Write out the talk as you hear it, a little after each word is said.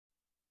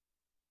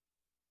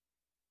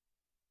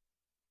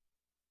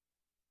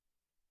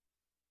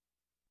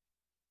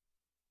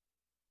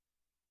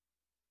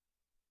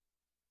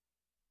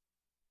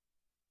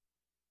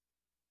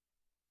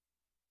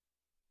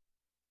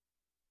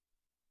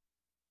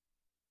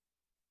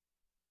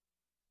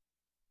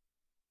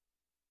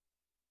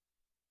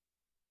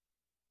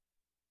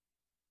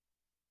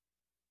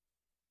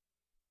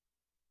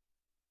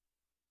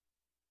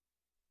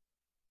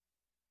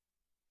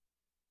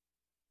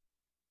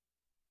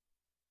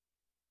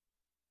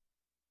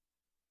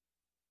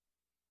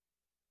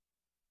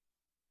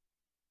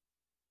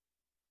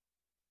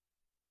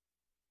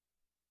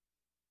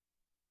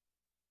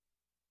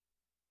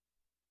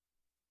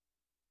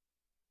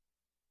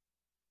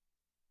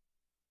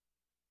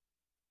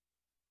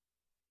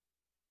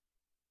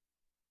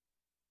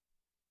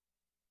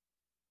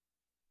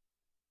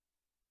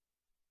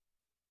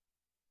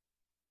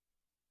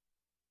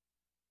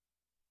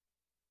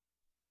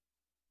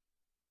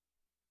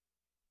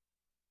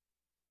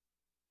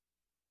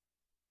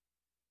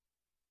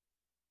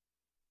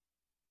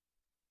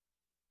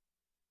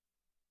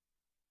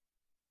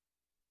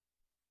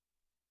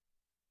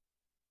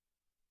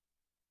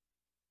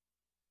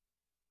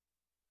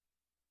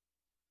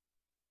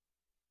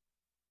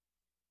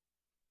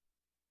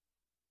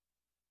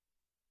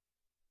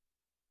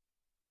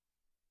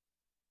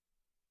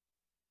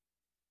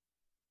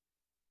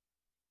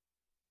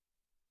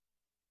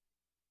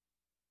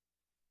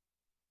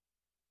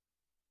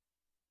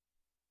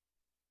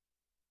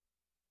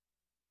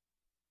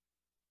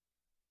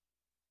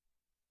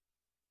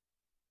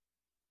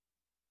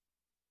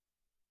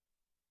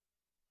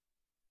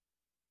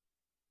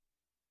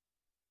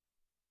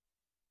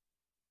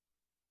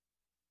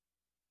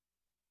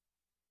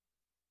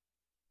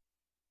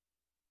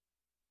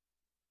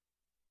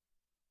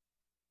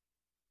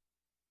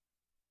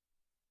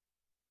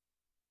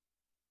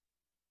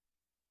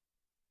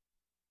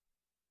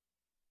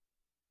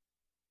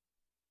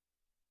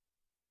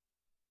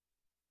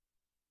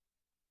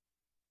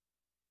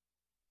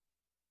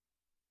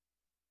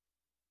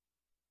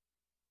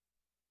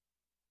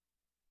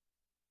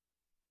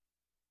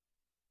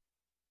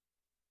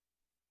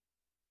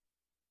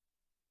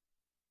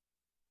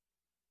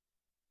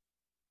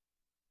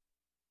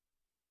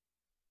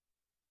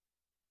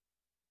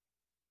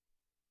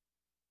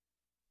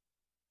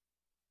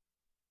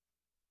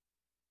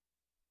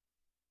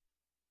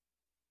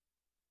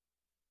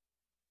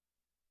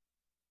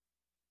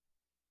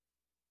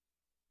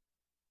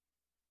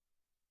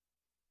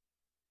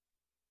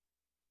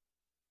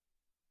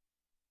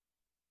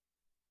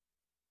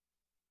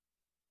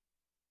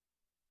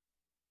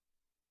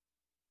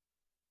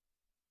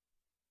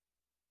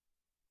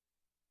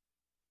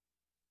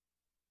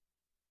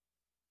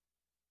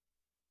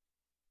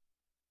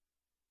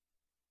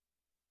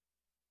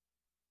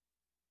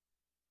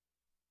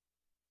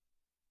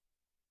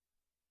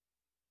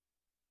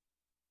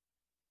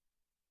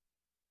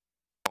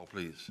Call,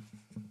 please.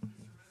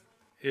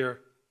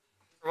 Here.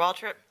 Mr.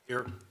 Waltrip?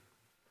 Here.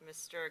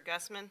 Mr.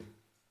 Gussman?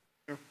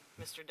 Here.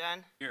 Mr.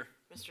 Dunn? Here.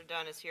 Mr.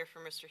 Dunn is here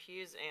for Mr.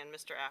 Hughes and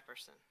Mr.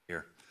 Apperson.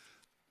 Here.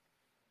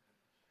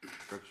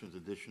 Corrections,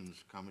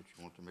 additions, comments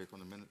you want to make on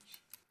the minutes?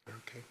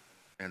 Okay.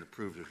 And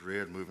approved as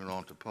read. Moving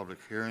on to public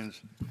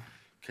hearings.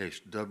 Case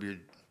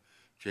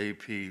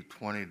WJP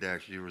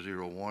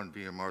 20-001,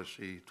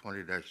 BMRC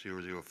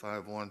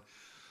 20-0051,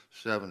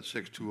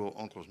 7620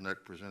 Uncle's Neck,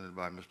 presented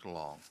by Mr.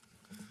 Long.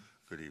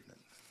 Good evening.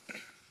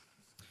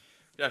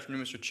 Good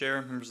afternoon, Mr.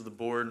 Chair, members of the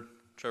board.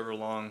 Trevor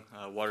Long,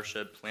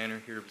 watershed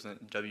planner, here to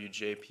present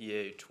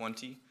WJPA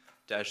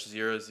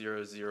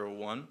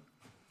 20-0001.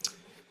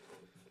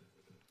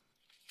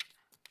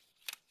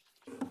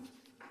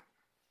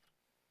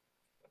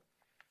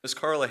 Ms.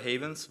 Carla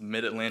Havens,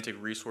 Mid-Atlantic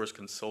Resource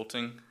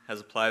Consulting,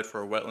 has applied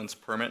for a wetlands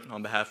permit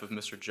on behalf of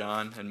Mr.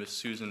 John and Ms.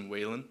 Susan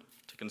Whalen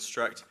to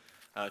construct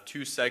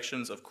 2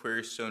 sections of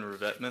quarry stone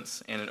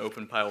revetments and an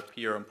open pile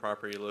pier on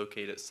property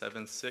located at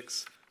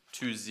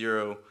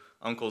 7620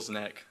 Uncle's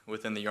Neck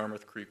within the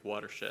Yarmouth Creek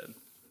watershed.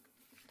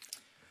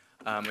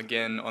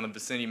 Again, on the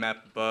vicinity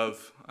map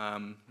above,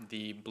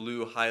 the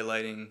blue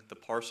highlighting the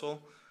parcel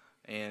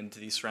and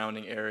the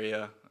surrounding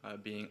area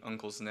being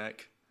Uncle's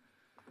Neck.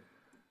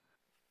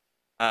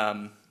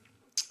 An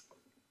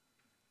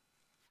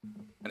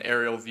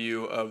aerial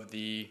view of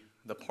the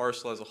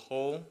parcel as a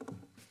whole.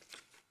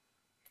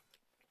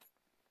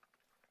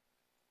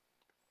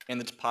 And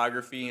the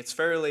topography, it's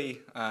fairly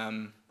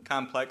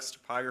complex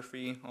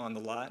topography on the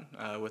lot,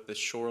 with the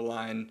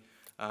shoreline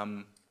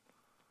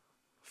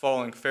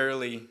falling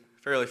fairly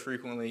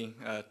frequently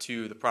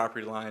to the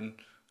property line,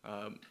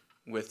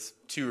 with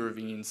 2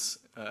 ravines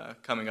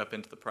coming up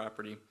into the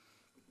property.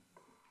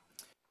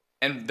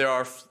 And there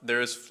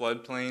is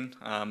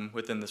floodplain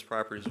within this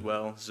property as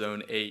well,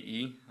 Zone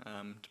AE,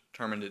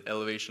 determined at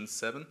elevation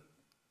 7.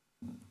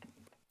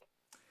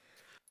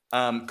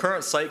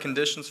 Current site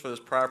conditions for this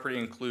property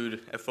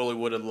include a fully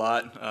wooded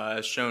lot,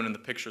 as shown in the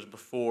pictures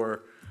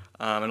before,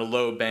 and a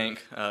low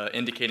bank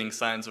indicating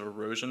signs of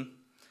erosion.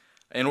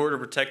 In order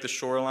to protect the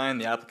shoreline,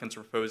 the applicants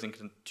are proposing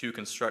to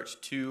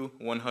construct 2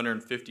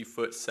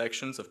 150-foot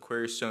sections of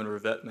quarry stone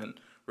revetment,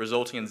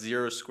 resulting in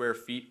 0 square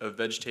feet of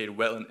vegetated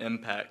wetland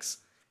impacts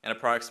and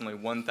approximately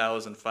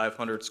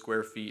 1,500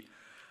 square feet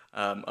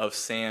of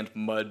sand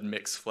mud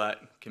mixed flat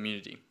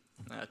community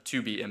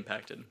to be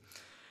impacted.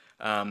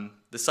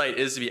 The site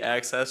is to be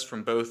accessed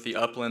from both the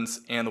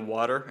uplands and the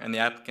water, and the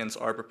applicants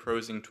are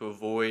proposing to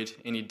avoid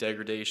any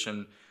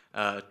degradation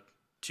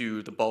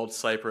to the bald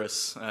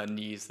cypress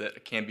knees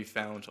that can be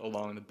found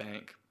along the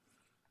bank.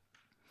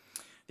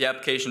 The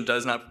application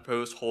does not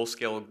propose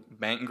whole-scale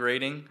bank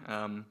grading,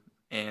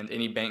 and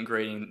any bank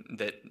grading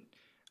that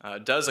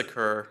does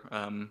occur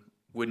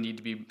would need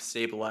to be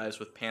stabilized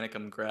with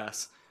panicum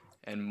grass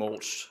and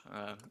mulched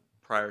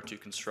prior to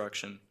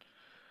construction.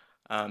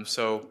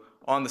 So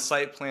on the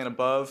site plan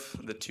above,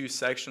 the 2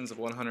 sections of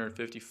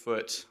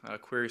 150-foot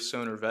quarry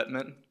stone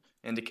revetment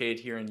indicated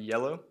here in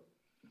yellow.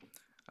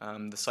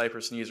 The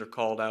cypress knees are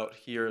called out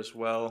here as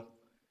well,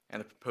 and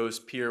the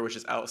proposed pier, which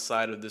is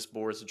outside of this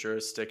board's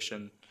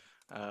jurisdiction.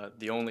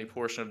 The only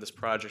portion of this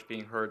project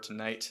being heard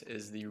tonight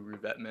is the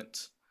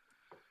revetment.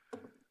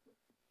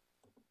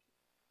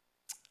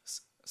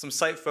 Some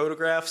site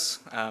photographs,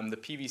 the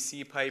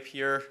PVC pipe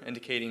here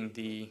indicating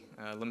the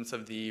limits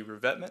of the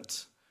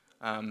revetment.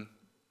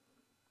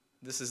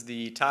 This is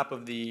the top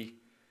of the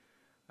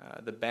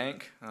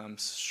bank,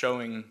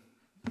 showing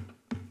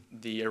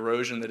the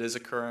erosion that is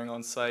occurring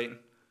on site.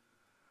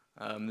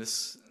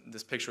 This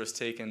picture was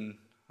taken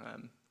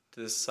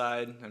to this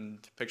side, and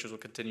pictures will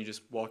continue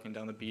just walking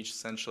down the beach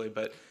essentially.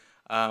 But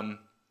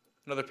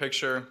another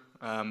picture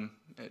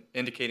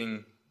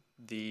indicating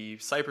the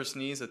cypress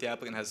knees that the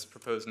applicant has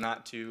proposed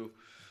not to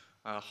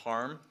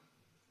harm.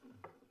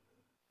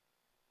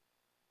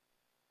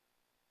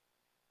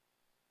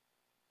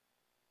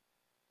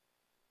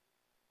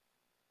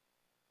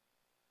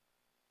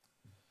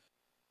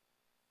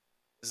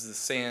 This is the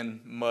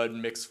sand mud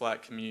mixed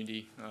flat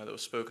community that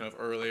was spoken of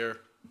earlier.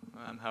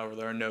 However,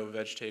 there are no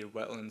vegetated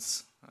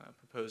wetlands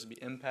proposed to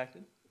be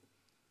impacted.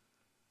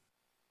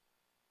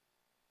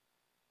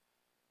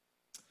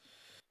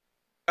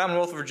 The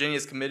Commonwealth of Virginia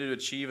is committed to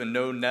achieve a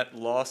no net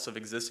loss of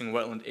existing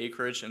wetland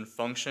acreage and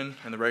function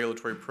in the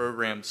regulatory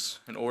programs.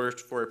 In order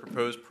for a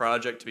proposed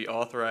project to be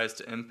authorized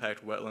to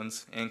impact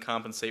wetlands and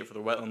compensate for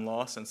the wetland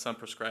loss in some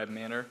prescribed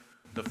manner,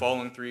 the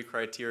following 3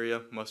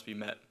 criteria must be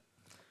met.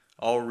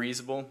 All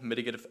reasonable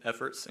mitigative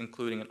efforts,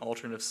 including an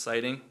alternative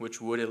siting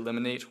which would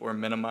eliminate or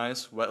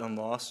minimize wetland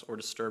loss or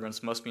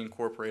disturbance, must be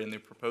incorporated in the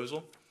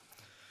proposal.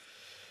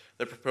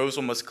 The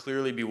proposal must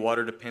clearly be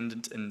water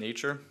dependent in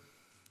nature.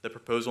 The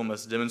proposal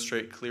must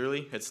demonstrate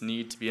clearly its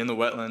need to be in the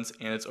wetlands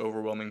and its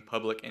overwhelming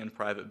public and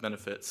private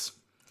benefits.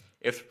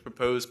 If the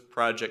proposed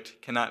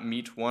project cannot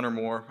meet one or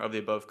more of the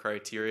above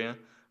criteria,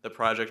 the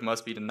project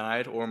must be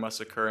denied or must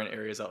occur in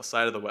areas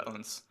outside of the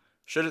wetlands.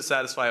 Should it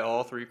satisfy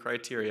all 3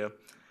 criteria,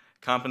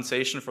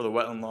 compensation for the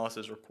wetland loss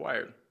is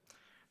required.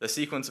 The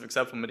sequence of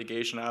acceptable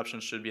mitigation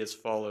options should be as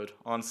followed: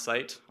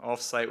 on-site,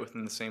 off-site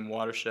within the same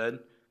watershed,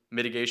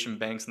 mitigation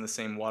banks in the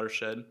same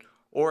watershed,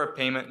 or a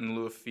payment in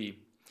lieu of fee.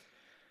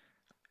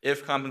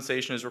 If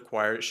compensation is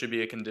required, it should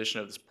be a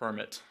condition of this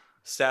permit.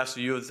 Staff's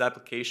view of this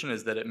application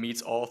is that it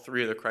meets all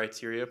three of the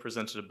criteria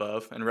presented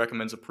above and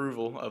recommends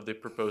approval of the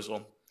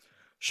proposal.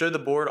 Should the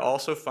board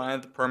also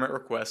find the permit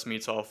request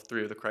meets all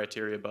three of the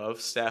criteria above,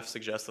 staff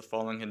suggests the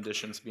following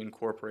conditions be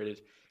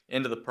incorporated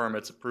into the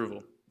permit's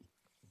approval.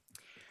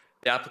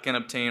 The applicant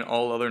obtain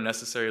all other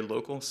necessary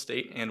local,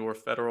 state, and/or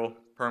federal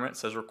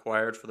permits as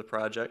required for the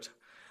project,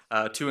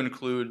 to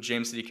include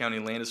James City County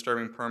Land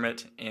Disturbing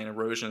Permit and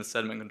Erosion and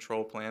Sediment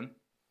Control Plan.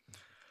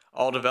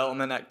 All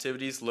development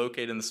activities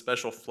located in the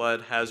special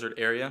flood hazard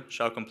area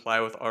shall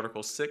comply with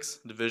Article 6,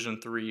 Division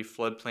 3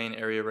 Floodplain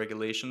Area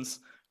Regulations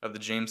of the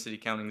James City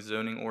County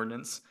Zoning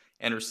Ordinance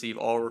and receive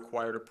all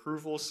required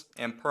approvals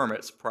and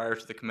permits prior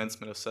to the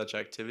commencement of such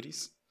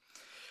activities.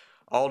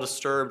 All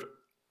disturbed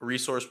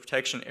resource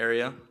protection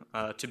area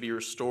to be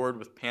restored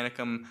with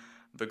Panicum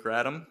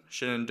vigratum,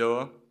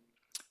 Shenandoah,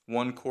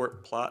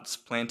 1-quart plots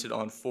planted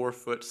on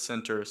 4-foot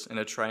centers in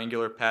a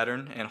triangular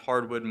pattern and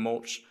hardwood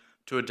mulch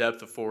to a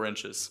depth of 4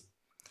 inches.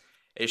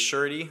 A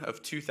surety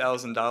of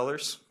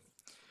 $2,000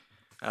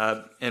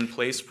 in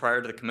place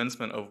prior to the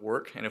commencement of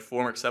work in a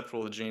form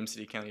acceptable to the James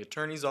City County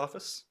Attorney's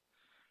Office.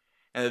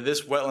 And that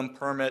this wetland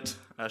permit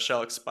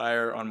shall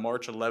expire on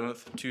March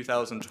 11th,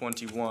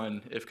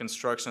 2021 if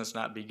construction has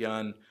not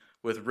begun,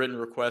 with written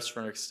requests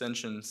for an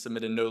extension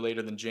submitted no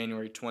later than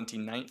January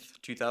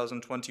 29th,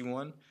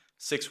 2021,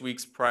 6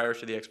 weeks prior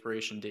to the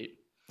expiration date.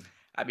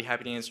 I'd be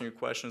happy to answer your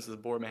questions that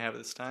the board may have at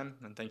this time,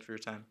 and thank you for your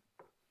time.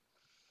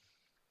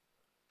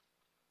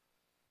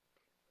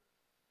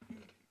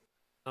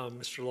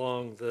 Mr.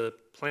 Long, the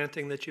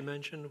planting that you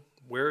mentioned,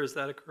 where is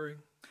that occurring?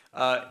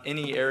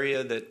 Any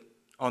area that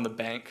on the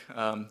bank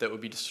that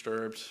would be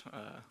disturbed.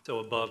 So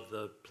above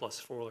the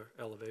 +4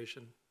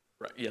 elevation?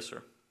 Right. Yes,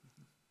 sir.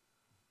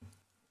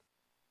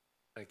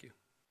 Thank you.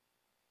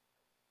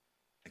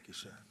 Thank you,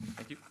 sir.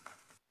 Thank you.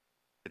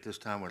 At this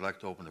time, we'd like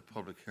to open the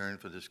public hearing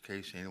for this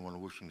case. Anyone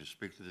wishing to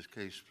speak to this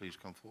case, please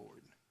come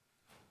forward.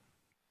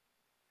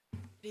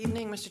 Good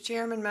evening, Mr.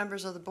 Chairman,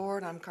 members of the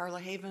board. I'm Carla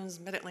Havens,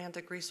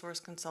 Mid-Atlantic Resource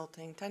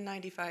Consulting,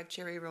 1095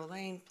 Cherry Row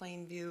Lane,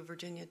 Plainview,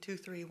 Virginia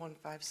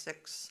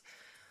 23156.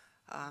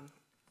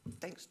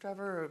 Thanks,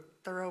 Trevor, a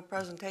thorough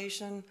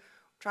presentation.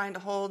 Trying to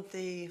hold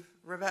the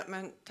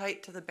revetment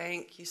tight to the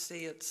bank. You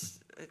see it's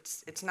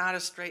not a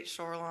straight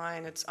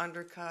shoreline, it's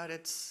undercut.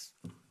 It's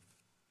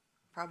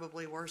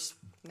probably worse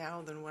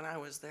now than when I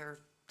was there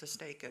to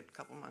stake it a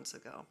couple months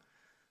ago.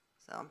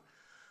 So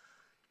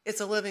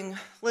it's a living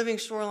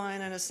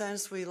shoreline in a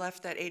sense. We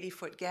left that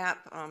 80-foot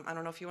gap. I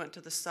don't know if you went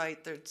to the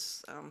site.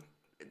 There's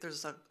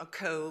a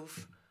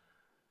cove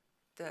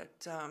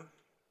that,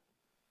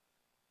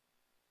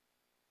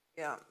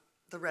 yeah,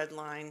 the red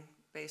line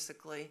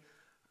basically.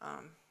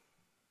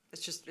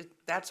 It's just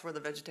that's where the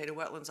vegetated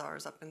wetlands are,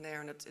 is up in there,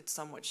 and it's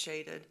somewhat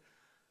shaded.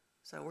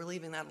 So we're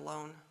leaving that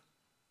alone.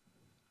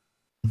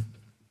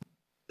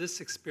 Is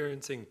this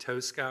experiencing tow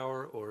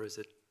scour, or is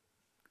it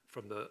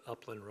from the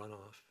upland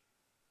runoff?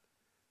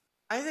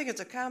 I think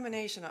it's a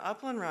combination of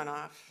upland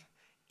runoff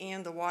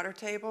and the water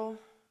table.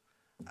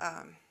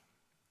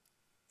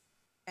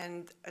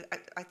 And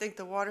I think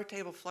the water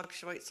table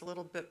fluctuates a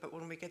little bit, but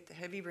when we get the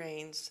heavy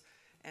rains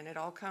and it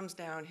all comes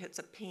down, hits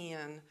a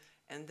pan,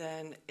 and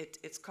then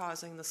it's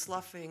causing the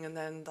sloughing, and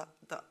then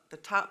the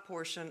top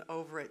portion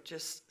over it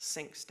just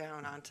sinks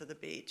down onto the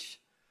beach.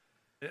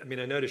 I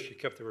mean, I noticed you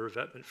kept the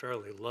revetment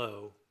fairly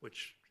low,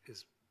 which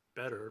is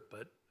better,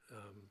 but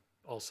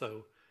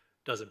also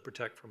doesn't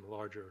protect from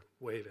larger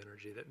wave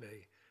energy that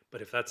may,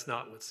 but if that's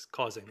not what's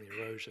causing the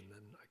erosion,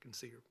 then I can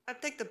see your... I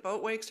think the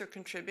boat wakes are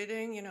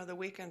contributing. You know, the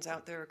weekends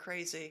out there are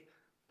crazy,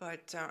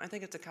 but I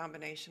think it's a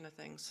combination of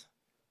things.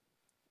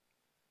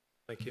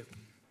 Thank you.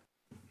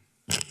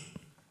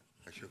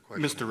 That's your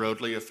question. Mr.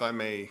 Roadley, if I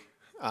may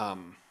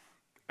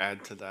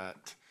add to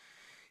that,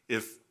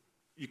 if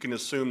you can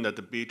assume that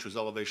the beach was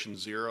elevation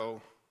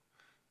 0,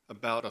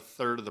 about a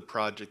third of the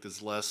project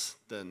is less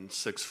than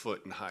 6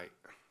 foot in height.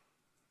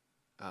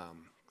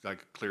 I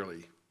could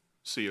clearly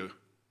see you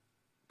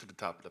to the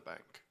top of the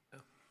bank. Yeah.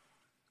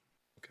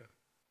 Okay.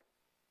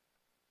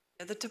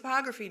 Yeah, the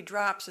topography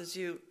drops as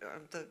you,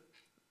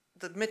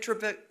 the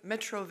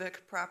Metrovic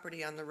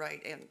property on the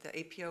right and the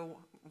APO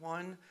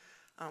 1,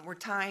 we're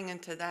tying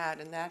into that,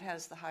 and that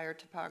has the higher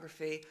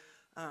topography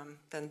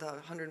than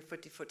the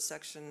 150-foot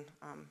section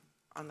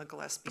on the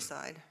Gillespie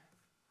side.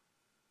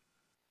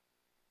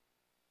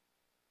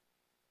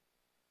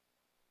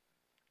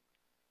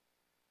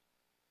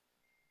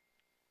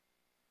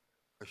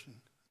 Question?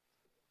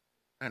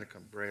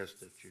 Panicum brass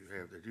that you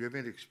have, did you have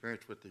any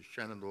experience with the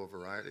Shenandoah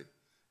variety?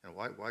 And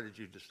why did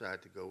you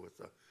decide to go with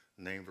the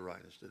name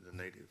variety instead of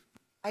the native?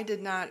 I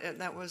did not.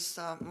 That was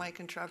Mike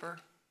and Trevor.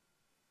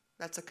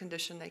 That's a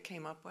condition they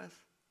came up with.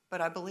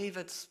 But I believe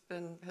it's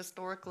been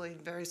historically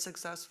very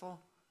successul.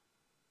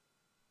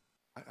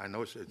 I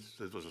know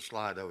there was a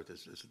slide of it.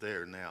 It's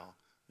there now.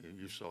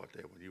 You saw it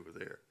there when you were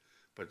there.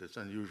 But it's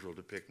unusual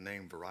to pick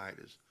named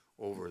varieties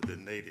over the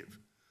native.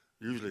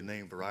 Usually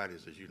named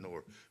varieties, as you know,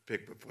 are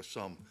picked for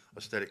some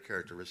aesthetic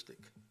characteristic.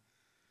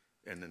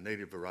 And the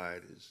native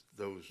varieties,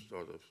 those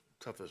are the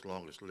toughest,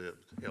 longest lived,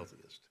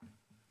 healthiest.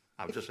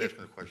 I was just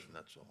asking a question,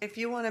 that's all. If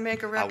you want to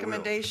make a will.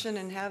 recommendation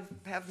and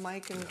have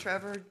Mike and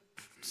Trevor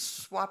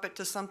swap it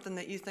to something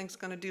that you think's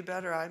going to do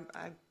better, I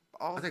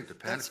think the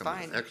that's panicum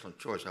fine. is an excellent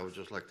choice. I would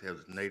just like to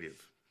have the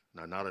native,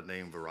 now not a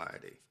named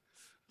variety,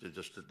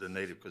 just the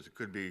native, because it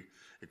could be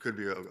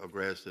a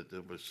grass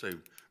that was, say,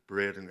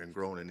 bred and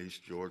grown in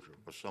East Georgia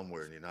or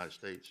somewhere in the United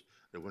States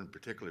that wouldn't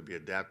particularly be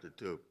adapted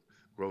to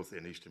growth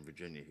in Eastern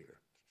Virginia here.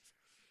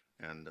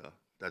 And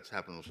that's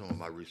happened on some of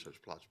my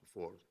research plots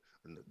before.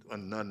 And the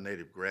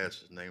non-native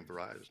grasses, named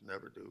varieties,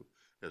 never do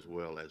as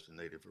well as the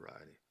native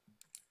variety.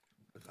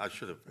 I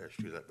should have asked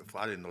you that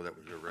before. I didn't know that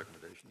was your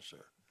recommendation, sir.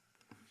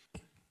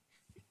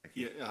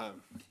 Yeah,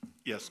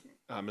 yes,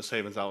 Ms.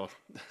 Havens, I'll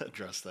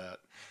address that.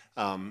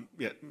 Mr.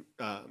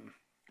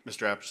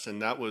 Apperson,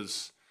 that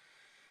was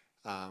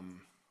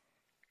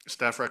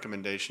staff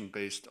recommendation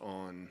based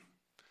on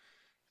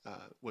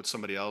what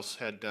somebody else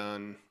had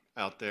done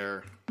out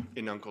there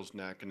in Uncle's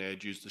Neck, and they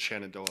had used the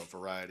Shenandoah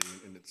variety,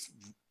 and it's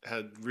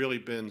had really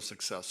been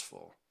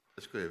successful.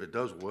 That's good. If it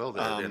does well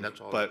there, then that's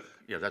all. But,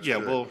 yeah, that's yeah,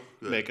 good. we'll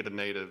Good. make it a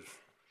native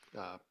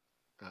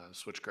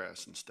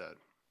switchgrass instead.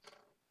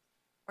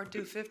 Or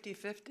do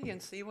 50-50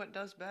 and see what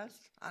does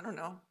best? I don't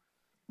know.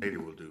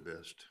 Native will do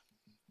best,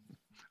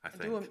 I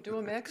think. Do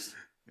a mix,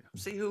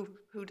 see who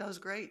does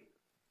great.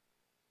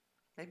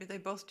 Maybe they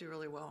both do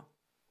really well.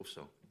 Hope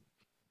so.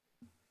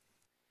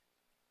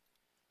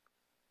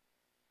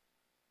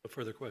 No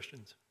further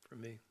questions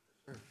from me.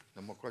 Sure.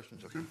 No more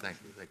questions? Okay,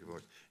 thank you. Thank you very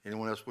much.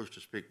 Anyone else wish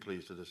to speak,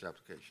 please, to this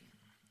application?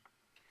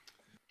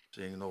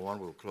 Seeing no one,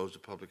 we'll close the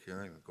public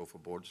hearing and go for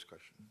board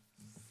discussion.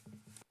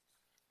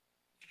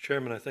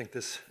 Chairman, I think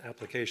this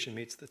application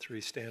meets the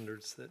three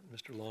standards that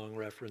Mr. Long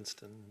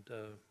referenced and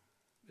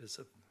is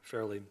a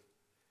fairly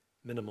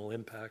minimal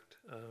impact,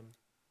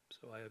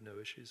 so I have no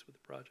issues with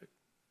the project.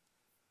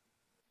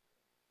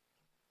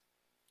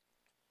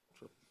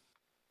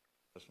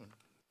 This one?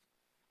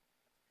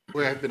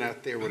 Well, I've been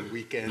out there on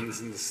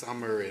weekends in the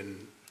summer,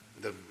 and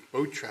the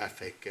boat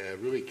traffic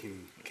really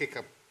can kick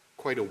up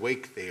quite a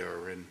wake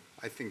there, and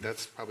I think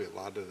that's probably a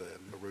lot of the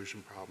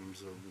erosion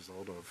problems are a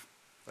result of,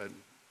 but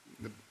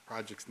the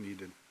project's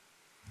needed.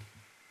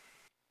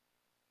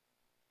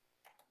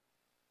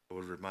 I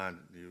would remind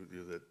you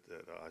that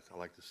I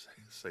like to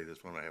say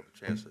this when I have a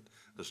chance, that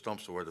the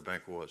stumps are where the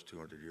bank was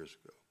 200 years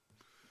ago.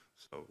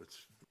 So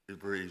it's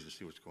very easy to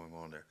see what's going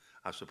on there.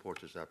 I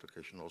support this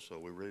application also.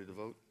 We're ready to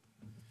vote?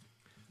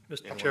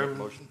 Mr. Anyone have a Chairman,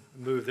 motion?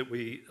 move that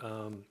we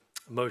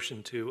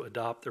motion to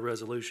adopt the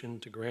resolution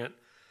to grant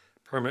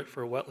permit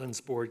for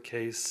Wetlands Board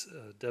case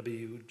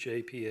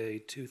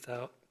WJPA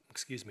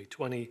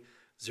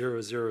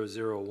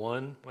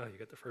 200001. Wow, you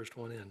got the first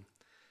one in.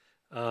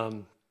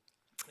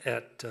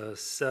 At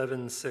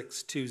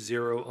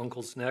 7620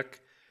 Uncle's Neck,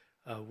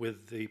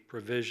 with the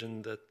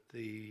provision that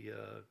the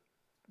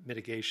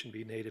mitigation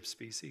be native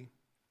species.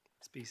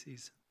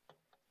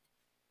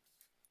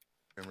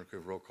 Chairman,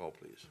 could roll call,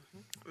 please.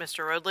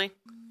 Mr. Rodley?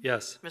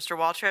 Yes. Mr.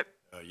 Waltrip?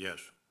 Yes.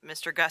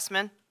 Mr.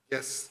 Gussman?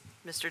 Yes,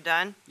 Mr.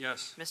 Dunn?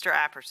 Yes. Mr.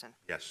 Apperson?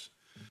 Yes.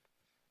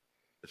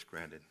 It's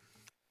granted.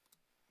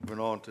 Moving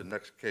on to the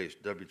next case,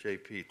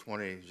 WJP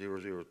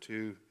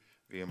 20002,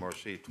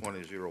 VMRC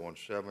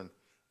 20017,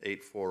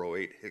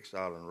 8408 Hicks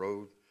Island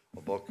Road,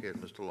 a bulkhead.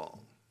 Mr. Long.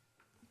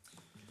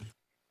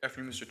 Good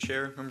afternoon, Mr.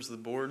 Chair, members of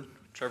the board.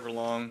 Trevor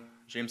Long,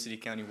 James City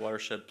County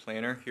Watershed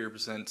Planner, here to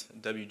present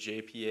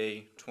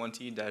WJPA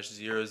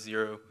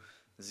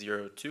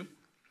 20-0002.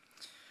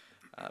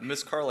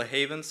 Ms. Carla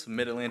Havens,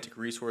 Mid-Atlantic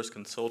Resource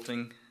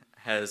Consulting,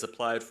 has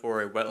applied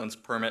for a wetlands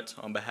permit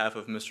on behalf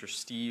of Mr.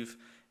 Steve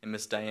and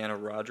Ms. Diana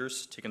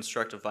Rogers to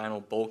construct a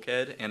vinyl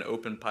bulkhead and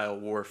open pile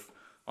wharf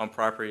on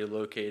property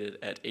located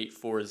at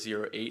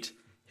 8408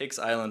 Hicks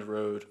Island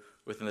Road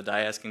within the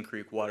Diaskin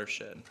Creek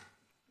watershed.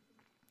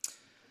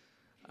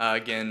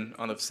 Again,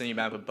 on the vicinity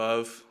map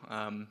above,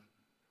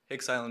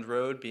 Hicks Island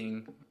Road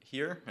being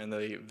here, and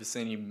the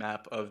vicinity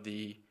map of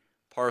the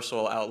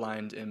parcel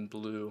outlined in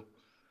blue.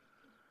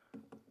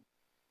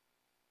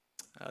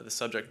 The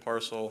subject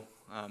parcel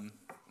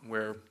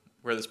where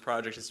this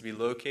project is to be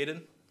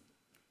located.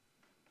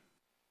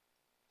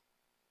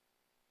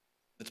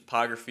 The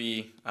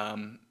topography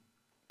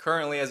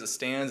currently as it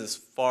stands is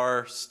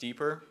far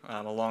steeper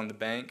along the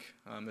bank.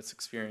 It's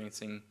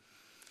experiencing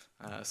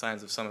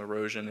signs of some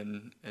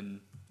erosion and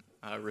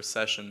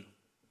recession.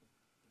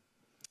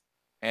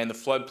 And the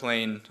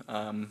floodplain,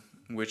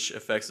 which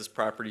affects this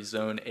property,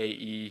 zone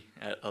AE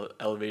at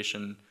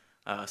elevation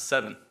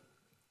 7.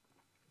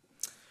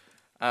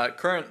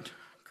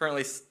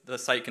 Currently, the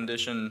site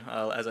condition,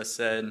 as I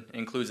said,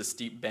 includes a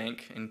steep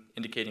bank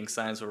indicating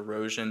signs of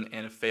erosion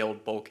and a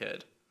failed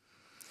bulkhead.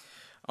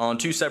 On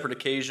two separate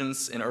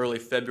occasions in early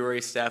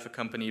February, staff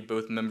accompanied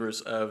both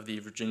members of the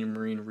Virginia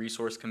Marine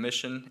Resource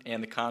Commission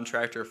and the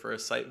contractor for a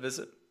site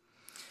visit.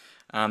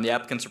 The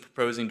applicants are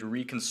proposing to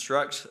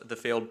reconstruct the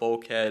failed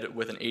bulkhead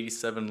with an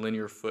 87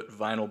 linear foot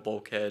vinyl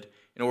bulkhead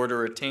in order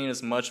to retain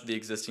as much of the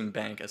existing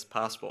bank as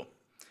possible.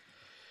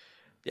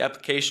 The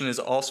application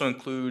also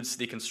includes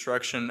the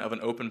construction of an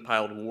open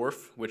piled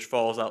wharf, which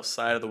falls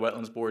outside of the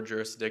Wetlands Board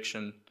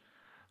jurisdiction.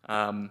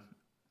 And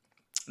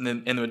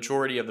the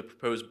majority of the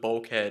proposed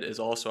bulkhead is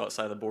also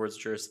outside the board's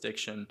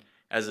jurisdiction,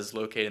 as is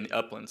located in the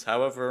uplands.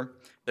 However,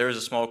 there is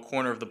a small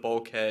corner of the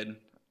bulkhead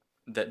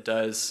that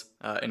does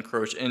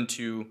encroach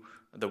into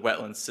the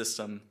wetland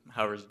system.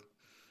 However,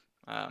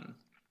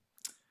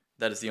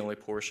 that is the only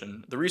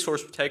portion. The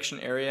resource protection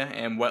area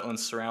and wetlands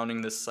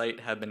surrounding this site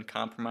have been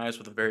compromised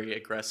with a very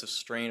aggressive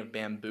strain of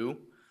bamboo.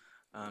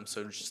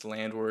 So just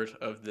landward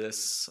of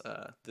this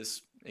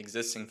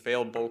existing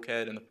failed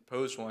bulkhead and the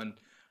proposed one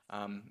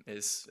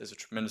is a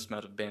tremendous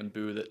amount of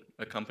bamboo that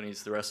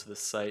accompanies the rest of the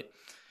site.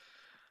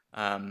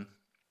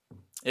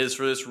 It is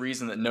for this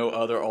reason that no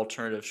other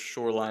alternative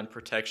shoreline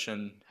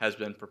protection has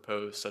been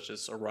proposed, such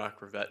as a rock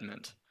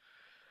revetment.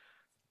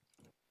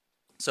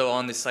 So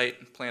on the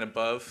site plan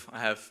above, I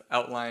have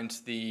outlined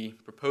the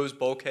proposed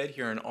bulkhead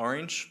here in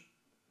orange,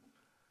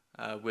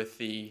 with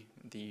the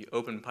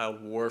open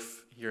piled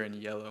wharf here in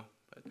yellow.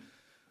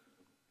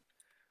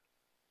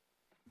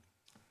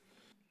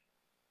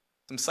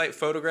 Some site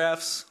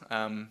photographs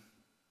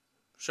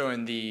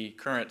showing the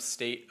current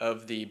state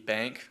of the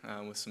bank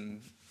with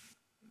some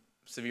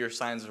severe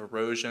signs of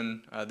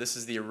erosion. This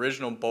is the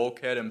original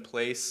bulkhead in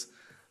place.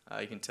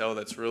 You can tell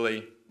that's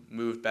really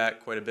moved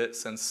back quite a bit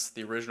since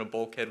the original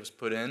bulkhead was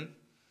put in.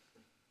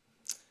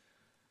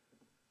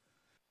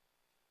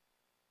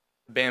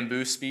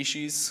 Bamboo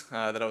species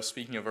that I was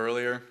speaking of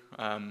earlier.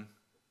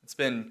 It's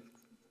been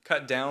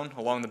cut down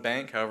along the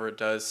bank, however it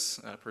does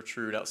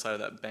protrude outside of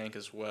that bank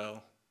as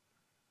well.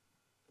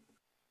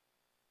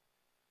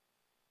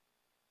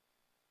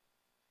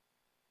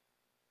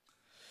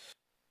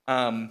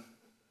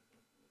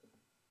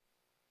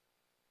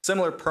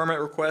 Similar permit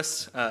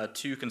requests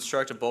to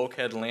construct a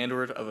bulkhead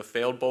landward of a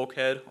failed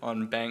bulkhead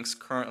on banks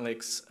currently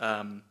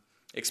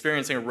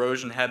experiencing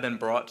erosion have been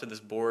brought to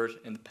this board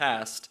in the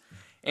past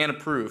and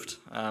approved.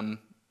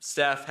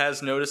 Staff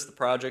has noticed the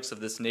projects of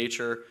this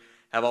nature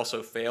have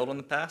also failed in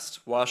the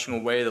past, washing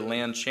away the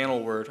land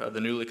channelward of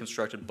the newly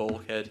constructed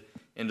bulkhead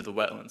into the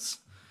wetlands.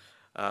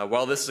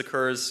 While this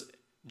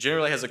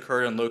generally has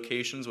occurred in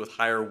locations with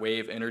higher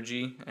wave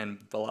energy and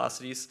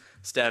velocities,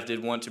 staff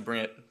did want to bring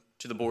it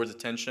to the board's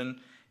attention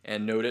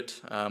and note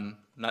it. I'm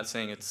not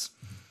saying it's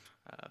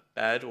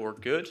bad or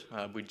good.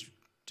 We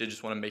did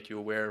just want to make you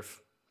aware of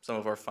some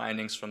of our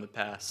findings from the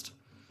past.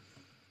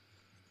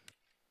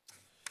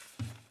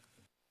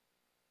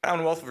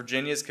 Commonwealth of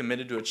Virginia is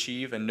committed to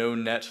achieve a no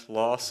net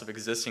loss of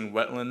existing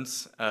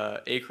wetlands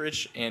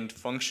acreage and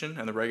function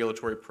in the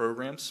regulatory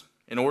programs.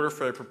 In order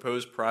for a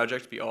proposed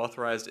project to be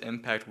authorized to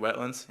impact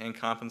wetlands and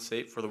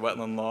compensate for the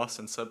wetland loss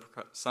in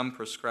some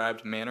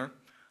prescribed manner,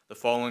 the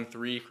following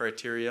three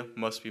criteria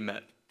must be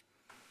met.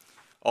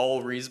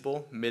 All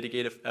reasonable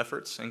mitigative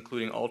efforts,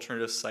 including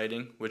alternative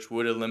siting, which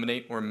would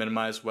eliminate or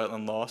minimize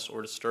wetland loss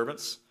or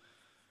disturbance,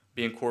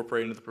 be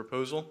incorporated into the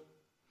proposal.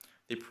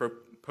 The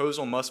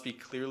proposal must be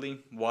clearly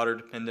water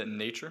dependent in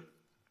nature.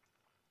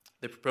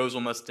 The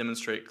proposal must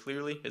demonstrate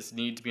clearly its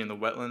need to be in the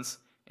wetlands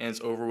and its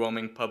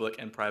overwhelming public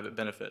and private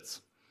benefits.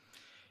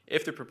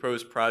 If the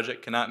proposed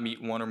project cannot meet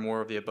one or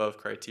more of the above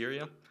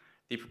criteria,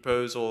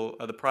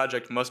 the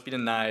project must be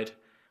denied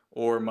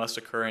or must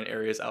occur in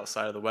areas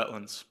outside of the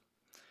wetlands.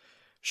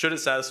 Should it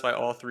satisfy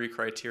all three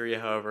criteria,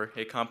 however,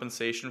 a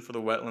compensation for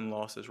the wetland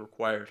loss is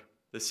required.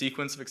 The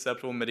sequence of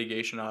acceptable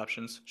mitigation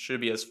options should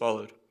be as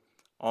followed: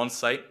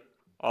 on-site,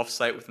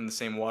 off-site within the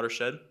same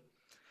watershed,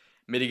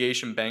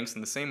 mitigation banks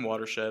in the same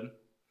watershed,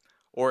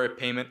 or a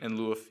payment in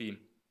lieu of fee.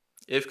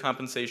 If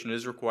compensation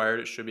is required,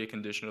 it should be a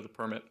condition of the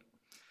permit.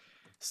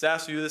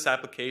 Staff's view of this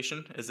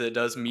application is that it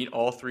does meet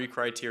all three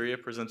criteria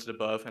presented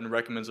above and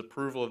recommends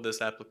approval of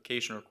this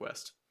application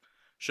request.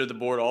 Should the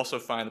board also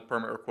find the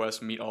permit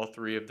request meet all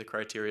three of the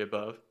criteria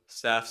above,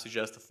 staff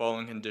suggests the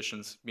following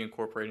conditions be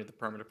incorporated into the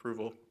permit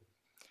approval.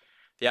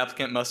 The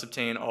applicant must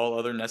obtain all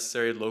other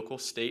necessary local,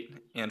 state,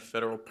 and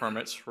federal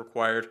permits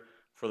required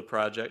for the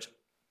project.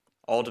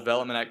 All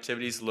development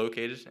activities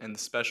located in the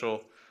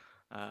special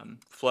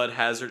flood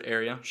hazard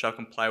area shall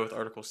comply with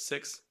Article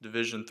 6,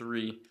 Division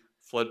 3,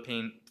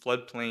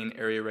 floodplain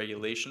area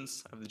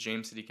regulations of the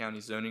James City County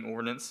zoning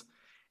ordinance,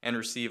 and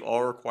receive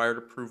all required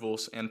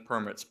approvals and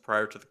permits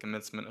prior to the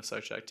commencement of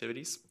such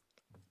activities.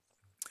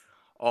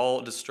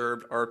 All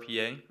disturbed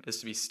RPA is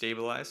to be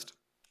stabilized.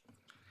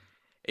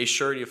 A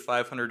surety of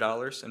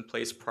 $500 in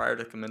place prior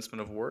to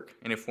commencement of work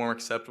in a form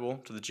acceptable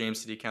to the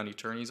James City County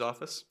Attorney's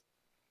Office.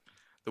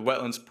 The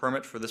wetlands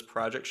permit for this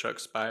project shall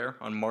expire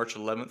on March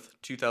 11th,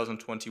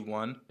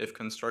 2021 if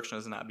construction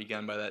has not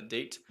begun by that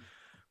date,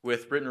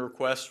 with written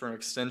requests for an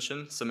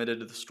extension submitted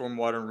to the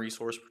Stormwater and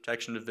Resource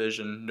Protection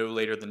Division no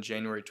later than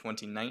January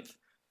 29th,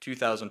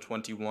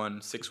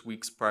 2021, 6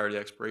 weeks prior to the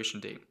expiration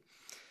date.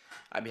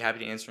 I'd be happy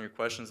to answer any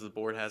questions the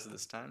board has at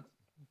this time.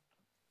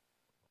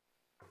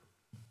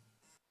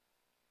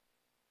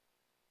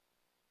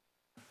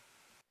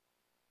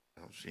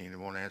 don't see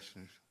anyone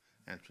answering,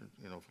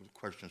 for the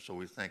questions, so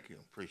we thank you,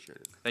 appreciate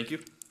it. Thank you.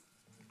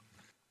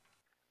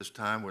 This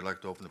time, we'd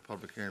like to open the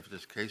public hearing for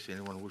this case.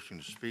 Anyone wishing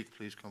to speak,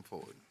 please come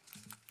forward.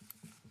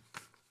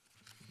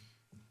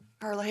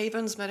 Carla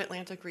Havens,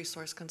 Mid-Atlantic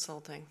Resource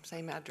Consulting,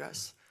 same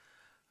address.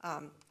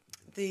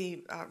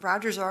 The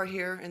Rogers are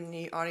here in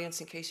the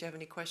audience in case you have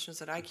any questions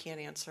that I can't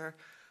answer.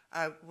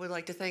 I would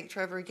like to thank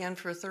Trevor again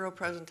for a thorough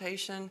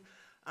presentation.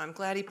 I'm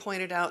glad he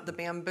pointed out the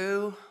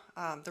bamboo.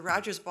 The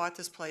Rogers bought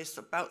this place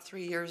about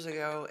 3 years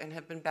ago and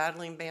have been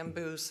battling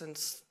bamboo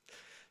since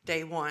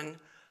day one.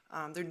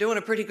 They're doing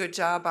a pretty good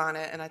job on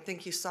it, and I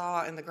think you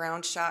saw in the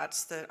ground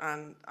shots that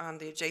on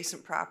the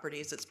adjacent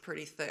properties, it's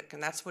pretty thick,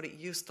 and that's what it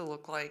used to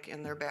look like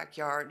in their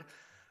backyard.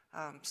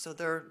 So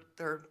they're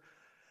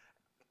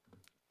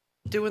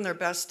doing their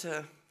best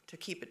to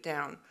keep it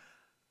down.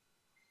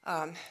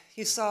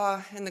 You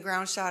saw in the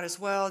ground shot as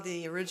well,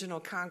 the original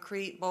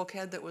concrete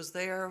bulkhead that was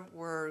there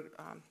were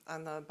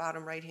on the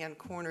bottom right-hand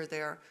corner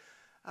there.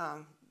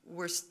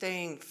 We're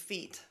staying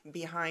feet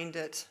behind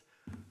it.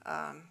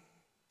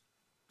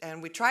 And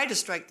we tried to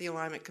strike the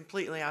alignment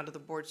completely out of the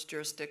board's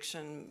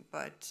jurisdiction,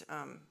 but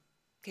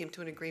came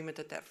to an agreement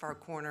that that far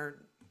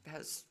corner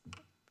has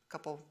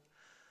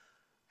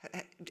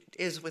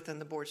is within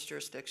the board's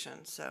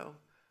jurisdiction. So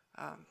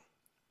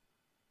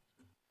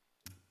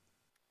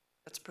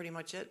that's pretty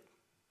much it.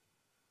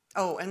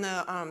 Oh, and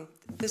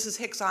this is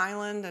Hicks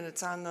Island, and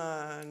it's on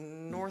the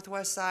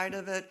northwest side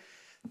of it.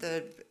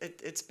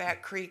 It's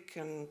Back Creek,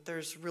 and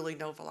there's really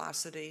no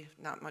velocity,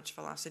 not much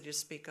velocity to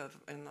speak of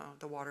in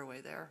the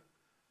waterway there.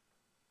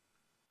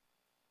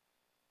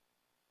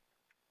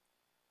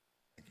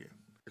 Thank you.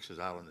 Texas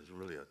Island is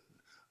really a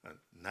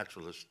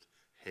naturalist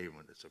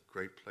haven. It's a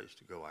great place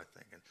to go, I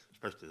think, and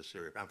especially this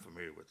area. I'm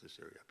familiar with this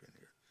area up in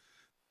here.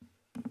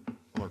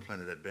 Someone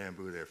planted that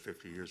bamboo there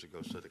 50 years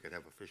ago so they could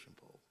have a fishing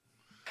pole.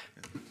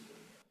 And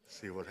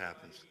see what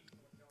happens.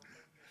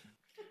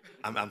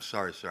 I'm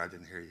sorry, sir, I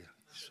didn't hear you.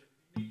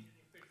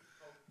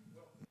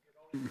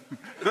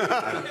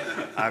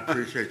 I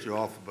appreciate your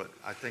offer, but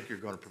I think you're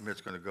going to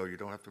permit's going to go. You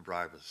don't have to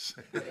bribe us.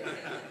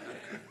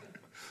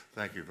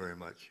 Thank you very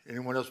much.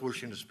 Anyone else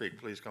wishing to speak,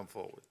 please come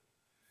forward.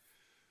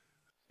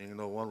 Seeing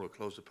no one, we'll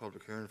close the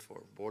public hearing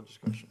for board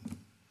discussion.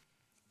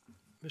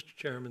 Mr.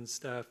 Chairman,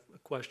 staff, a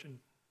question,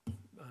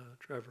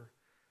 Trevor.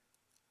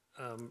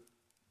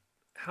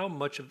 How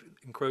much of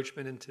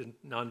encroachment into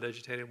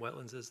non-vegetated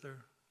wetlands is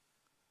there?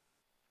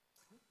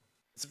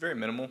 It's very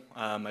minimal.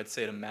 I'd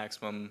say at a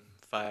maximum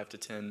 5 to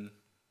 10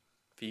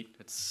 feet.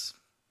 It's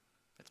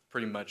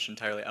pretty much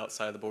entirely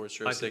outside the board's 5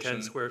 to jurisdiction.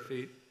 10 square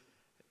feet?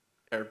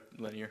 Or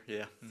linear,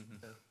 yeah. Mm-hmm.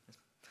 Yeah.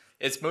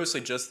 It's mostly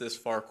just this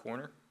far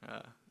corner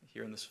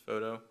here in this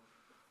photo.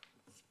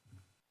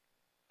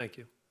 Thank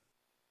you.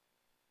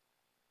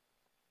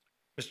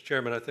 Mr.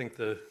 Chairman, I think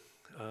the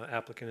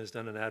applicant has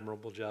done an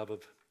admirable job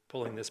of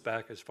pulling this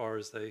back as far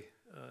as they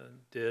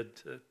did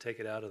to take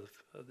it out of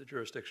the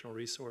jurisdictional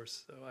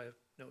resource. So I have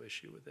no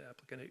issue with the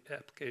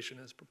application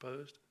as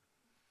proposed.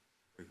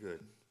 Very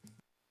good.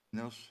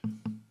 Anything else?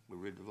 We're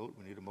ready to vote.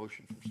 We need a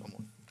motion from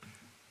someone.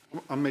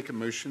 I'll make a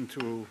motion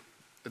to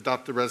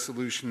adopt the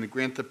resolution to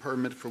grant the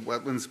permit for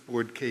Wetlands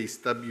Board Case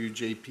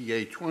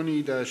WJPA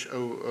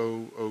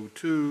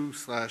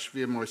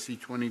 20-0002/VMRC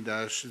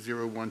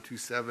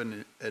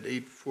 20-0127 at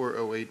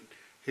 8408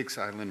 Hicks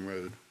Island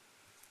Road.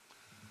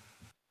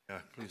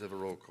 Yeah, please have a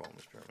roll call,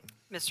 Mr. Chairman.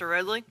 Mr.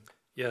 Rodley?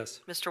 Yes.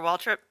 Mr.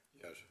 Waltrip?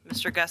 Yes.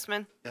 Mr.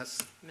 Gussman?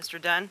 Yes.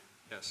 Mr. Dunn?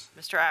 Yes.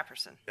 Mr.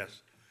 Apperson?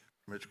 Yes.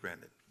 Permit's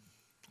granted.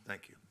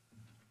 Thank you.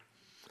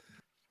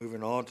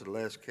 Moving on to the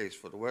last case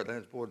for the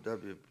Wetlands Board,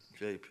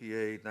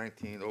 WJPA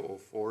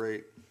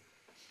 19-0048,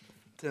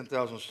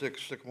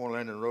 10,006 Sycamore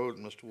Landing Road,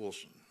 Mr.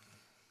 Wilson.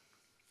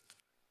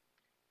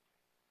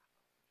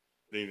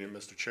 Good evening,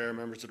 Mr. Chair,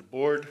 members of the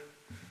board.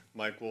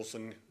 Mike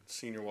Wilson,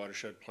 Senior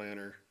Watershed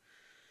Planner,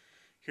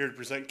 here to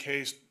present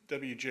case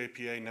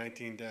WJPA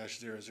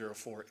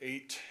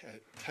 19-0048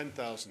 at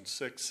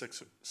 10,006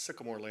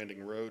 Sycamore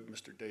Landing Road,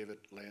 Mr. David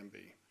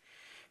Lambie.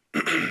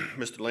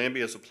 Mr.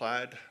 Lambie has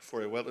applied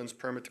for a wetlands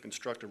permit to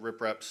construct a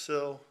riprap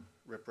sill,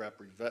 riprap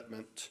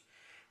revetment,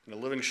 and a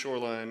living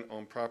shoreline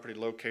on property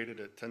located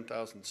at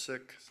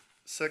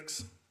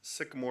 10,006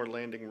 Sycamore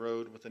Landing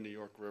Road within the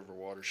York River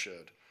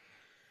watershed.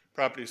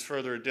 Property is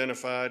further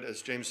identified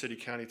as James City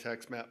County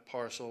Tax Map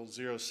Parcel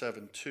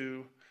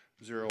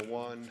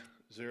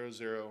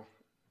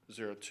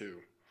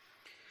 072010002.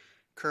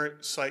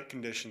 Current site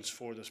conditions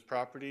for this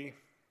property.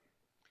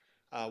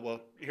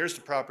 Well, here's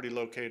the property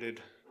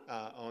located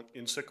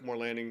in Sycamore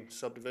Landing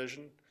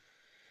subdivision.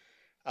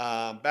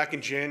 Back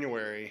in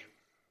January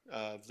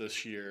of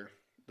this year,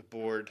 the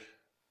board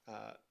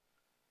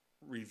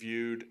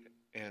reviewed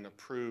and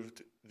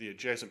approved the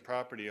adjacent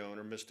property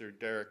owner, Mr.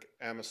 Derek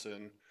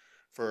Amison,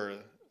 for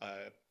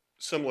a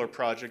similar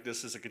project.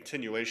 This is a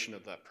continuation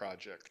of that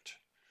project.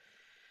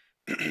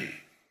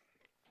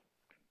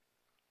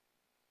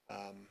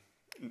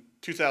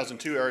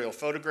 2002 aerial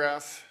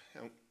photograph.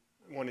 I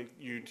wanted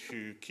you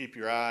to keep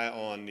your eye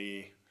on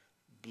the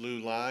blue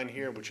line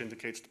here, which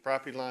indicates the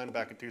property line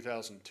back in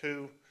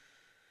 2002.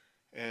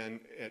 And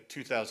at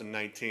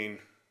 2019,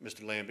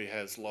 Mr. Lambie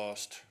has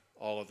lost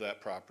all of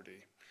that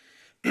property.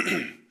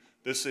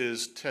 This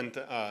is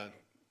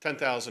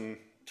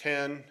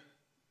 10,010.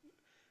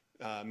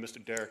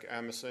 Mr. Derek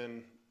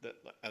Amison, that,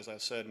 as I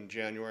said in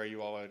January,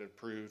 you all had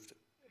approved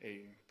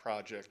a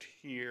project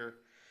here,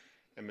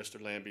 and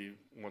Mr. Lambie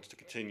wants to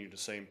continue the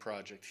same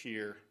project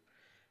here.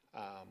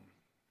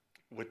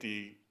 With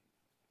the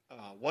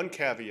one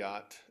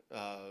caveat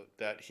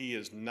that he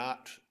is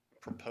not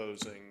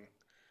proposing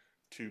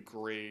to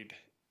grade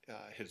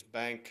his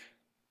bank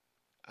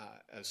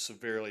as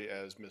severely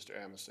as Mr.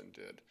 Amison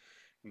did.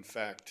 In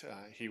fact,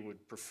 he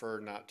would prefer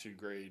not to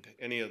grade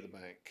any of the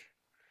bank.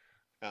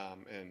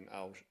 And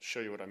I'll show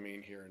you what I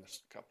mean here in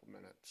a couple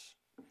minutes.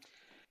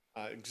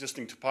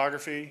 Existing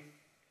topography,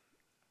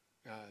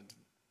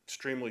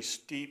 extremely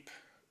steep.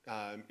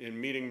 In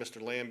meeting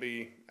Mr.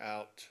 Lambie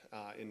out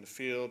in the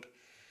field,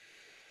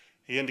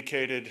 he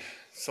indicated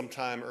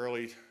sometime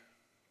early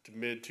to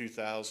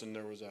mid-2000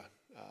 there was a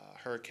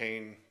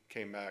hurricane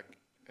came back,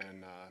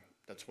 and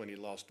that's when he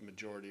lost the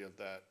majority of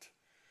that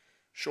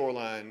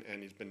shoreline,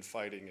 and he's been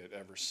fighting it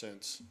ever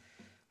since.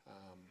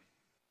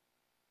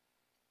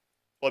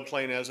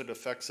 Floodplain as it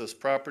affects this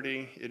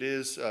property, it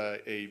is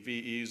a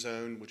VE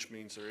zone, which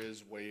means there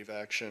is wave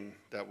action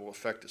that will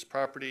affect this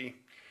property.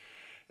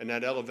 And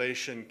that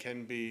elevation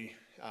can be,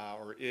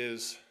 or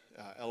is,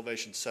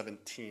 elevation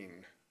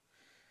 17.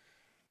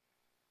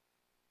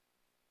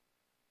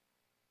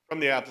 From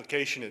the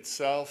application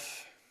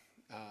itself,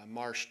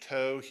 marsh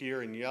toe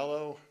here in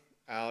yellow,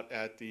 out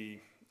at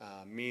the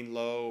mean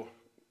low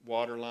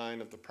water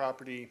line of the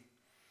property,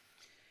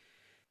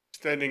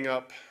 extending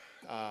up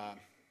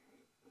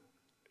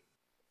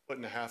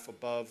 1.5 feet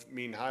above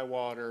mean high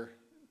water,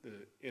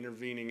 the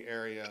intervening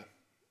area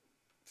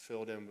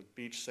filled in with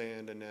beach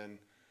sand, and then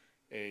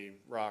a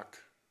rock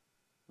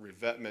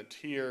revetment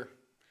here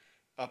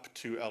up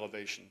to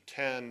elevation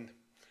 10,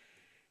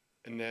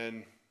 and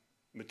then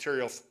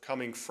material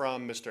coming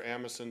from Mr.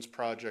 Amison's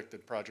project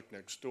and project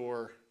next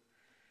door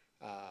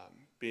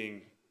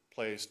being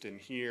placed in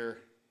here,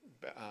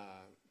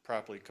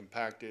 properly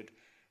compacted,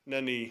 and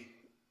then the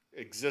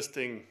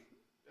existing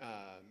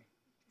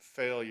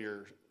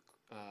failure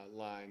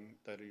line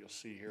that you'll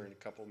see here in a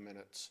couple of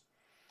minutes,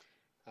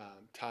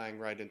 tying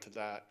right into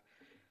that,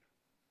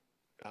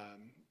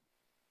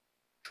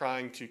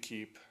 trying to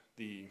keep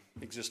the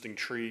existing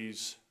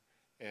trees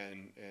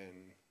and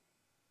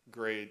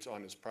grades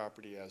on his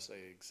property as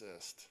they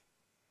exist.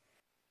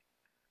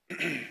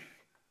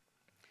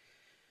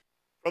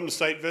 From the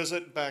site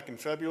visit back in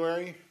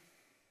February,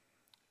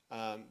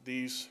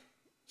 these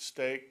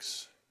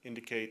stakes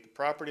indicate the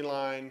property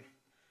line.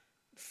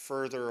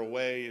 Further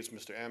away is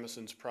Mr.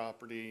 Amison's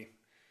property.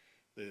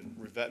 The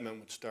revetment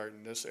would start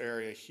in this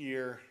area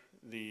here.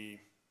 The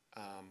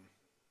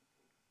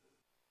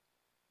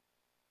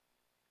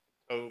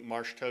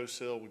marsh toe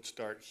sill would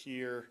start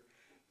here,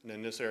 and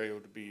then this area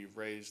would be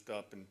raised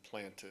up and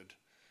planted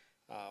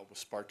with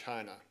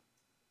Spartina.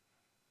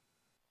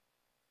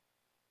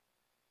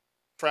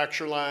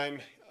 Fracture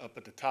line up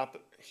at the top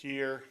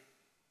here.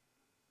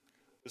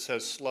 This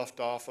has sloughed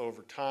off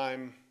over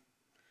time.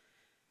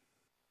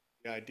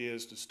 The idea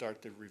is to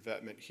start the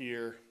revetment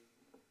here,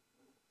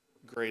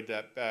 grade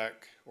that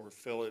back or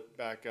fill it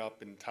back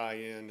up and tie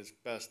in as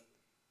best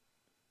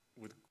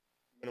with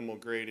minimal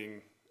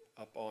grading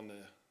up on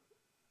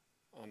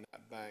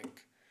that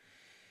bank.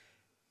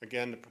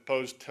 Again, the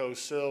proposed toe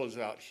sill is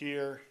out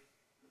here.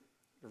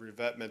 The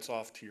revetment's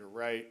off to your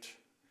right,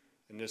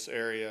 and this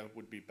area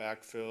would be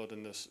backfilled,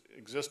 and this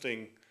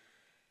existing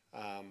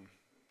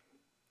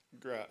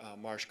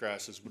marsh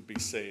grasses would be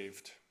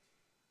saved.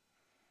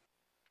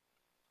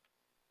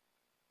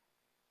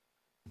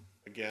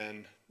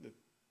 Again, the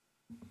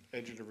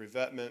edge of the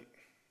revetment,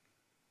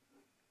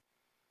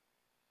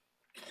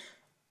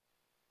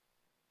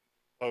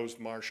 proposed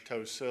marsh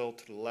toe sill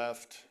to the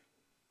left.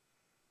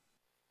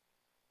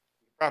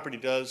 The property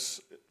does,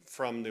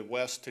 from the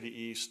west to the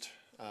east,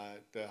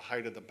 the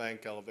height of the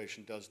bank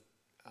elevation does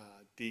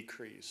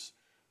decrease.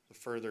 The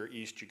further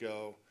east you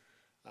go,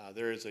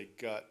 there is a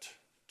gut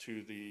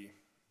to the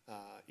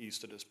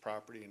east of this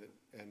property,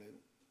 and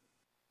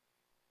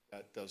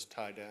that does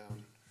tie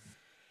down.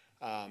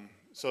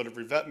 So the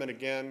revetment,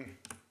 again,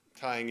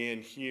 tying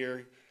in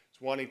here, is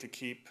wanting to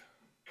keep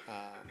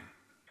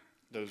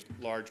those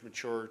large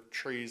mature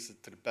trees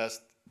to the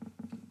best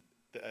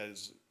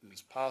as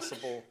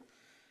possible.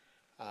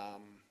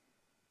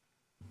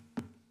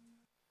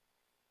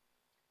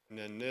 And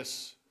then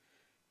this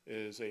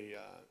is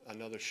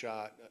another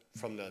shot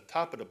from the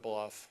top of the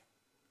bluff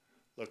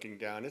looking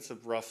down. It's a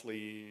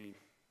roughly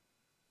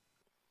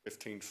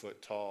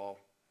 15-foot tall,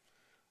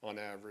 on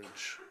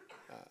average,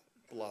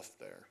 bluff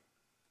there.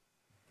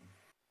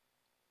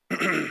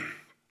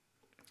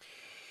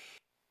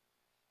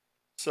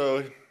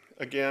 So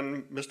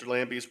again, Mr.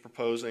 Lambie is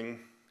proposing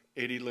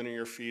 80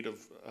 linear feet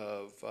of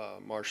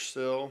marsh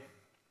sill,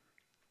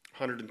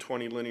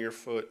 120 linear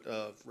foot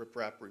of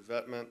riprap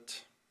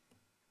revetment,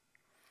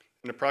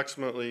 and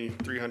approximately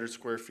 300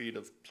 square feet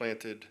of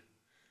planted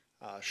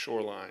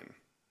shoreline.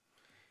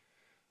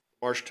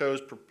 Marsh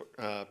tows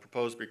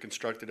proposed to be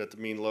constructed at the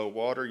mean low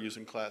water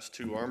using Class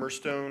 2 armor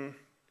stone.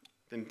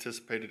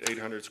 Anticipated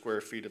 800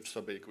 square feet of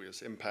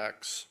subaqueous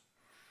impacts.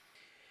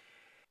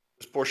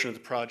 This portion of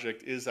the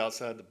project is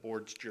outside the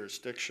board's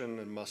jurisdiction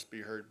and must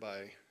be heard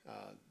by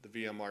the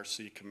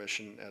VMRC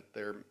Commission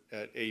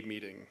at a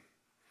meeting.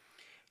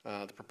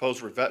 The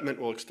proposed revetment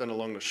will extend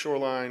along the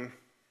shoreline,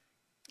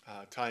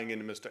 tying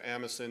into Mr.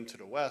 Amison to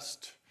the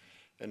west,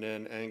 and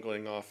then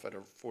angling off at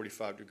a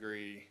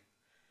 45-degree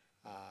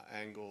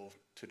angle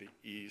to the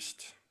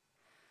east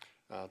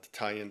to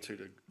tie into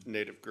the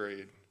native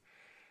grade.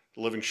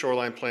 The living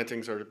shoreline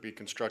plantings are to be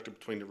constructed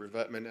between the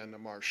revetment and the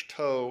marsh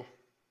tow,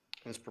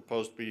 and is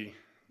proposed to be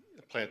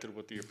planted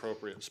with the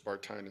appropriate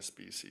Spartina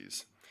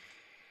species.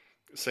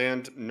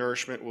 Sand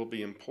nourishment will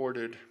be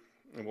imported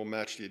and will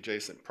match the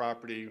adjacent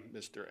property,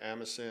 Mr.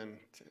 Amison,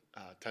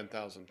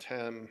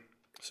 10,010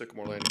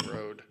 Sycamore Landing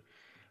Road.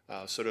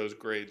 So those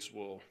grades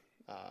will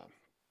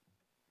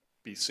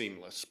be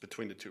seamless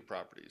between the two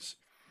properties.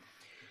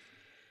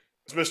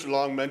 As Mr.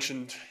 Long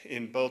mentioned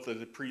in both of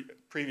the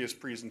previous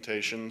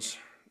presentations,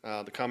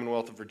 the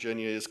Commonwealth of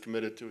Virginia is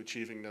committed to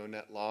achieving no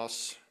net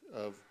loss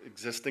of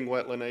existing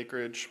wetland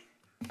acreage.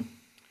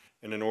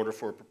 And in order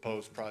for a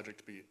proposed project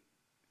to be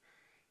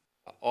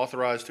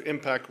authorized to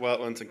impact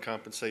wetlands and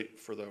compensate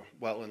for the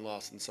wetland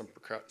loss in some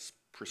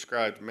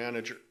prescribed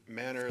manner,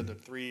 the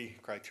three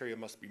criteria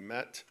must be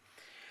met: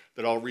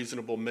 that all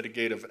reasonable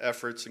mitigative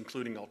efforts,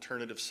 including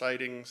alternative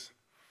sightings,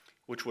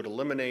 which would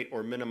eliminate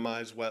or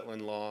minimize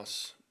wetland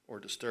loss or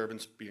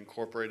disturbance, be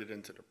incorporated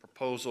into the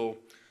proposal.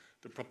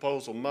 The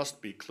proposal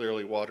must be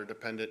clearly water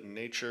dependent in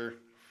nature,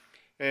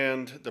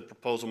 and the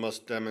proposal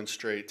must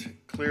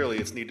demonstrate clearly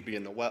its need to be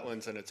in the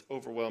wetlands and its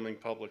overwhelming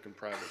public and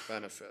private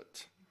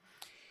benefit.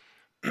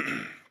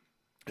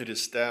 It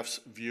is staff's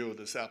view of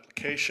this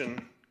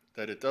application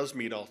that it does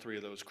meet all three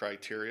of those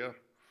criteria,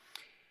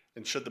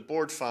 and should the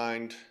board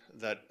find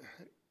that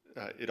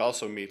it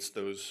also meets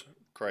those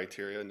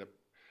criteria, and the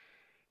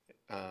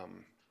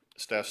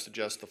staff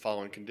suggests the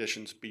following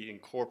conditions be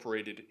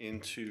incorporated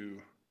into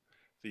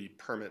the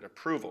permit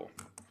approval: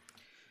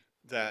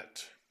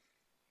 that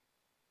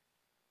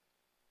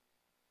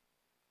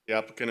the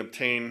applicant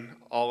obtain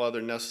all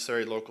other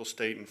necessary local,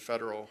 state, and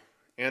federal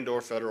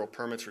or federal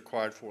permits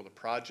required for the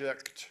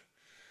project,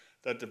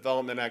 that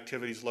development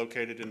activities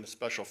located in the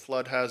special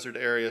flood hazard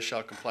area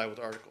shall comply with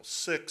Article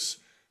 6,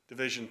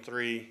 Division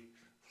 3,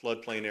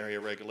 floodplain area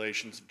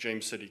regulations of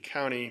James City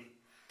County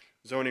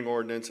zoning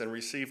ordinance, and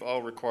receive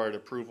all required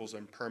approvals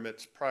and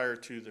permits prior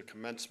to the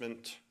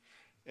commencement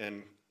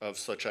and of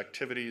such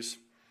activities,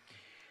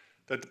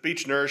 that the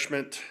beach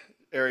nourishment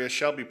area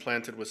shall be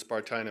planted with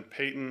Spartina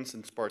patens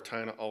and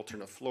Spartina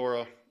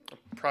alterniflora,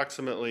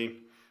 approximately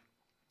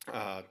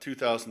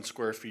 2,000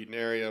 square feet in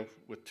area,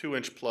 with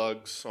 2-inch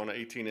plugs on an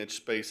 18-inch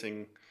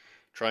spacing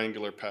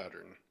triangular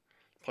pattern.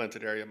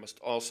 Planted area must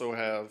also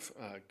have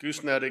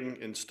goose netting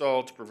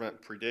installed to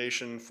prevent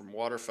predation from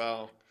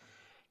waterfowl.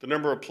 The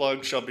number of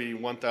plugs shall be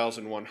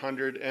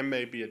 1,100 and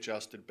may be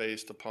adjusted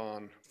based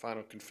upon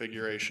final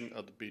configuration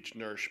of the beach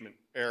nourishment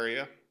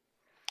area.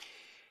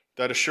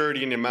 That a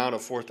surety in the amount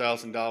of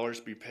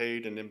 $4,000 be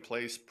paid and in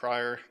place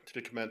prior to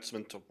the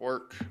commencement of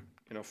work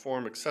in a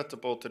form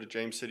acceptable to the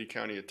James City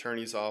County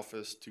Attorney's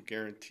Office to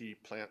guarantee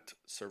plant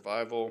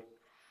survival.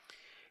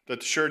 That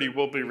the surety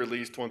will be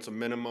released once a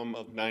minimum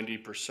of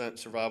 90%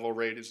 survival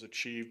rate is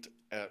achieved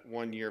at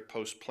 1 year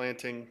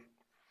post-planting.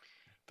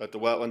 That the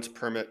wetlands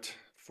permit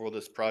for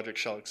this project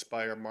shall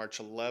expire March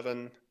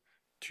 11,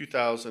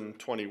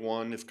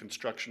 2021 if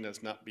construction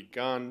has not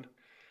begun,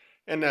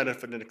 and that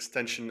if an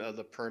extension of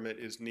the permit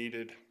is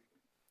needed,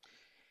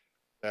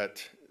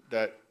 that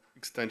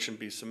extension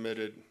be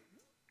submitted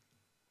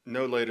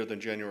no later than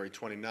January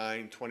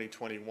 29,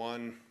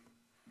 2021,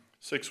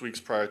 6 weeks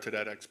prior to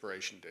that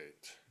expiration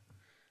date.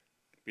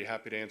 I'd be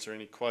happy to answer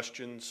any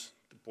questions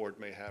the board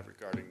may have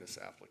regarding this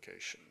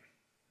application.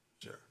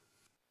 Sure.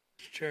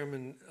 Mr.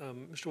 Chairman,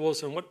 Mr.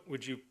 Wilson, what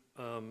would you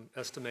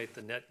estimate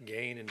the net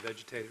gain in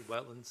vegetated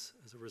wetlands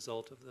as a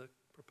result of the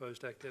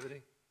proposed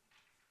activity?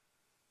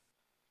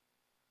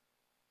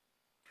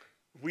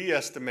 We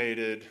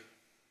estimated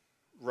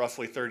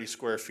roughly 30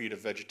 square feet of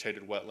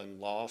vegetated wetland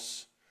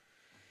loss.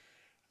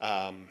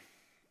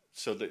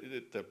 So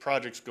the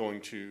project's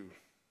going to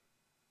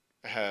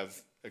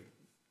have a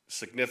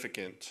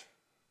significant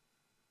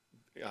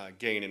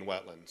gain in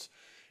wetlands.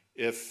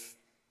 If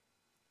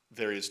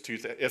there is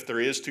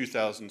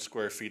 2,000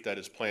 square feet that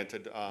is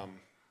planted,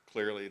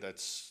 clearly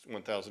that's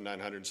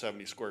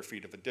 1,970 square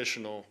feet of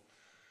additional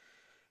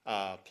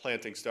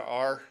plantings. There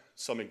are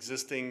some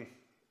existing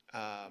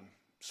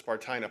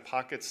Spartina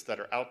pockets that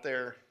are out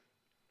there,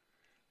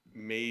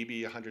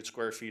 maybe 100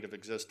 square feet of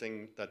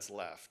existing that's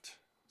left.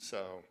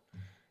 So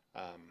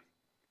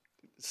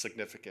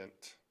significant.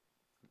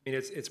 I mean,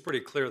 it's pretty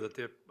clear that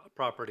the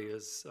property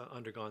has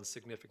undergone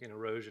significant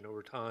erosion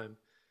over time.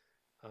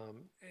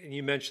 And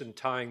you mentioned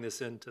tying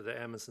this into the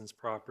Amison's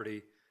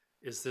property.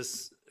 is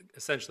this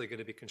essentially going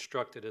to be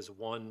constructed as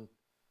one,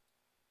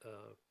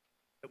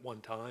 at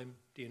one time?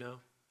 Do you know?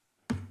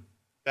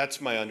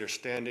 That's my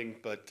understanding,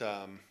 but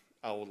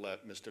I will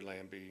let Mr.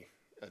 Lambie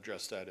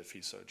address that if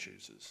he so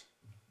chooses.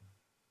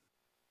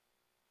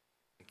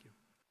 Thank you.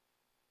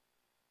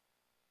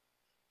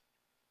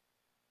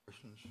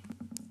 Questions?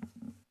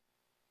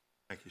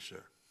 Thank you,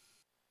 sir.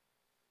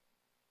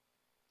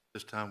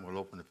 This time, we'll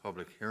open the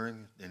public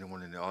hearing.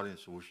 Anyone in the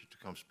audience who wishes to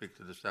come speak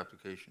to this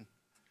application,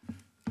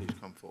 please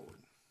come forward.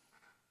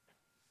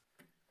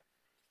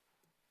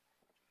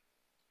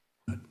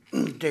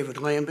 David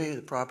Lambie,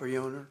 the property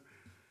owner.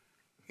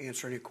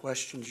 Answer any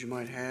questions you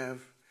might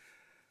have.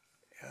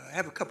 I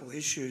have a couple of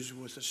issues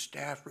with the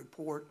staff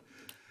report.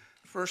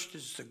 First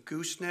is the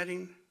goose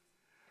netting.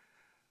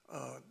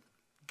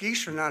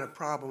 Geese are not a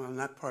problem on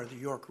that part of the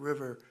York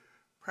River,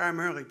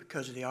 primarily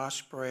because of the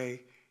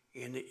osprey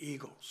and the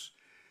eagles.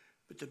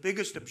 But the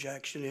biggest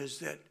objection is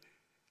that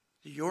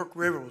the York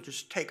River will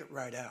just take it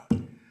right out.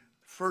 The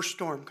first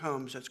storm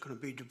comes, that's going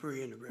to be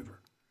debris in the river.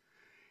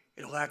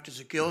 It'll act as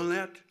a gill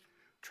net,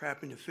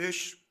 trapping the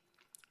fish,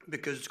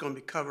 because it's going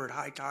to be covered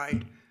high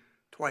tide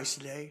twice a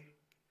day.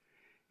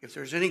 If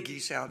there's any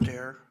geese out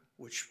there,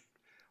 which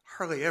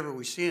hardly ever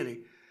we see any,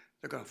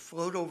 they're going to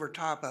float over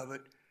top of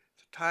it.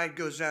 If the tide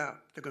goes out,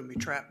 they're going to be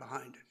trapped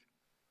behind it.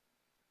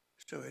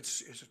 So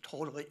it's a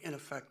totally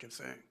ineffective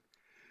thing.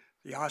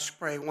 The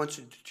osprey, once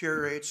it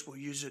deteriorates, will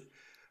use it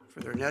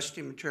for their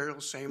nesting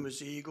material, same as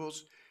the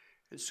eagles.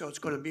 And so it's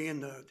going to be in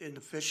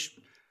the fish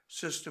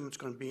system. It's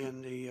going to be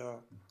in the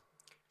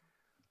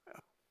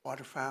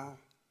waterfowl.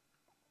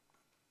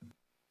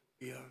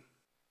 Yeah,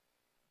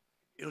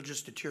 it'll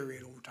just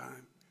deteriorate over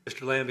time.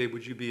 Mr. Lambie,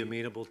 would you be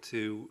amenable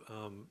to,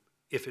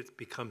 if it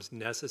becomes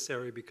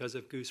necessary because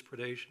of goose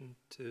predation,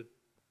 to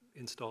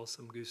install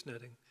some goose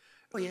netting?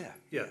 Oh, yeah.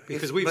 Yeah, If-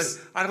 because we've But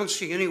I don't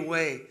see any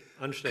way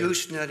Understand.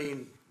 goose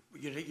netting,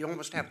 you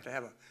almost have to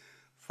have a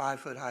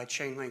 5-foot-high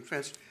chain link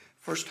fence.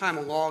 First time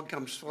a log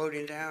comes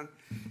floating down,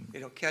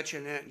 it'll catch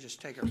in it and just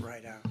take it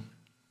right out. I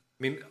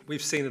mean,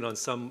 we've seen it on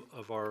some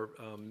of our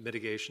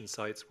mitigation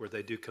sites where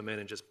they do come in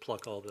and just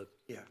pluck all the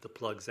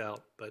plugs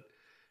out. But,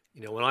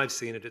 you know, when I've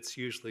seen it, it's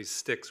usually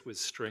sticks with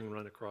string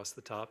run across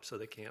the top so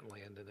they can't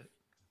land in it.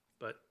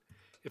 But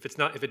if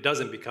it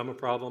doesn't become a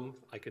problem,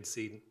 I could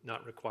see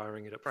not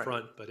requiring it up Right.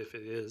 front. But if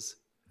it is,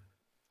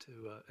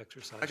 to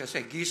exercise. Like I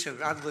say,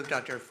 I've lived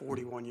out there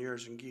 41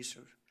 years and geese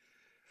have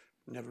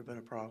never been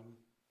a problem.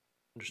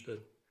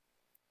 Understood.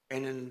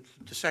 And then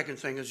the second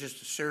thing is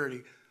just a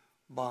surety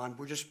bond.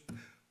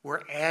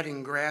 We're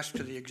adding grass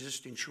to the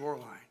existing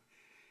shoreline.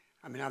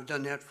 I mean, I've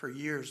done that for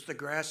years. The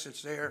grass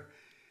that's there,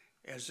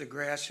 as the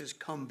grass has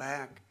come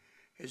back,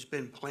 has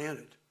been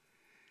planted.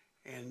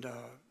 And,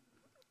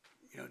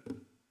 you know, a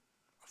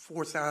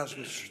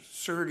 4,000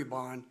 surety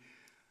bond,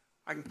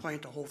 I can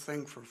plant the whole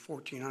thing for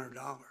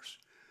 $1,400.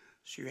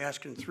 So you're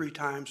asking 3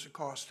 times the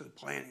cost of the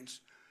plantings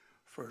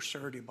for a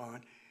surety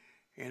bond.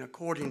 And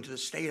according to the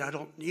state, I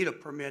don't need a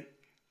permit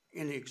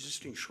in the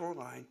existing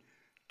shoreline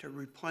to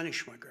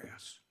replenish my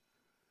grass.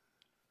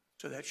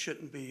 So that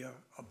shouldn't be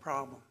a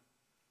problem.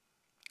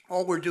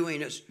 All we're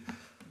doing is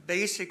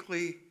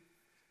basically,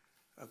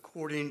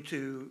 according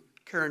to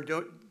Karen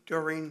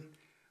During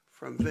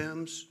from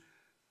VIMS,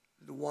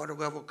 the water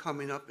level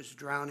coming up is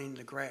drowning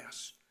the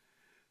grass.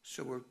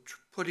 So we're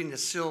putting a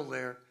sill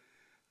there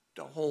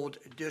to hold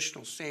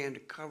additional sand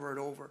to cover it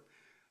over.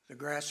 The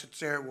grass that's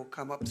there will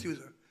come up through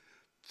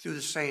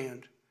the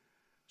sand,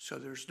 so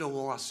there's no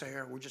loss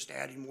there. We're just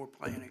adding more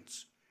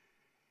plantings.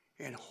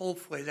 And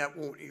hopefully that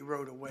won't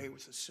erode away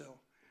with the sill.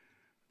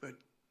 But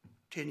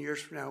 10 years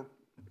from now,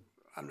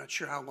 I'm not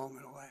sure how long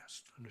it'll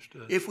last.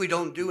 Understood. If we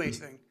don't do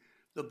anything,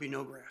 there'll be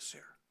no grass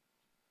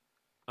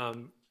there.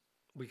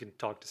 We can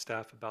talk to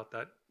staff about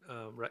that,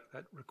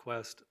 that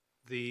request.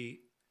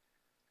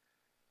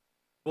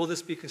 Will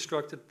this be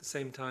constructed at the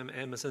same time,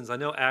 Amazons? I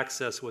know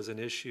access was an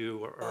issue,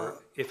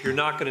 or if you're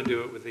not going to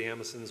do it with the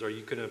Amazons, are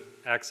you going to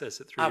access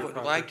it through I your would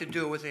property? like to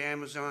do it with the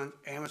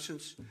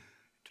Amazons.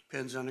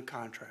 Depends on the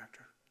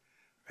contractor.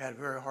 I've had a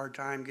very hard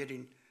time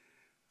getting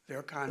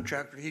their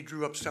contractor. He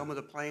drew up some of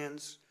the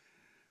plans,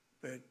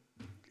 but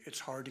it's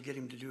hard to get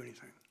him to do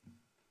anything.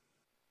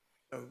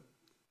 So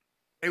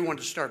they want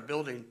to start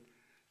building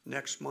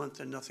next month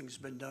and nothing's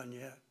been done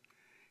yet.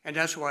 And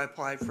that's why I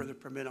applied for the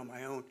permit on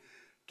my own,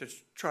 to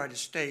try to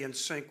stay in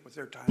sync with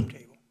their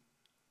timetable.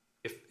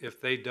 If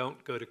they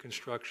don't go to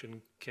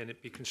construction, can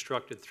it be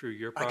constructed through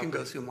your I property? can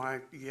go through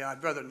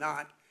I'd rather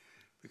not,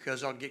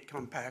 because I'll get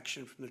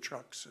compaction from the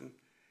trucks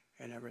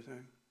and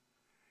everything.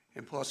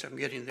 And plus I'm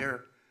getting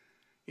their,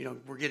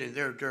 we're getting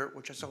their dirt,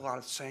 which is a lot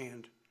of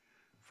sand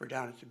for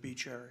down at the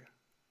beach area.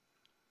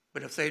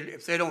 But if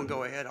they don't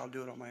go ahead, I'll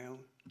do it on my own.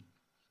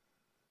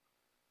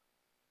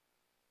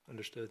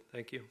 Understood.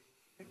 Thank you.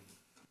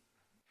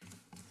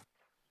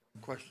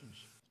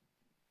 Questions?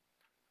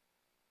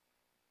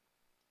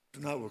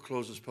 If not, we'll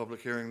close this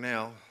public hearing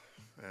now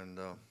and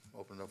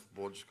open it up for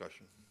board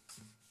discussion.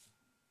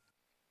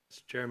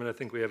 Mr. Chairman, I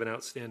think we have an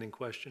outstanding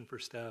question for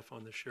staff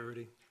on the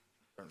surety.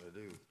 Certainly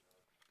do.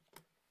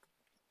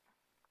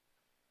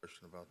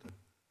 question about that.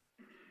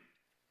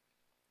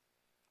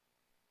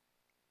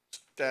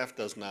 Staff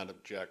does not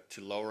object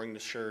to lowering the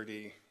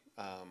surety.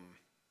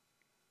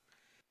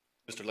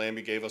 Mr.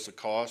 Lambie gave us a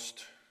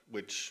cost,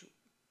 which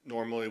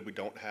normally we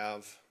don't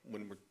have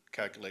when we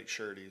calculate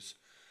sureties.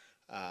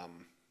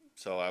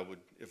 So I would,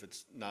 if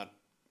it's not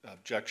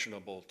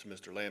objectionable to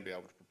Mr. Lambie, I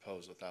would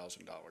propose a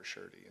 $1,000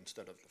 surety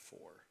instead of the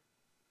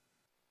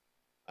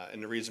 $4,000.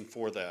 And the reason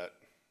for that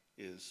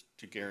is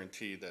to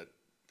guarantee that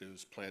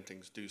those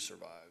plantings do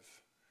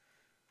survive.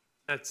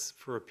 That's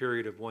for a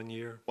period of 1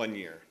 year? 1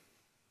 year.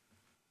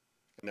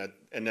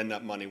 And then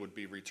that money would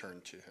be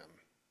returned to him.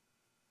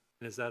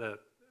 And is that a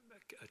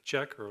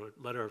check or a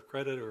letter of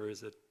credit, or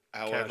is it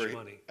However, cash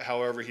money?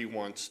 however he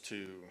wants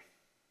to,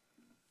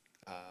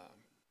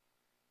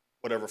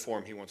 whatever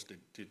form he wants to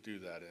do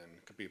that in.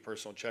 It could be a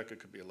personal check, it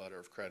could be a letter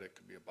of credit, it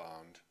could be a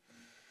bond.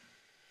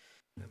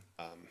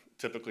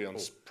 Typically on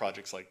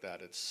projects like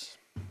that, it's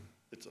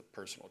a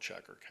personal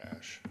check or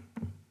cash,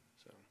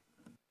 so.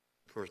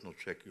 Personal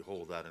check, you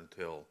hold that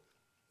until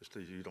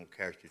you don't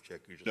cash your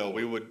check, you just. No,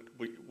 hold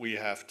we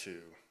have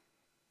to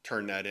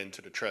turn that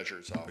into the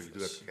treasurer's Oh, office. you do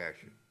have to cash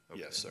it?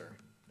 Okay. Yes, sir.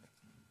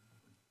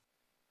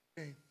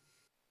 Okay.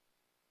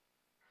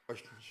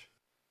 Questions?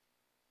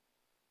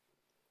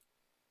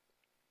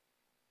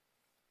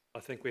 I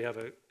think we have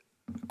a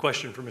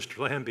question for Mr.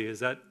 Lambie. Is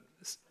that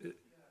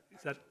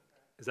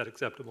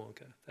acceptable?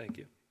 Okay, thank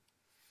you.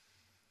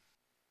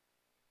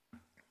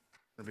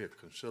 It'll be a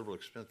considerable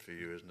expense for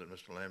you, isn't it,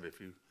 Mr. Lambie, if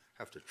you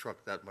have to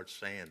truck that much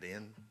sand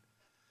in?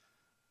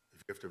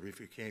 If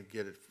you can't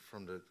get it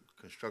from the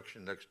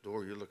construction next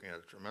door, you're looking at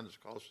a tremendous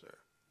cost there.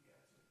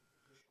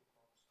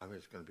 I mean,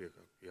 it's gonna be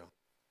yeah.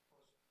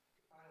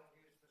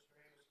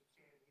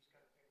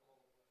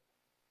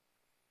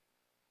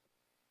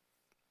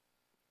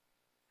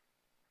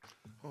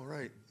 All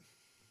right.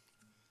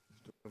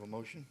 Do we have a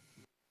motion?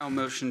 I'll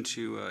motion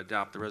to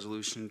adopt the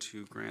resolution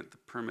to grant the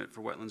permit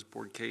for Wetlands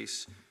Board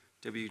Case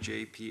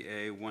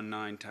WJPA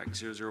 19 TAC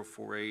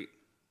 0048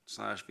 /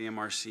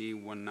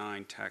 VMRC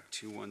 19 TAC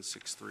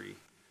 2163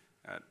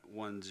 at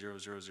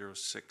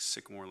 10006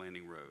 Sycamore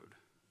Landing Road.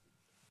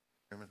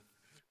 Chairman,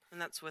 And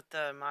that's with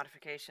the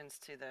modifications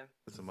to the,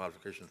 with the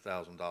modification,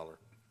 $1,000.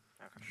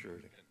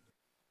 Surety.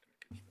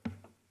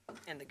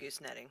 and the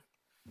goose netting.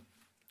 Okay.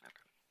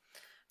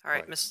 All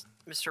right, Right.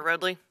 Mr.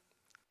 Rodley,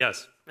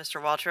 Yes. Mr.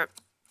 Waltrip,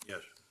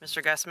 Yes.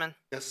 Mr. Guessman,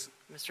 Yes,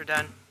 Mr.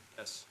 Dunn,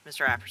 Yes.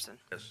 Mr. Apperson.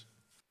 Yes.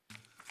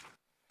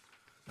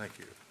 Thank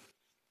you.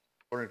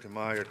 According to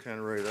my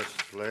itinerary, that's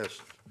the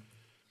last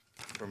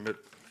permit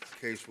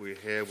case we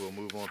have. We'll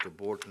move on to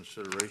board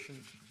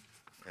considerations.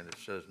 And it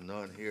says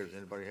none here. Does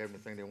anybody have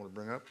anything they want to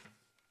bring up?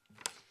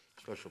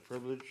 Special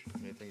privilege,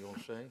 anything you want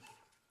to say?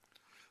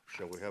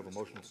 Shall we have a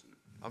motion?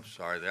 I'm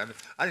sorry,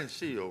 I didn't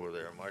see you over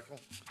there, Michael.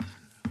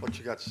 What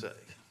you got to say?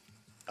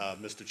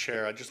 Mr.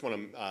 Chair, I just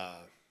want to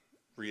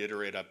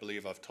reiterate, I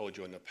believe I've told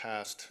you in the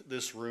past,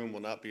 this room will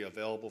not be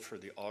available for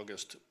the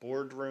August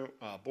board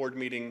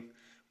meeting.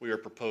 We are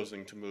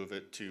proposing to move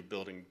it to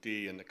Building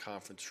D in the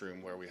conference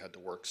room where we had the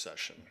work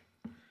session.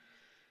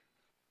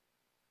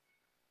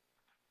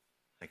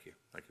 Thank you.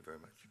 Thank you very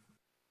much.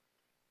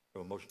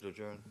 Have a motion to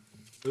adjourn?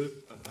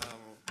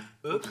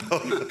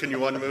 Can you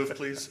unmove,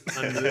 please?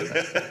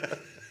 Unmoved.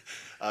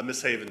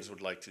 Ms. Havens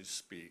would like to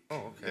speak.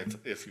 Oh, okay.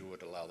 If you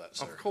would allow that,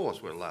 sir. Of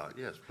course we're allowed.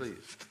 Yes,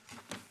 please.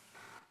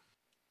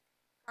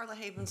 Carla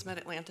Havens,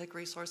 Mid-Atlantic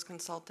Resource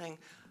Consulting.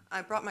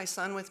 I brought my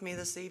son with me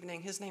this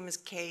evening. His name is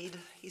Cade.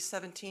 He's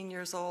 17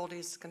 years old.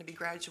 He's going to be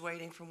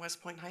graduating from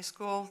West Point High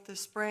School this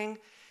spring.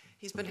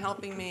 He's been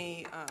helping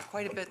me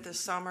quite a bit this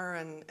summer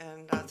and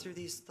through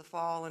the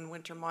fall and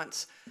winter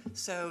months.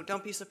 So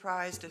don't be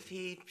surprised if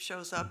he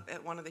shows up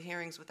at one of the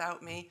hearings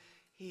without me.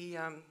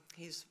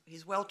 He's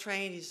well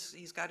trained.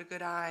 He's got a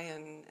good eye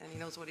and he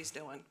knows what he's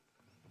doing.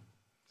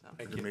 So.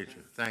 Good to meet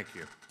you. Thank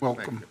you.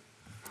 Welcome. Thank you.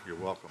 You're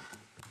welcome.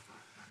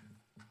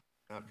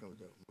 Now can we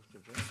go, Mr.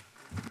 Adjourn?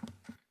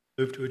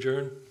 Move to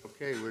adjourn?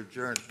 Okay, we're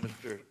adjourned,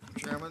 Mr.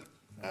 Chairman.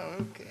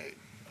 oh, okay.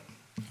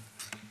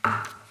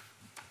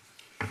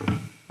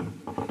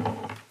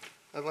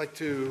 I'd like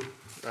to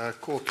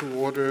call to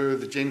order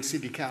the James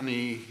City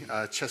County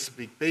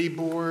Chesapeake Bay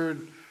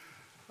Board.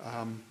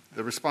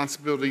 The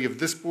responsibility of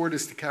this board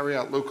is to carry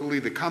out locally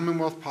the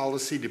Commonwealth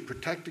policy to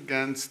protect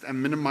against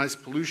and minimize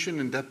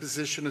pollution and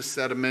deposition of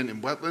sediment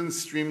in wetlands,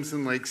 streams,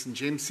 and lakes in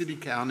James City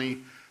County,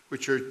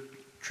 which are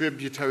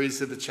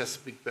tributaries of the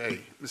Chesapeake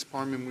Bay. Ms.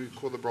 Parman, will you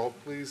call the roll,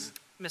 please?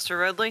 Mr.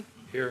 Rodley,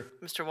 Here.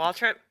 Mr.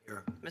 Waltrip,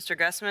 Mr.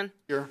 Guessman,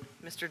 Here.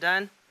 Mr.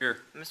 Dunn. Here.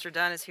 Mr.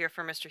 Dunn is here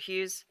for Mr.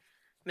 Hughes.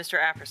 Mr.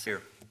 Apperson.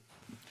 Here.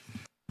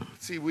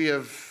 See, we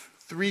have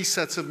 3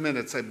 sets of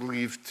minutes, I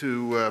believe,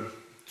 to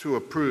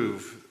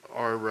approve.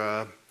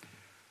 The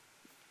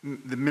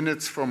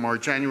minutes from our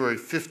January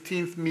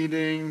 15th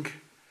meeting,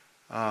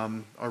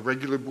 our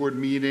regular board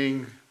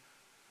meeting,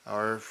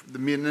 the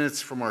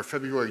minutes from our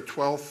February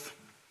 12th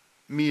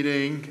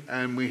meeting,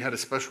 and we had a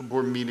special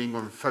board meeting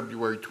on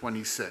February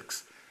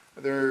 26th.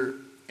 Are there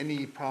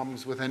any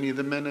problems with any of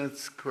the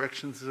minutes,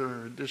 corrections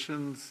or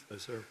additions? No,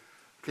 sir.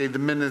 Okay, the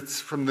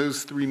minutes from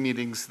those 3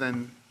 meetings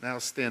then now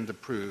stand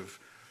approved.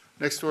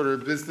 Next order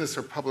of business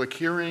are public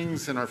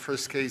hearings, and our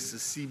first case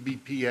is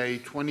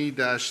CBPA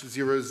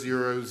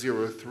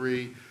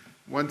 20-0003,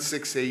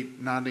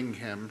 168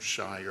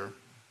 Nottinghamshire.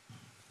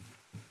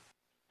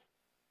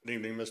 Good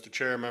evening, Mr.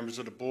 Chair, members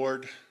of the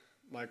board.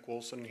 Mike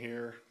Wilson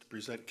here to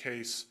present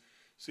case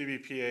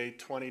CBPA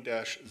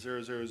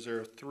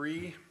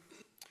 20-0003,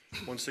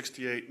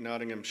 168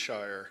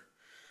 Nottinghamshire.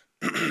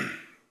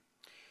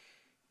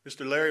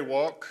 Mr. Larry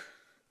Walk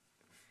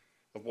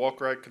of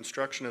Walkwright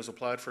Construction has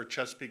applied for a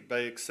Chesapeake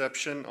Bay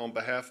exception on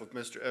behalf of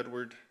Mr.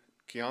 Edward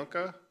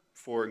Kianka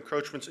for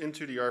encroachments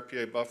into the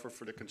RPA buffer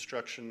for the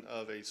construction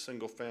of a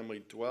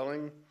single-family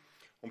dwelling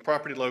on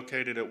property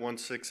located at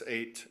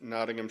 168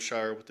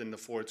 Nottinghamshire within the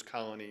Ford's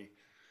Colony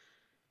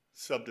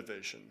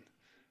subdivision.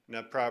 And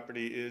that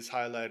property is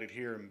highlighted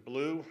here in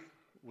blue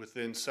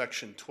within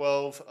section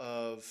 12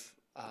 of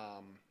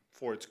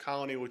Ford's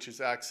Colony, which is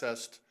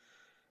accessed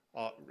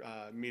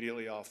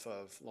immediately off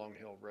of Long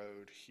Hill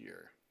Road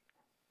here.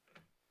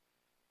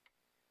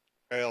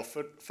 Aerial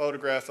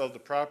photograph of the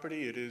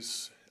property. It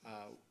is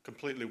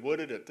completely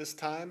wooded at this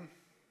time.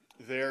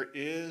 There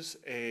is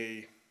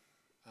and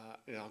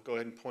I'll go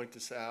ahead and point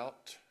this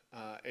out,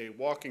 a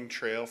walking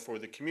trail for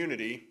the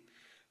community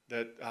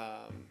that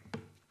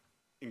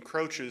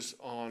encroaches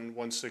on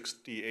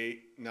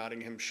 168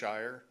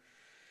 Nottinghamshire.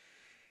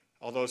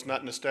 Although it's not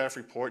in the staff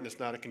report and it's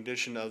not a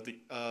condition of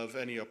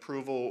any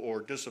approval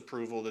or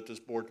disapproval that this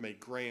board may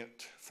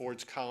grant,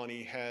 Ford's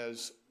Colony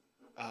has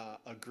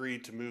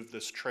agreed to move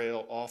this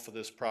trail off of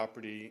this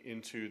property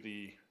into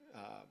the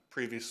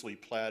previously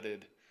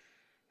platted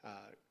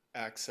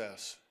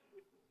access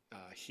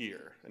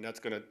here, and that's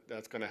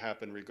gonna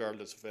happen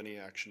regardless of any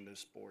action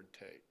this board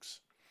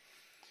takes.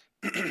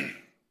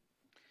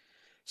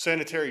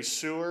 Sanitary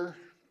sewer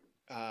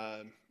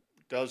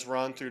does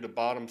run through the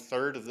bottom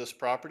third of this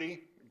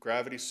property.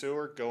 Gravity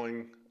sewer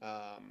going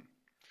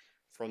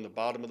from the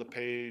bottom of the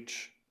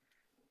page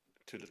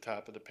to the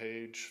top of the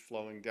page,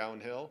 flowing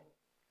downhill.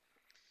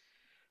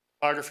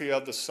 Topography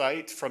of the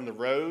site from the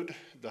road,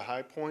 the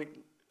high point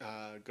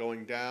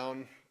going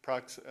down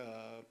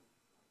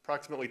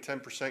approximately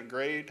 10%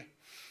 grade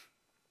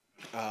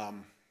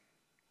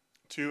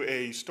to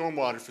a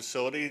stormwater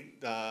facility,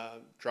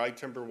 dry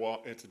timber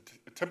wall. It's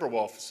a timber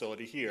wall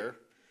facility here,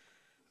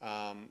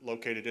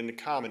 located in the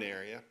common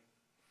area.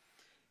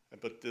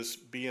 But this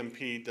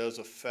BMP does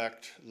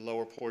affect the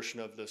lower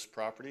portion of this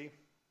property.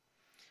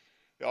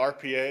 The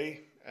RPA,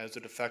 as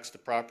it affects the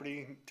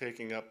property,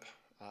 taking up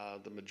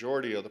the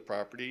majority of the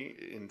property.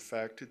 In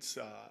fact, it's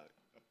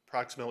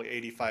approximately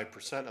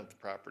 85% of the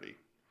property.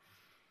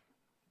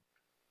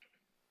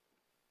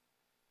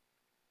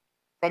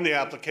 From the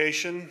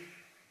application,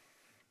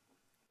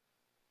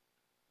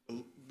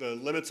 the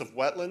limits of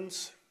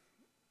wetlands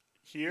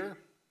here,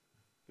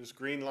 this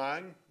green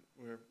line,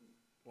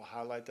 we'll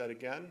highlight that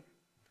again.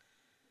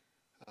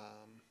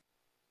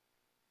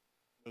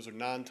 Those are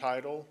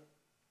non-tidal.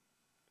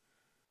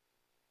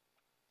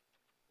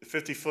 The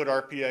 50-foot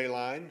RPA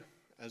line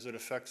as it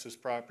affects this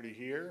property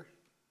here,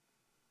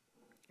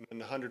 and then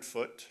the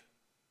 100-foot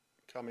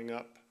coming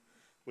up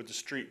with the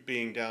street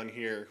being down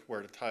here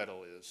where the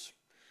tidal is.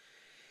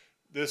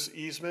 This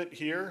easement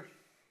here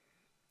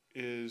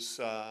is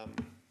the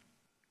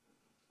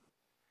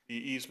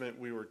easement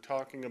we were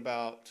talking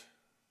about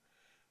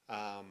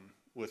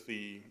with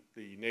the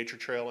nature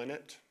trail in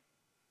it.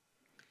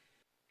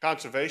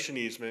 Conservation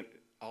easement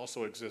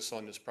also exists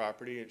on this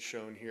property. It's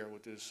shown here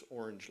with this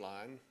orange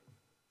line.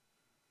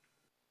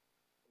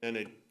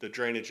 And the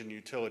drainage and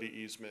utility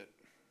easement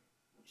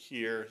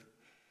here.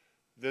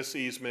 This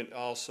easement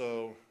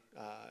also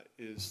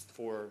is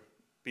for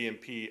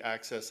BMP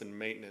access and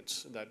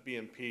maintenance. That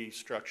BMP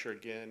structure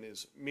again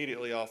is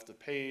immediately off the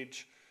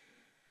page.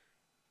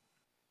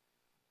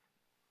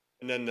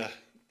 And then the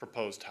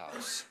proposed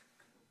house.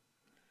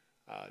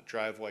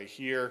 Driveway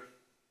here.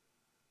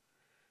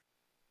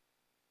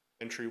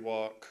 Entry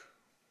walk.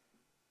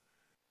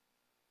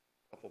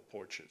 Couple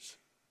porches.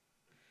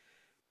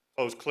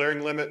 Proposed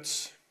clearing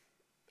limits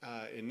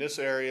in this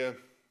area,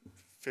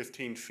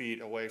 15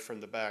 feet away from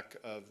the back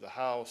of the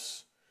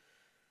house,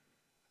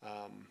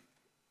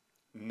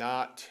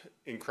 not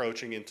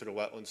encroaching into the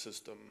wetland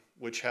system,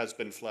 which has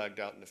been flagged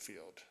out in the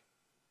field.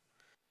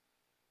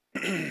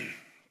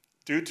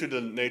 Due to the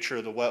nature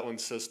of the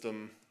wetland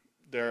system,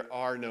 there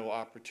are no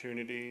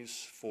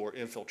opportunities for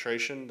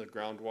infiltration. The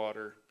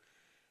groundwater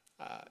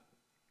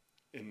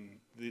in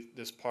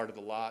this part of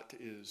the lot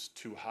is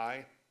too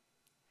high.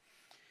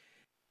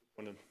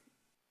 I want to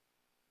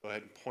go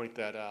ahead and point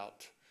that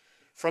out.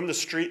 From the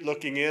street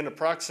looking in,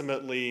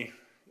 approximately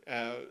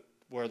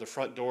where the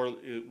front door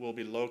will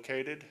be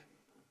located.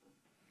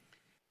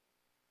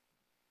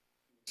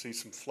 See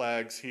some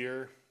flags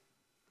here.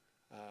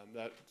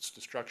 That's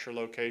the structure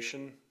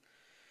location.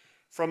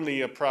 From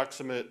the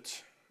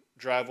approximate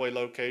driveway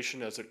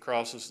location as it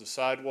crosses the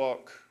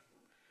sidewalk,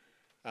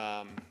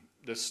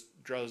 this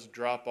does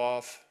drop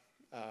off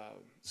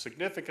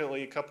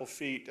significantly, a couple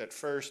feet at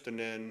first, and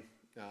then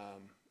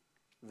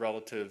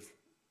relative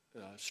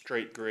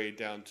straight grade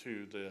down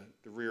to the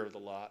rear of the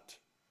lot.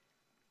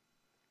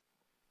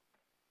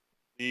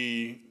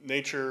 The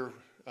nature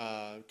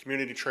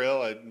community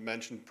trail I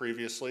mentioned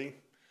previously.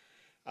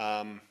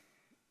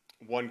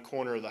 One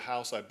corner of the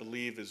house, I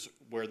believe, is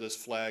where this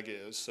flag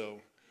is. So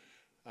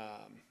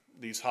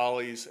these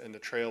hollies and the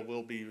trail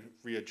will be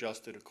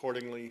readjusted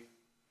accordingly.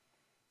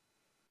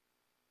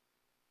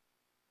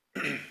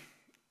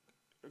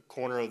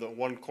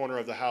 One corner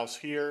of the house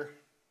here.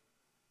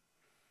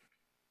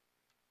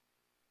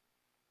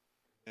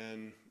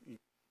 And you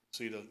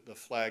see the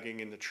flagging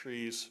in the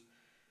trees.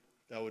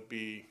 That would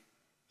be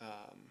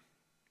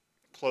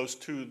close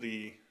to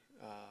the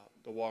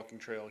walking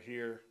trail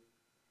here.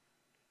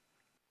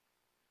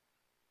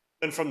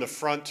 Then from the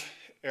front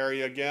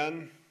area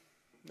again,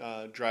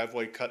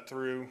 driveway cut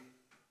through.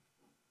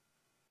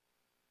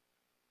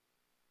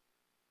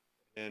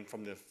 And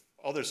from the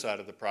other side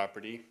of the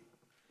property,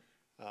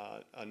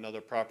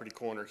 another property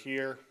corner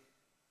here.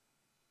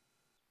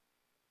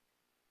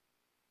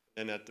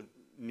 And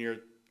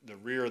near the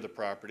rear of the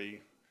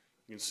property,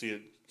 you can see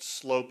it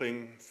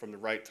sloping from the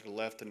right to the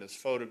left in this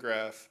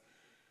photograph.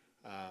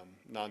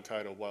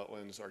 Non-tidal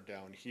wetlands are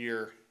down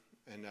here,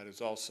 and that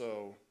is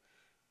also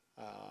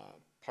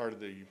part of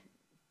the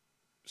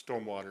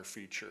stormwater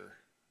feature,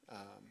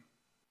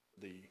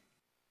 the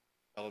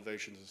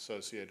elevations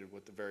associated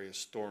with the various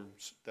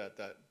storms that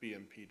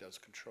BMP does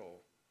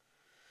control.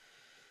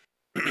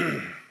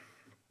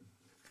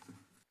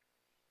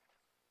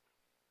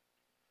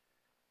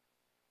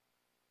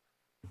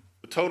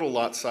 The total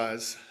lot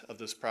size of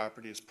this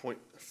property is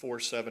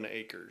 0.47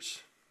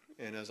 acres.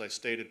 And as I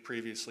stated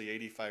previously,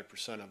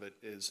 85% of it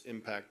is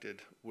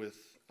impacted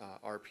with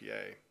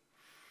RPA.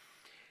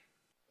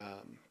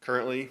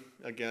 Currently,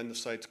 again, the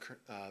site's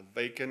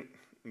vacant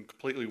and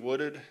completely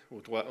wooded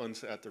with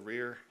wetlands at the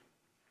rear.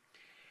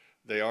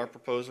 They are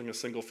proposing a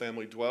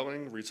single-family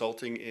dwelling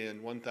resulting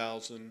in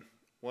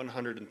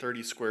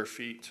 1,130 square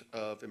feet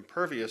of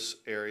impervious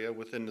area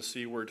within the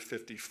seaward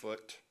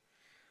 50-foot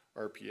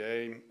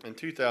RPA and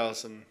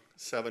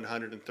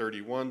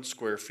 2,731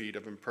 square feet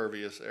of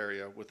impervious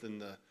area within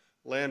the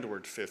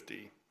landward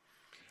 50.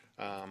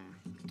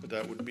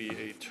 That would be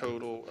a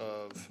total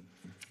of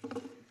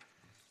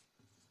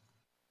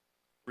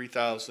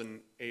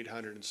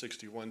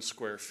 3,861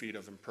 square feet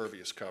of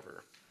impervious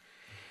cover.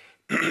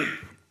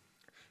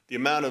 The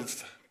amount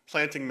of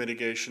planting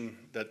mitigation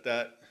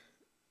that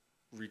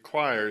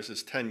requires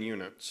is 10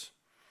 units,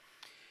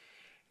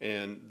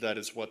 and that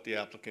is what the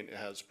applicant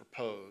has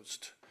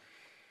proposed.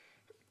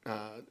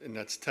 And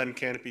that's 10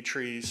 canopy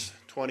trees,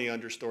 20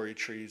 understory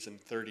trees,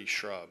 and 30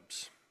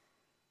 shrubs.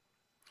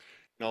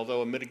 And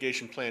although a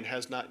mitigation plan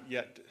has not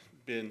yet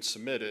been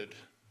submitted,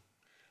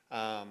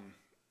 and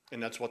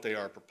that's what they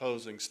are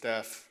proposing,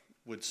 staff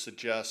would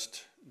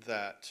suggest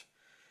that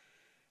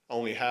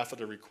only half of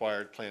the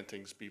required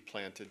plantings be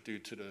planted due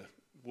to the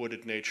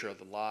wooded nature of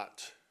the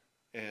lot,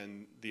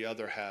 and the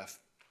other half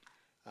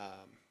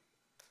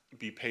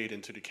be paid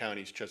into the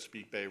county's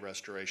Chesapeake Bay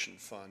Restoration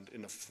Fund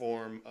in the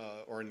form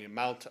or in the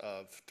amount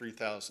of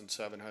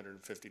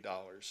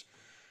 $3,750.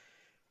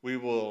 We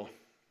will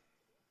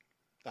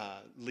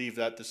leave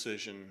that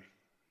decision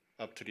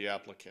up to the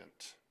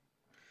applicant.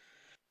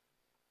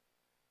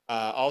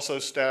 Also,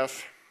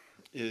 staff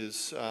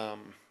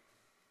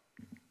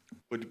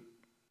would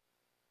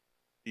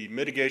the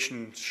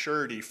mitigation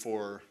surety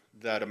for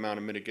that amount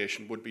of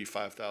mitigation would be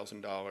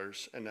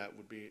 $5,000, and that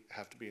would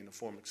have to be in the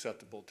form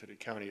acceptable to the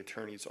county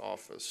attorney's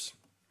office.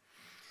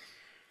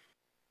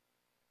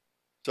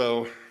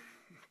 So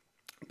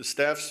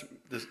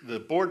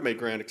the board may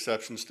grant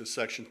exceptions to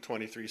section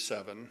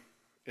 23.7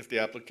 if the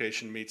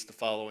application meets the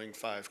following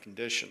 5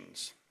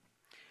 conditions: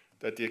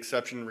 that the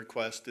exception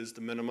request is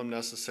the minimum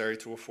necessary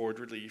to afford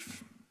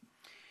relief,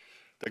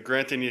 that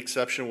granting the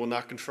exception will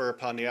not confer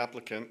upon the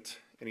applicant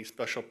any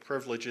special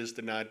privileges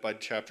denied by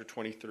Chapter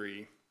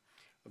 23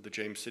 of the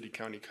James City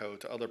County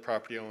Code to other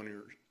property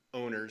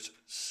owners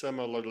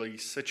similarly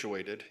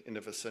situated in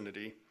the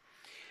vicinity,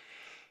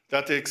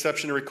 that the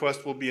exception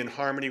request will be in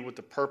harmony with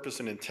the purpose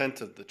and intent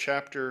of the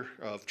Chapter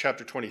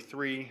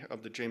 23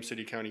 of the James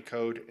City County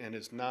Code and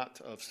is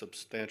not of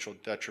substantial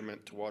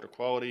detriment to water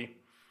quality,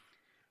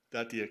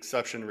 that the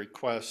exception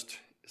request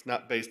is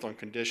not based on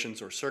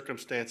conditions or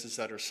circumstances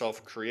that are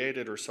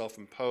self-created or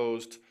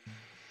self-imposed,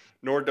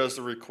 nor does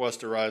the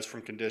request arise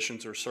from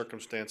conditions or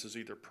circumstances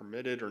either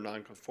permitted or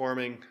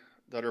non-conforming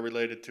that are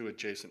related to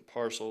adjacent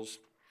parcels,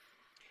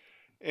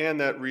 and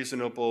that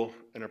reasonable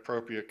and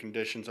appropriate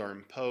conditions are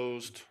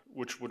imposed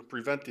which would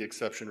prevent the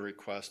exception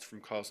request from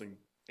causing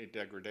a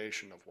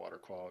degradation of water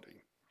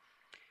quality.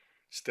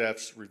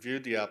 Staff's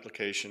reviewed the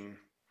application,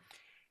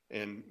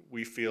 and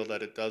we feel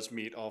that it does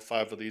meet all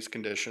 5 of these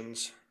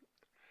conditions,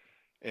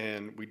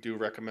 and we do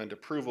recommend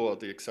approval of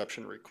the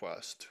exception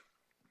request.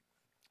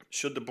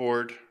 Should the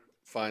board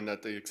find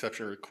that the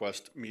exception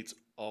request meets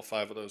all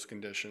 5 of those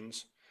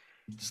conditions,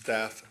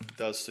 staff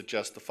does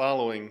suggest the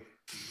following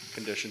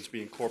conditions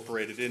be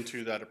incorporated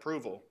into that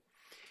approval: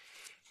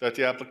 that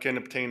the applicant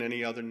obtain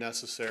any other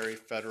necessary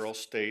federal,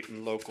 state,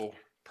 and local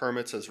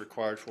permits as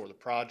required for the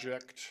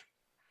project.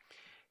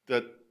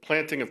 The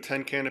planting of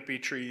 10 canopy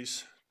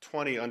trees,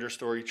 20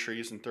 understory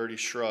trees, and 30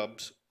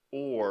 shrubs,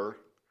 or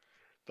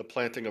the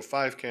planting of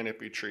 5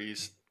 canopy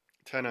trees,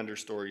 10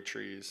 understory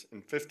trees,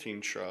 and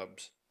 15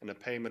 shrubs, and a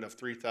payment of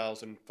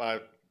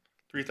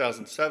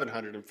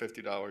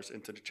 $3,750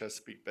 into the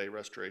Chesapeake Bay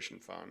Restoration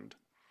Fund,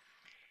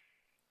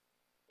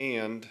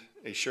 and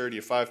a surety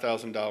of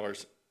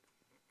 $5,000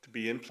 to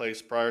be in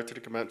place prior to the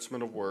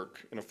commencement of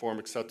work in a form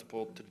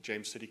acceptable to the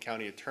James City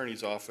County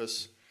Attorney's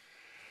Office,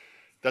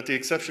 that the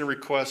exception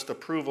request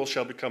approval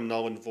shall become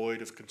null and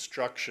void if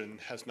construction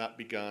has not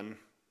begun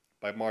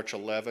by March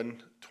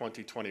 11,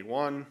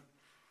 2021,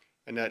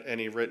 and that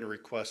any written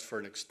request for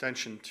an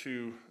extension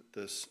to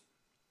this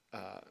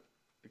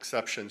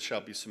exception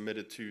shall be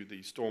submitted to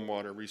the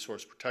Stormwater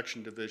Resource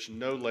Protection Division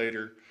no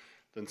later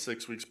than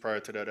 6 weeks prior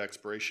to that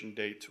expiration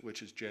date,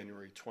 which is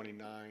January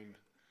 29,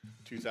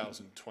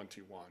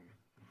 2021.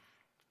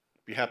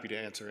 Be happy to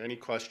answer any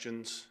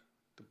questions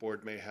the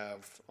board may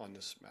have on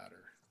this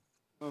matter.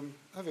 I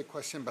have a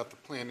question about the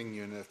planting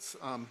units.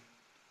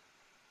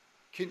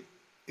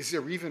 Is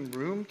there even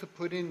room to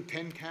put in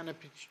 10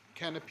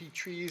 canopy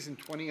trees and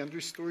 20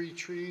 understory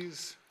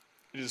trees?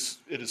 It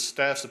is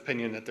staff's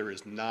opinion that there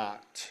is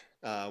not,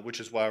 which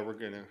is why we're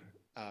going to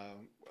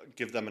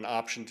give them an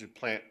option to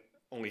plant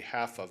only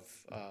half of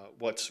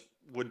what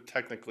would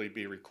technically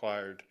be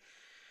required.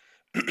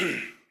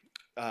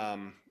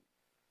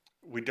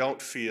 We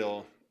don't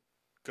feel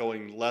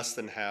going less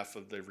than half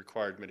of the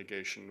required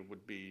mitigation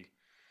would be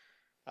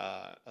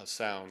a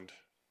sound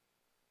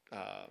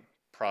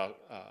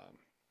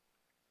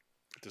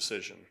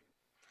decision.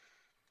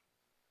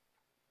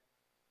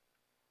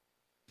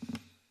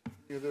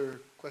 Any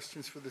other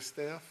questions for the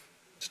staff?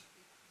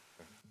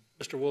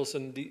 Mr.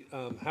 Wilson,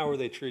 how are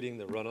they treating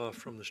the runoff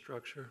from the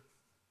structure?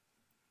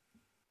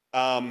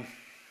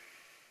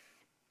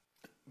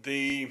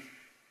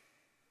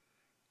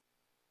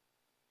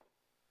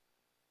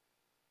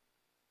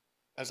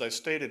 As I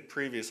stated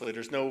previously,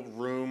 there's no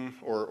room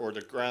or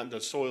the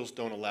soils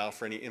don't allow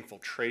for any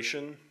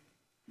infiltration.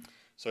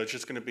 So it's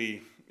just going to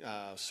be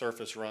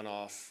surface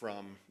runoff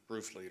from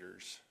roof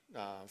leaders,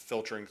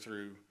 filtering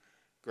through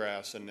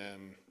grass, and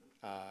then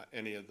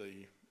any of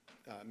the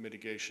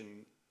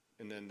mitigation,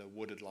 and then the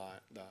wooded line,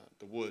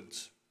 the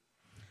woods.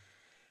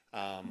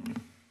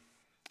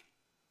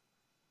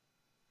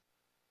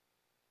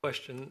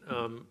 Question,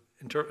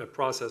 a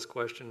process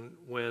question,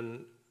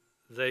 when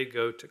they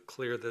go to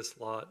clear this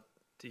lot,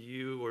 do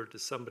you or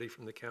does somebody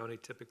from the county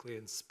typically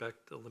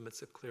inspect the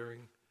limits of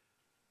clearing?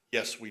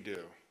 Yes, we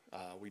do.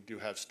 We do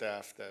have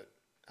staff that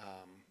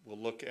will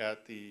look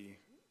at the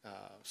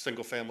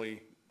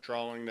single-family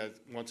drawing that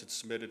once it's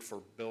submitted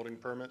for building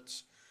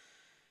permits.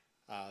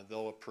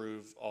 They'll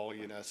approve all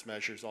E&S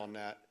measures on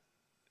that,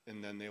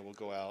 and then they will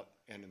go out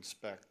and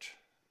inspect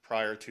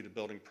prior to the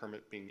building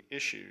permit being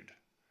issued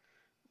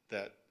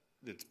that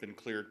it's been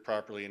cleared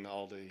properly and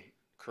all the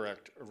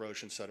correct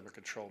erosion sediment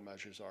control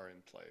measures are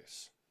in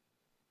place.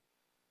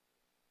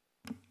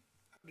 How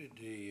did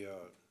the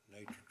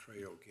nature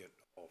trail get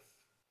off?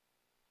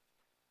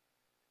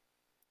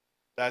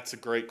 That's a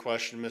great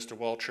question, Mr.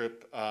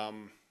 Waltrip.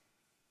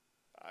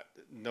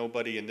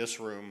 Nobody in this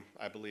room,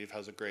 I believe,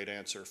 has a great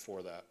answer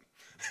for that.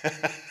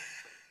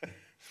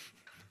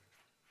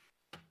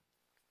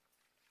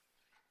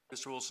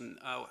 Mr. Wilson,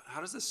 how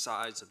does the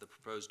size of the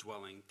proposed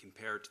dwelling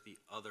compare to the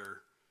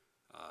other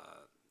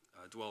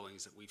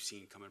dwellings that we've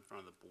seen come in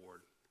front of the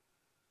board?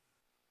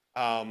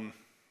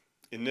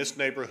 In this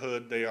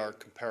neighborhood, they are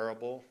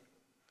comparable.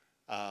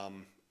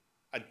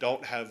 I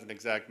don't have an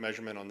exact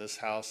measurement on this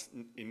house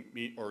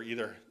or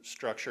either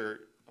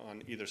structure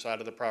on either side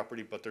of the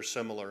property, but they're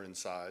similar in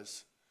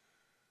size.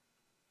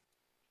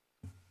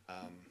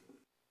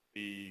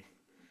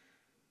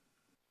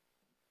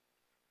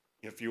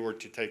 If you were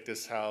to take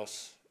this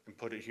house and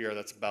put it here,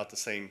 that's about the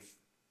same,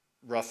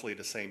 roughly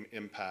the same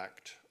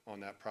impact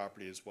on that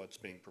property as what's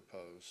being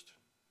proposed.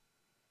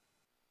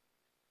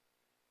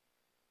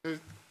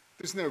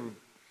 There's no,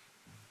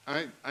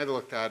 I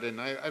looked at it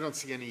and I don't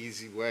see any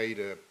easy way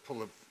to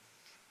pull it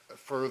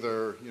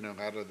further,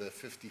 out of the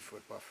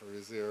 50-foot buffer.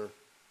 Is there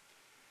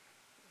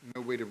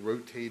no way to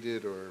rotate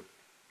it or,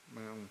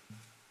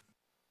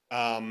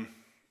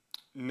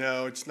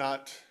 No, it's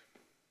not.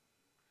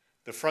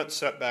 The front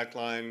setback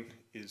line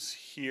is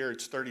here.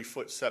 It's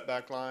 30-foot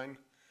setback line.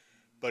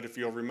 But if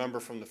you'll remember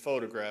from the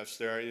photographs,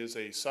 there is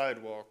a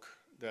sidewalk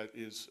that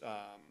is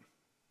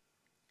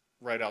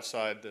right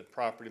outside the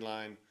property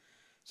line.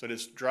 So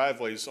this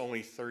driveway is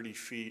only 30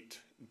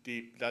 feet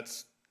deep.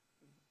 That's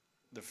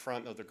the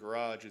front of the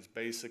garage is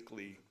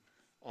basically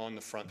on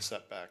the front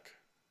setback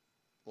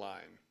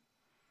line.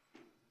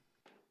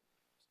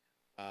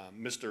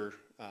 Mr.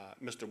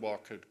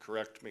 Walk could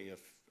correct me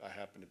if I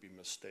happen to be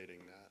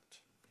misstating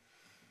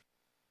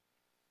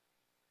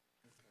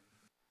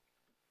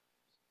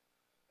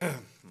that.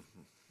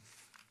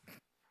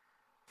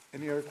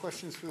 any other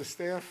questions for the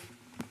staff?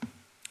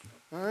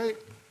 All right.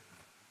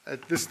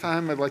 At this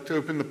time, I'd like to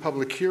open the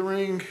public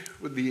hearing.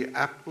 Would the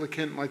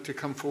applicant like to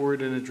come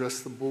forward and address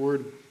the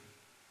board?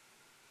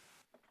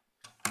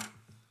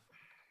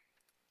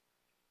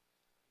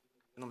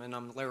 Gentlemen,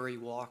 I'm Larry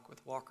Walk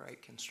with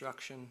Walkwright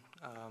Construction.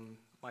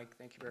 Mike,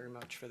 thank you very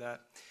much for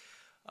that.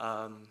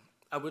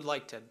 I would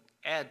like to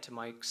add to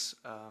Mike's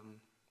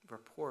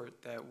report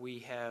that we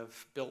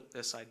have built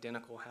this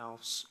identical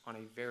house on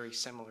a very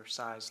similar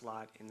size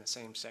lot in the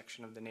same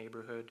section of the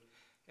neighborhood,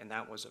 and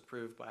that was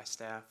approved by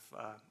staff,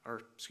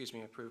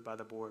 approved by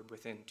the board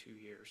within 2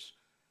 years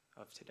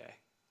of today.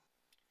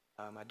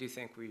 I do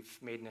think we've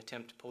made an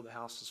attempt to pull the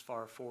house as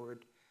far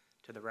forward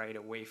to the right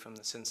away from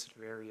the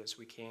sensitive area as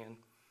we can.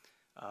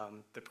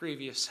 The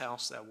previous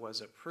house that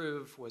was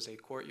approved was a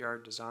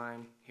courtyard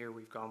design. Here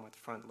we've gone with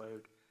front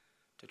load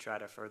to try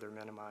to further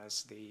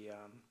minimize the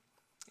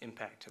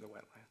impact to the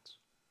wetlands.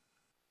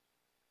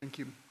 Thank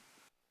you.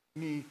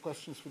 Any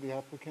questions for the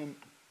applicant?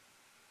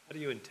 How do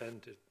you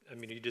intend to, I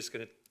mean, are you just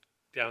going to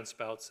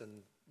downspouts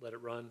and let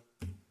it run?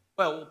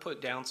 Well, we'll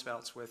put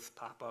downspouts with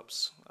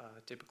pop-ups,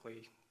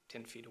 typically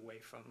 10 feet away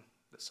from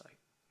the site.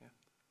 Yeah.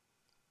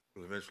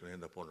 Will eventually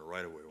end up on the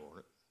right-of-way, won't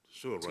it?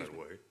 Sewer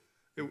right-of-way.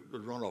 The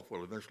runoff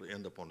will eventually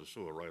end up on the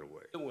sewer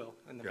right-of-way. It will,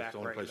 in the Yeah, back it's the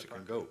only right of place the it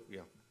can property. go,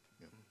 yeah.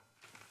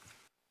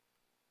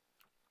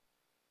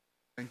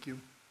 Thank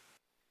you.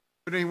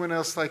 Would anyone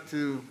else like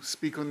to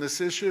speak on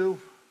this issue?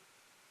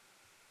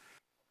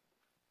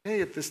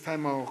 Okay, at this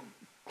time, I'll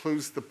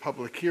close the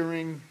public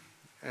hearing.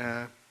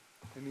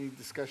 Any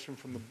discussion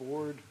from the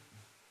board?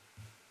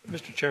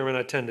 Mr. Chairman,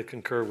 I tend to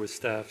concur with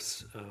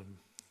staff's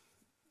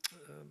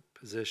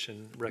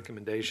position,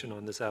 recommendation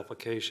on this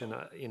application.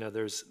 You know,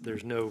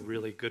 there's no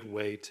really good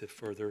way to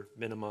further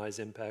minimize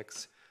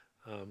impacts,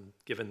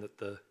 given that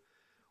the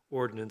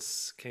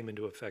ordinance came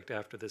into effect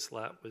after this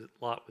lot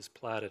was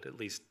platted, at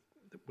least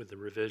with the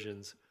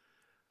revisions.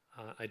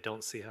 I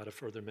don't see how to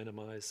further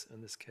minimize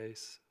in this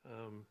case.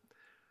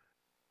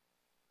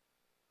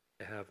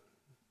 I have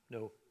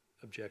no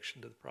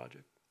objection to the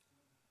project.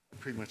 I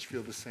pretty much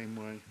feel the same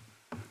way.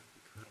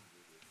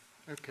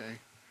 Okay.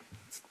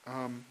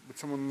 Would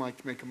someone like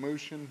to make a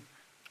motion?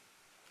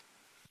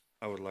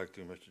 I would like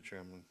to, Mr.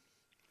 Chairman,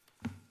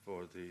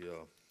 for the,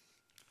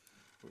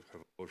 we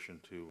have a motion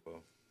to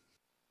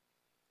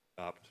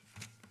adopt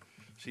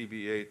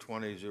CBA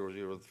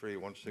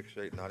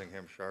 20-003-168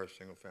 Nottinghamshire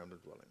single-family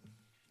dwelling.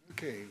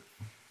 Okay.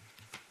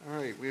 All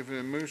right, we have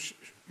a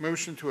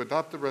motion to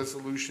adopt the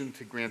resolution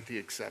to grant the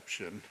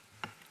exception.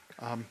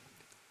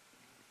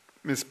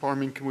 Ms.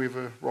 Parman, can we have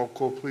a roll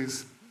call,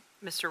 please?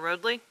 Mr.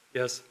 Roadley?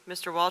 Yes?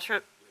 Mr.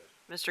 Waltrip?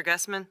 Mr.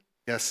 Guessman?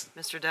 Yes.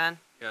 Mr. Dunn?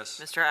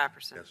 Yes. Mr.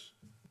 Apperson? Yes.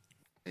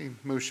 Okay,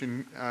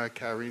 motion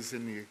carries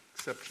and the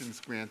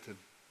exception's granted.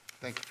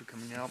 Thank you for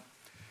coming out.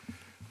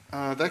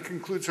 That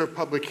concludes our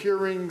public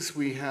hearings.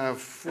 We have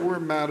 4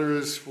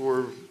 matters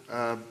for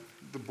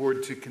the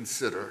board to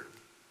consider.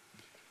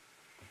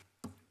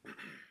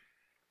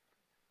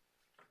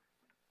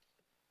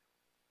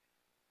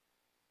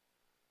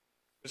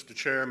 Mr.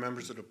 Chair,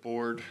 members of the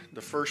board,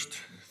 the first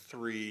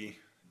 3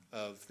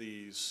 of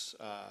these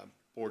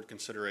board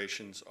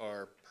considerations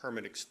are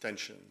permit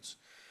extensions.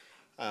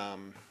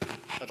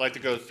 I'd like to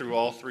go through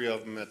all 3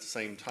 of them at the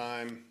same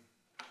time.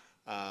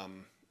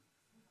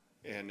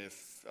 And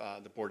if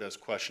the board has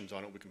questions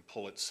on it, we can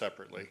pull it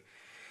separately.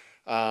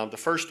 The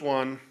first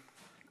one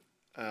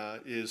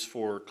is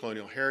for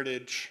Colonial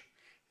Heritage.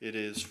 It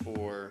is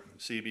for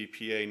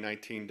CBPA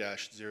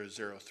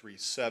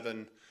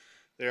 19-0037.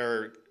 They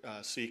are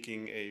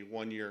seeking a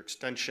 1-year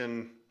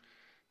extension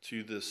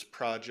to this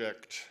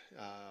project.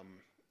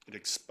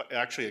 It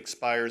actually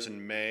expires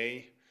in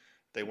May.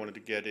 They wanted to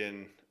get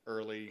in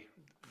early.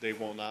 They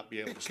will not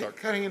be able to start.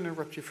 Can I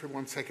interrupt you for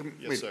 1 second?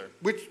 Yes, Wait, sir.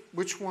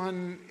 Which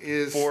one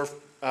is?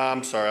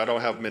 I'm sorry, I don't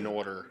have them in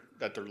order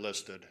that they're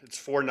listed. It's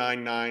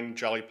 499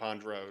 Jolly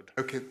Pond Road,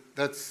 Okay,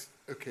 that's,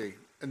 okay.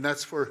 And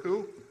that's for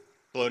who?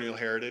 Colonial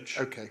Heritage.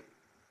 Okay.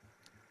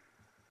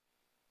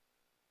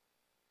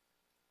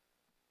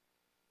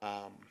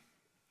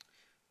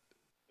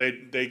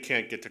 They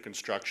can't get to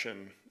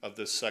construction of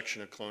this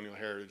section of Colonial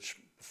Heritage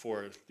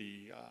before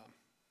the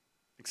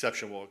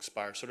exception will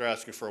expire. So they're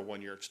asking for a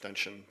 1-year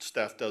extension.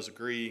 Staff does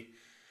agree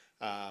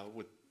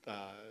with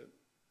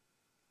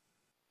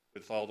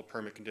all the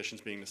permit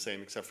conditions being the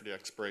same except for the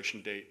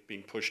expiration date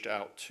being pushed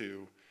out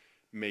to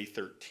May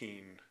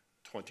 13,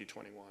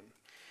 2021.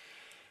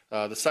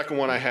 The second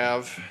one I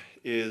have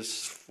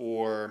is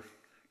for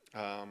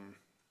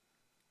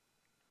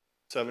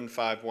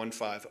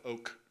 7515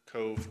 Oak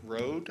Cove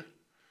Road,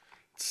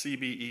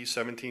 CBE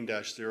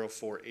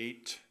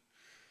 17-048.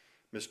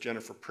 Ms.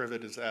 Jennifer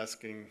Privet is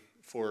asking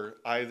for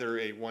either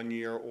a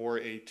 1-year or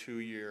a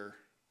 2-year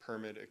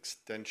permit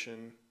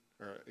extension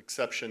or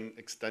exception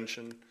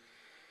extension.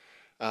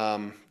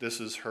 This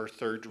is her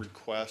 3rd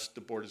request.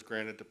 The board has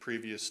granted the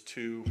previous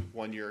 2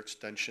 1-year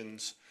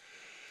extensions.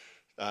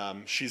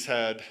 She's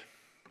had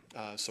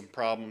some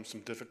problems,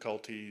 some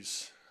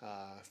difficulties,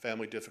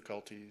 family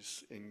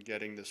difficulties in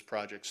getting this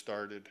project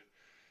started.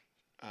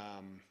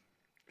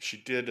 She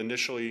did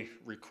initially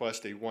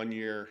request a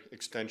one-year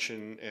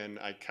extension, and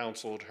I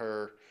counseled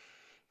her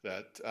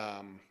that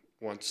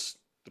once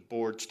the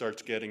board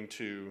starts getting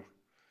to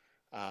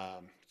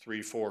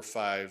 3, 4,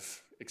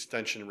 5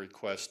 extension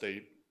requests,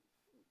 they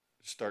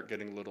start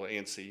getting a little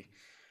antsy.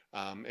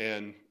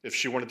 And if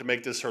she wanted to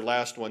make this her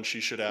last one,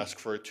 she should ask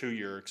for a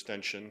 2-year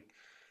extension.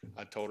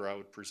 I told her I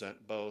would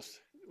present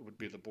both. It would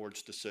be the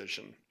board's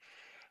decision.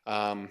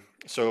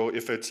 So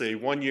if it's a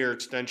 1-year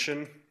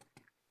extension,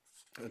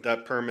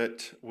 that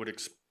permit would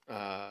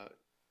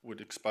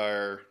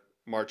expire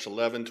March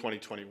 11,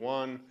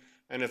 2021.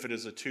 And if it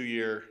is a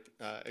 2-year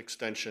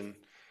extension,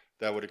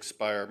 that would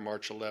expire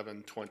March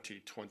 11,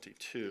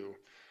 2022.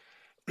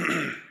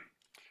 And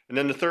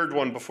then the third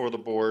one before the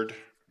board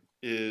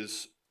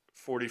is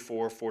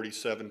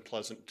 4447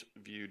 Pleasant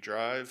View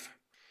Drive.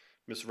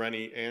 Ms.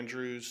 Rennie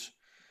Andrews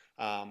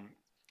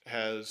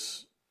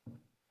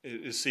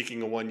is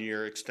seeking a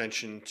 1-year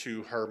extension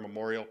to her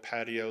memorial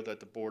patio that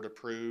the board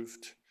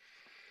approved.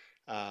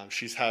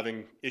 She's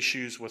having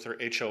issues with her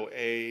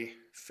HOA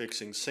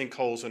fixing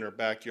sinkholes in her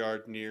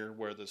backyard near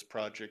where this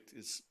project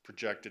is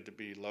projected to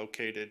be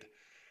located,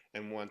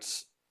 and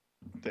wants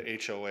the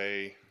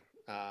HOA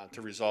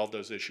to resolve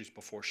those issues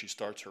before she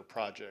starts her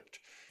project.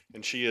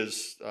 And she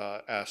has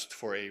asked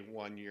for a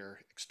 1-year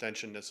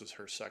extension. This is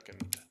her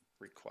second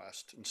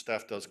request, and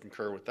staff does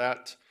concur with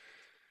that,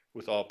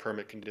 with all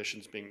permit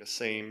conditions being the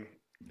same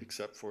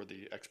except for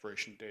the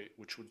expiration date,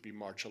 which would be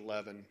March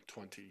 11,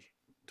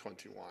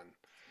 2021.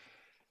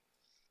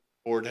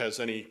 Board has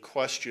any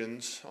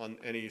questions on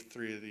any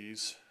 3 of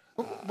these?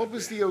 What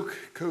was the Oak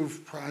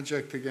Cove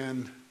project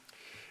again?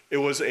 It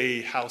was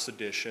a house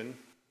addition.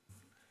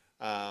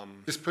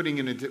 Just putting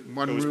in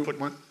one It was room, put-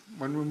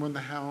 one room on the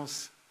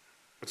house?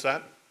 What's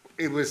that?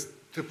 It was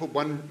to put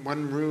one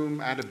room,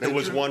 add a bedroom? It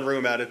was one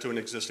room added to an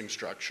existing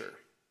structure.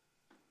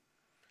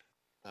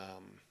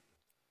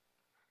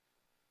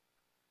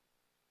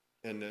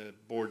 And the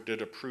board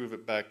did approve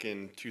it back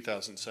in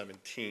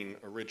 2017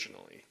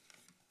 originally.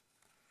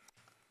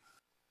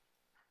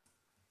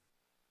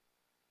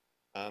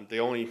 The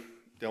only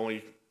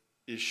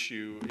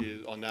issue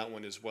is, on that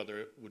one, is whether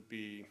it would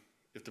be,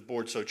 if the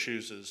board so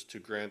chooses to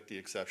grant the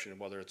exception,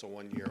 whether it's a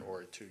 1-year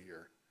or a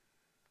 2-year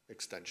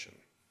extension.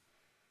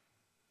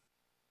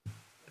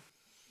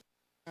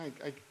 I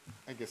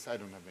guess I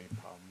don't have any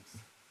problems.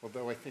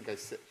 Although I think I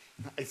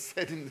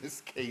said in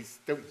this case,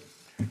 don't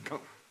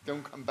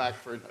come back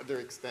for another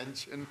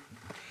extension.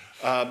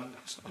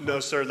 No,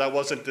 sir, that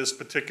wasn't this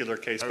particular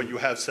case, but you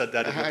have said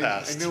that in the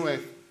past. I know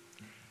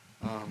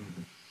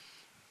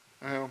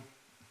well,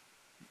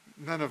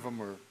 none of them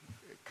were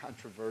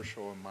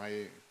controversial in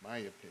my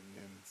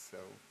opinion, so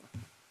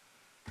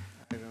I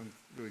don't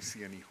really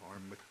see any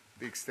harm with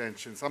the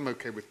extensions. I'm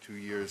okay with 2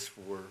 years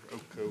for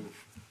Oak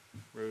Cove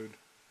Road.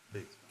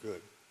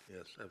 Good,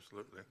 yes,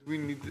 absolutely.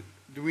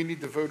 Do we need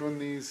to vote on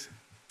these?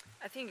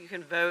 I think you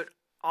can vote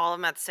all of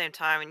them at the same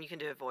time, and you can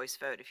do a voice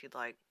vote if you'd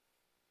like.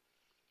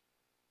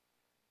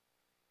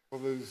 All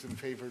those in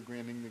favor of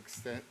granting the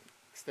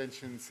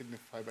extension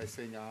signify by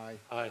saying aye.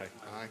 Aye.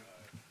 Aye.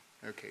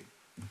 Okay.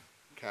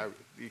 Carried.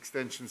 The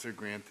extensions are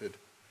granted.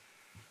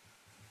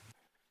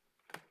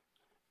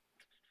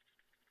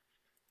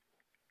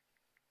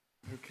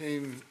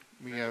 Okay,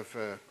 we have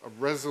a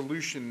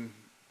resolution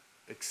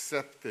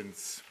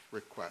acceptance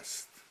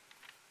request.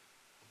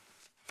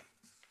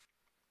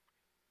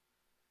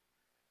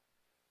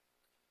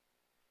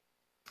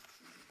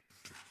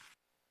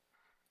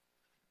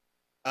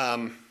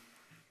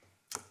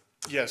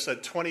 Yes,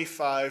 at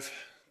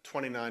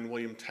 2529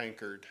 William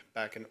Tankard,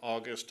 back in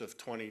August of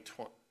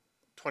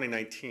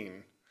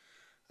 2019,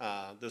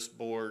 this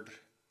board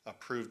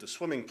approved a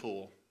swimming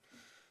pool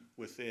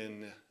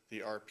within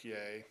the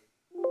RPA,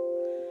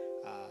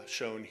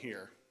 shown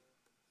here,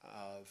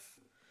 of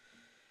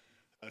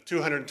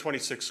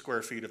 226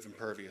 square feet of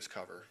impervious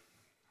cover.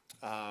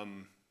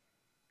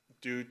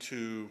 Due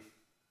to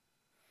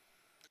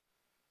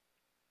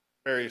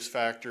various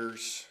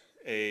factors,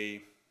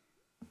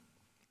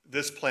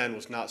 this plan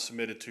was not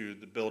submitted to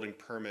the building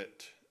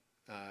permits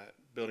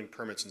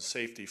and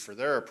safety for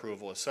their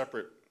approval. A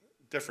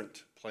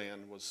different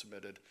plan was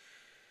submitted.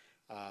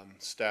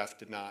 Staff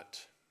did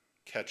not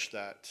catch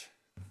that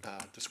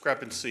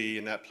discrepancy,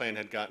 and that plan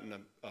had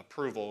gotten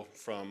approval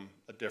from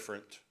a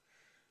different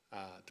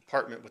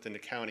department within the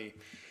county.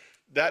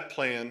 That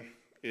plan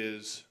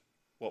is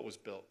what was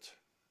built.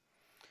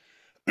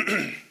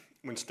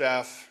 When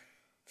staff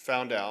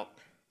found out,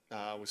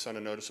 we sent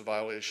a notice of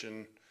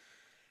violation,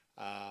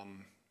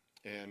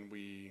 and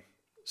we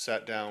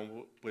sat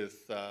down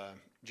with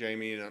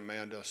Jamie and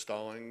Amanda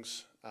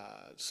Stallings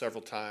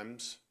several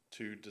times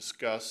to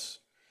discuss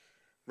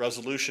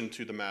resolution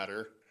to the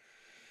matter.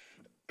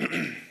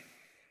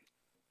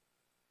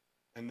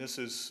 And this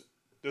is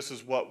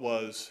what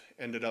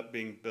ended up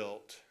being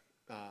built.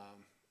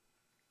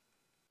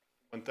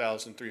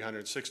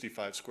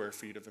 1,365 square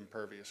feet of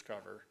impervious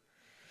cover.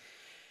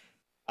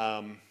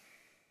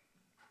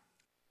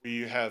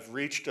 We have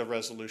reached a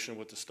resolution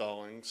with the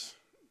Stallings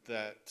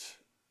that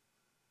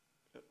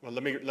Well,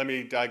 let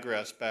me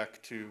digress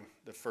back to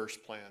the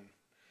first plan.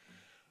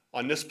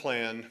 On this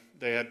plan,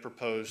 they had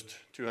proposed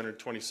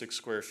 226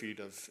 square feet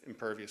of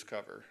impervious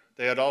cover.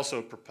 They had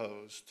also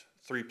proposed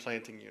 3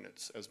 planting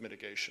units as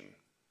mitigation.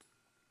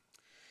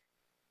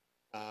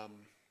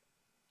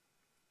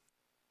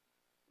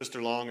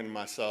 Mr. Long and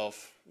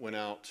myself went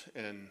out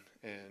and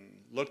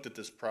looked at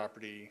this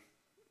property,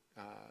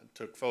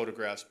 took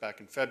photographs back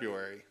in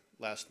February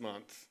last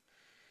month,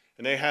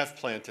 and they have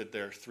planted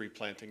their 3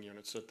 planting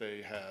units that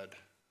they had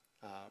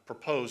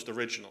proposed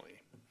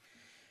originally.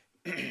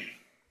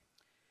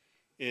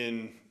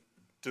 In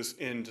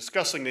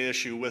discussing the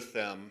issue with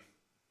them,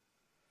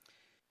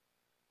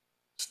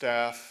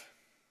 staff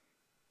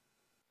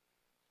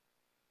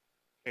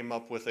came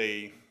up with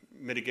the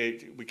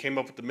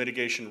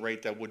mitigation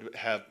rate that would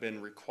have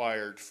been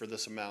required for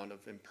this amount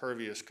of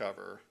impervious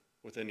cover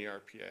within the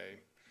RPA.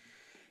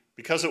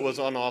 Because it was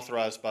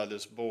unauthorized by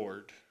this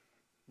board,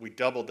 we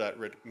doubled that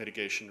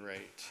mitigation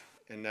rate,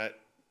 and that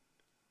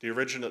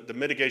the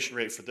mitigation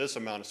rate for this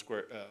amount of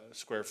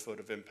square foot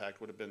of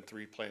impact would have been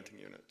 3 planting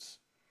units.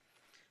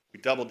 We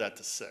doubled that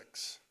to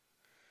 6.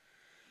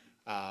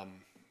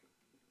 And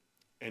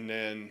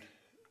then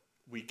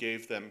we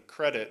gave them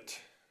credit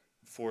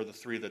for the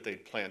 3 that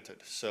they'd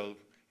planted. So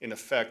in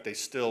effect, they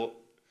still,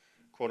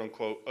 quote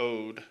unquote,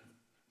 owed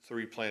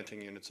 3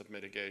 planting units of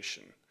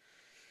mitigation.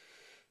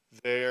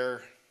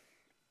 There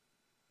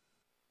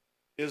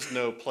is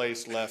no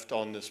place left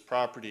on this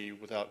property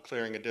without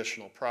clearing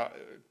additional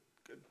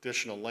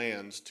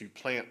lands to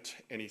plant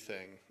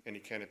anything, any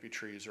canopy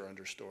trees or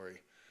understory.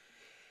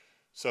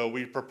 So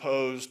we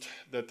proposed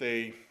that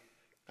they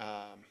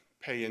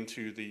pay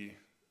into the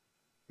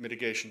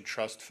mitigation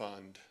trust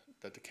fund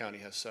that the county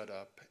has set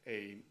up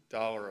a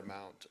dollar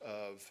amount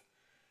of,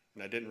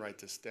 and I didn't write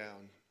this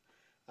down,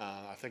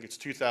 I think it's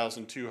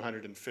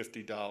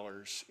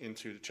 $2,250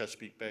 into the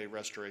Chesapeake Bay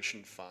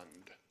Restoration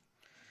Fund.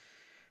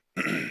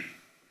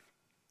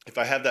 If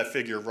I have that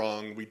figure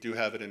wrong, we do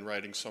have it in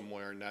writing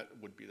somewhere, and that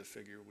would be the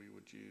figure we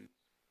would use.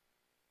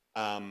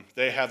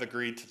 They have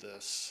agreed to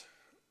this.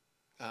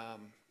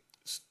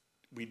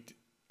 We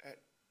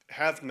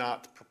have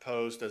not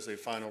proposed as a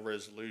final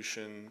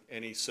resolution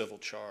any civil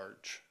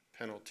charge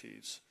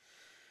penalties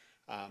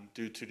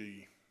due to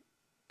the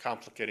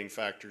complicating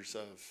factors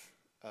of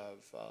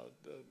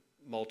the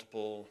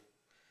multiple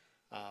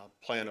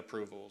plan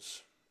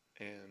approvals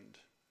and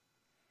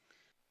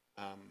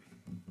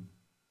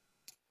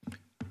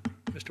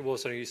Mr.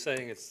 Wilson, are you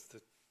saying it's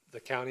the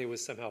county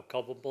was somehow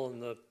culpable in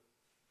the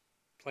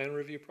plan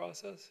review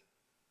process?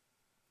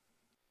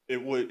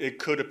 it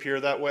could appear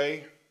that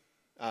way.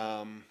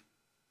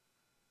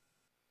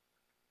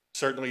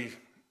 Certainly,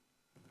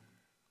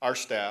 our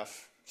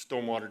staff,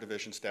 Stormwater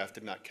Division staff,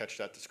 did not catch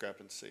that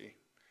discrepancy.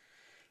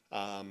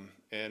 And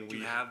Do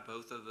you have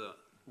both of the?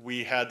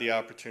 we had the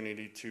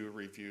opportunity to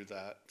review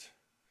that.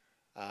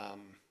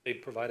 They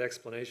provide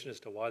explanation as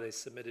to why they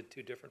submitted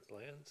 2 different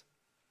plans?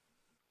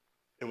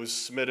 It was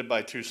submitted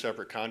by 2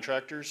 separate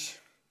contractors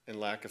and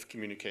lack of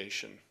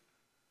communication.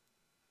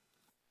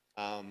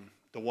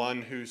 The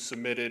one who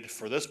submitted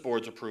for this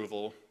board's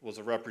approval was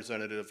a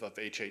representative of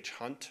H.H.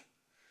 Hunt,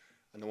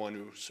 and the one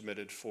who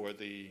submitted for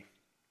the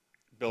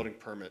building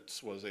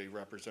permits was a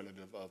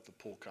representative of the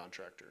pool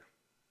contractor.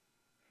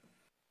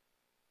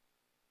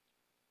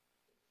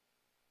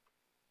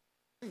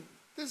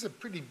 There's a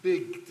pretty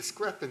big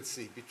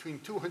discrepancy between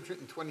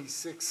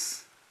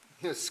 226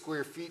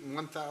 square feet and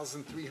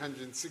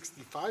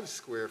 1,365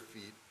 square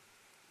feet.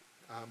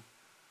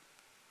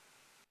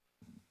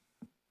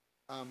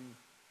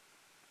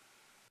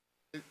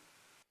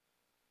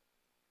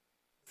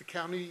 The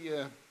county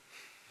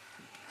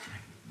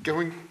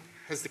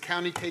has the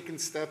county taken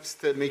steps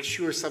to make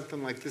sure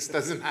something like this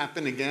doesn't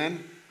happen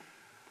again?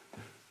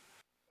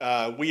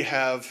 We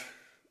have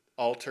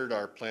altered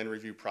our plan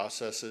review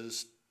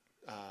processes.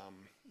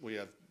 We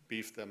have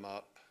beefed them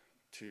up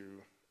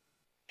to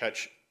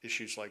catch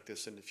issues like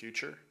this in the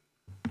future.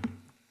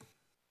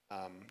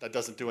 That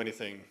doesn't do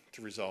anything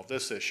to resolve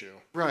this issue.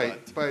 Right,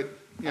 but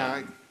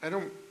yeah, I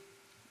don't.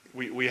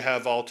 We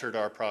have altered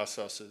our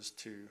processes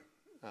to,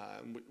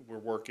 we're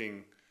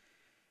working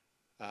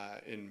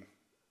in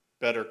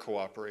better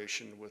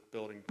cooperation with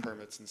building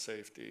permits and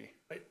safety.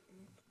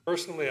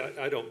 Personally,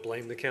 I don't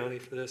blame the county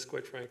for this,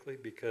 quite frankly,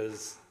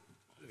 because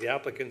the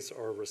applicants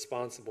are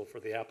responsible for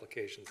the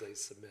applications they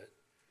submit.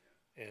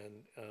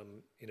 And,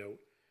 you know,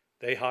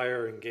 they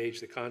hire, engage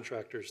the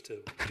contractors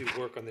to do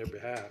work on their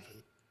behalf.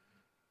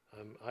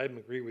 And I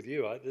agree with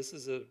you. This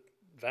is a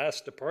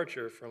vast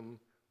departure from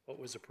what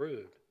was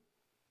approved.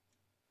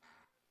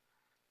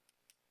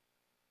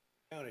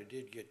 The county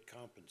did get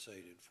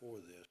compensated for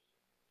this.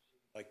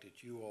 Like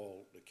that you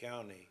all, the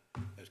county,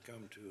 has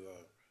come to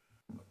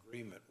an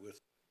agreement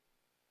with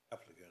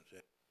applicants.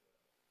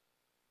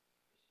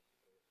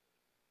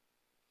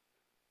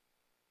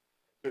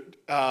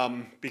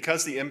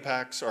 Because the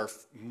impacts are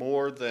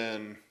more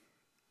than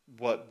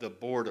what the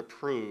board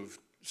approved,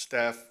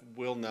 staff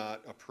will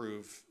not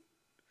approve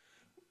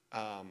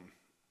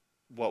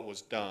what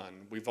was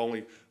done.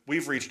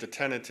 We've reached a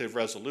tentative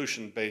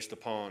resolution based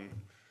upon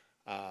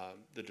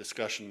the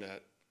discussion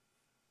that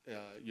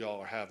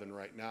y'all are having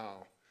right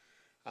now.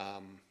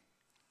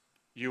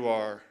 You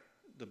are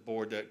the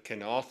board that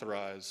can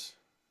authorize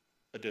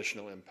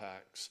additional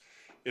impacts.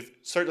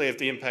 Certainly if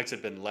the impacts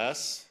had been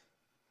less,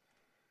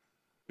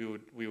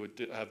 we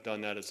would have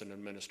done that as an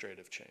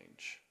administrative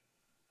change.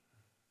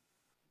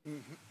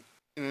 You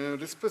know,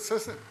 this puts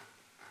us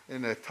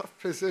in a tough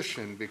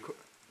position because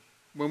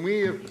when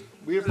we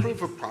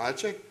approve a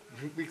project,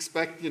 we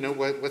expect, you know,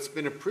 what's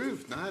been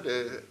approved, not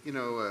a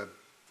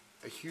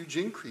huge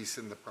increase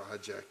in the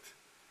project.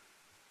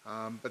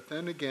 But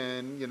then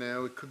again, you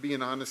know, it could be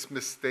an honest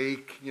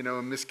mistake, you know,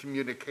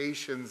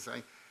 miscommunications.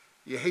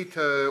 You hate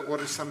to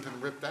order something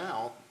ripped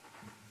out.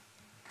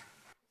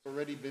 It's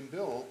already been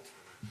built.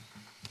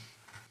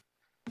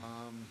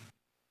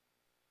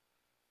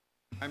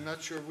 I'm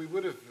not sure we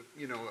would have,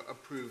 you know,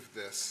 approved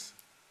this.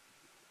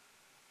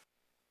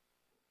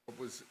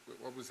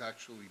 What was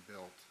actually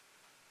built.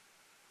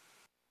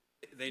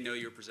 They know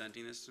you're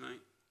presenting this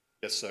tonight?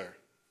 Yes, sir.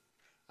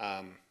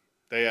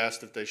 They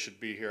asked if they should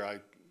be here. I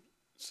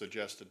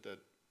suggested that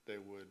they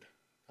would.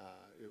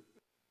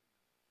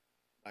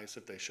 Nice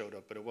if they showed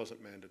up, but it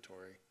wasn't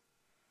mandatory.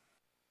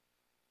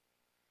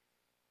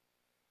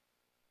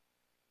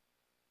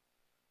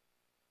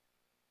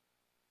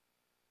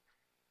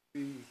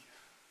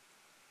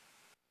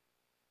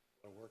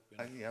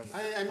 I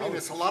mean,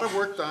 it's a lot of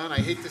work done. I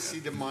hate to see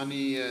the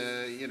money,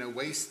 you know,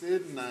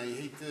 wasted, and I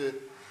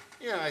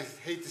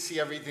hate to see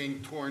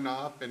everything torn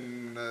up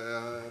and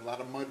a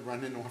lot of mud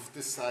running off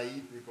the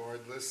site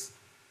regardless.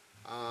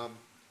 I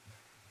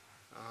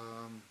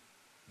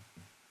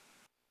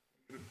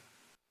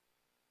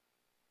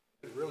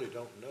really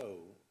don't know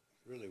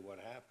really what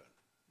happened.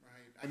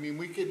 Right. I mean,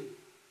 we could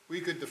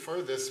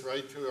defer this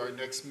right to our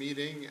next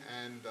meeting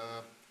and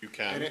You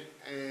can.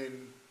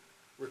 and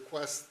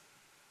request,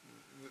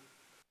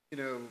 you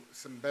know,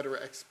 some better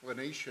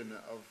explanation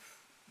of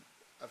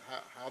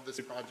how this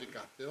project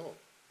got built.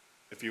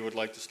 If you would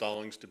like the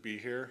Stallings to be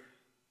here,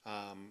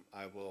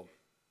 I will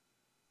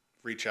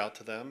reach out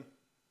to them,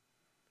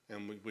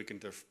 and we can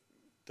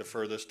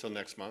defer this till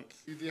next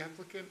month. You the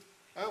applicant?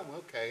 Oh,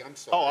 okay, I'm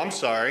sorry. Oh, I'm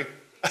sorry.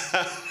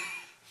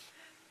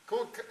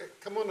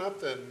 Come on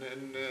up then,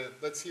 and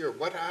let's hear,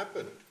 what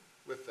happened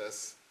with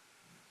this?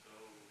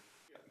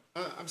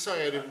 I'm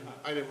sorry, I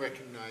didn't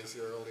recognize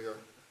you earlier.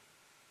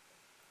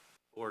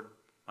 Board,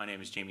 my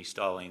name is Jamie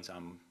Stallings.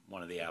 I'm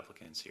one of the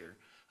applicants here.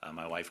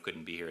 My wife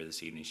couldn't be here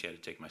this evening. She had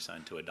to take my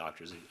son to a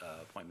doctor's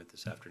appointment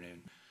this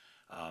afternoon.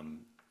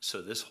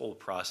 So this whole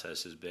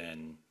process has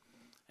been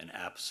an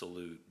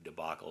absolute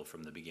debacle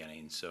from the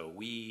beginning. So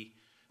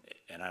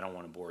and I don't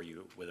want to bore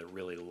you with a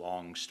really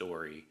long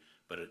story,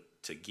 but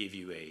to give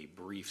you a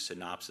brief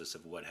synopsis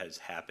of what has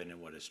happened and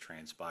what has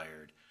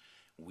transpired,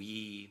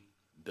 we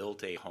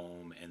built a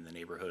home in the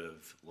neighborhood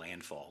of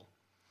Landfall,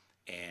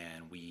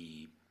 and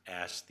we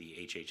asked the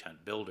H.H.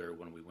 Hunt builder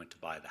when we went to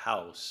buy the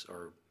house,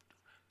 or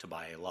to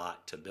buy a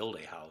lot to build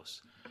a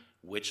house,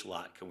 which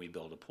lot can we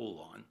build a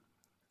pool on?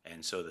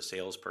 And so the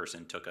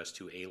salesperson took us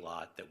to a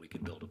lot that we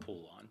could build a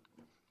pool on.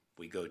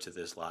 We go to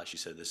this lot, she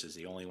said, this is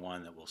the only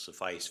one that will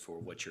suffice for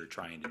what you're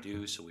trying to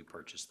do, so we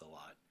purchased the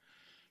lot.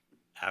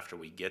 After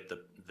we get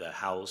the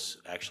house,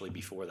 actually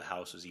before the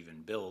house was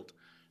even built,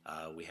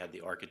 we had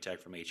the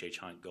architect from H.H.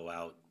 Hunt go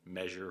out,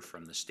 measure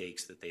from the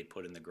stakes that they'd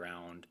put in the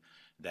ground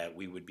that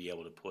we would be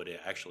able to put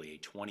actually a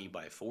 20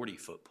 by 40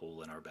 foot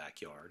pool in our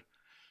backyard.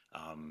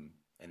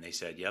 And they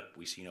said, yep,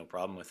 we see no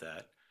problem with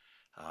that.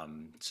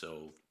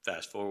 So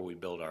fast forward, we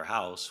build our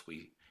house,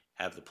 we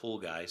have the pool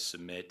guys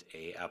submit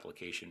a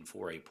application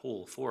for a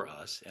pool for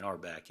us in our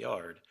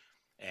backyard,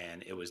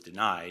 and it was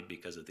denied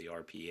because of the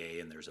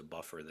RPA, and there's a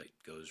buffer that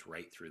goes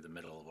right through the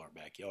middle of our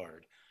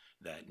backyard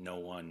that no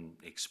one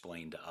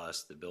explained to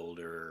us, the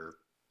builder,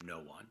 no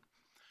one.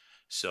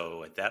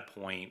 So at that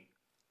point,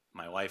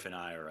 my wife and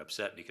I are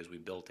upset because we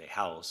built a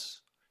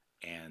house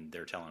and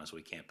they're telling us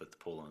we can't put the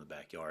pool in the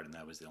backyard, and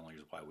that was the only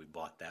reason why we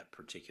bought that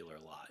particular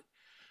lot.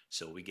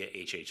 So we get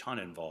H.H. Hunt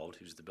involved,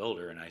 who's the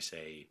builder, and I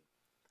say,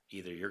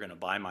 either you're gonna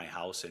buy my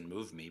house and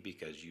move me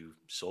because you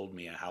sold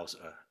me a house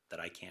that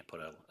I can't put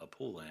a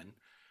pool in,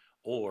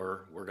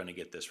 or we're gonna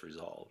get this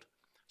resolved.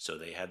 So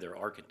they had their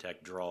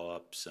architect draw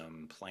up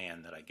some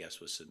plan that I guess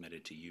was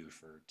submitted to you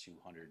for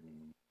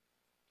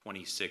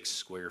 226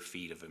 square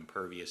feet of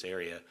impervious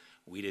area.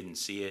 We didn't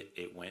see it.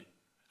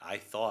 I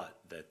thought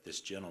that this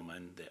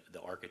gentleman,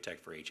 the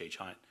architect for H.H.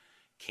 Hunt,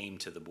 came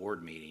to the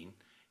board meeting.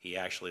 He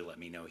actually let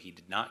me know he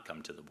did not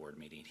come to the board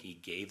meeting. He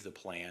gave the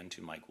plan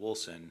to Mike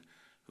Wilson,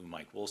 who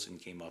Mike Wilson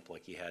came up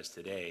like he has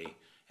today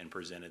and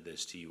presented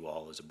this to you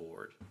all as a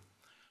board.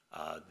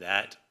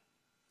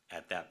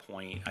 At that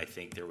point, I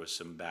think there was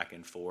some back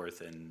and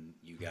forth, and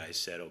you guys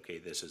said, okay,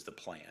 this is the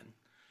plan.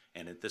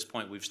 And at this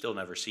point, we've still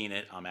never seen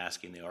it. I'm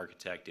asking the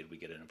architect, did we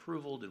get an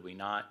approval? Did we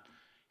not?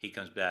 He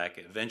comes back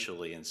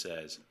eventually and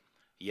says,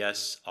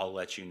 yes, I'll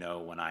let you know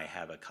when I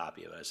have a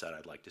copy of it. I said,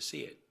 I'd like to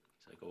see it.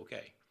 He's like,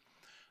 okay.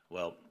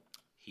 Well,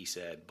 He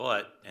said,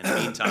 but in the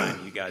meantime,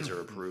 you guys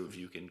are approved,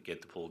 you can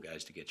get the pool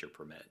guys to get your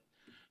permit.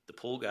 The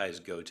pool guys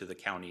go to the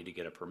county to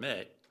get a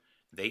permit.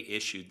 They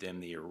issued them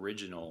the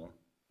original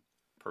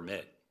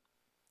permit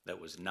that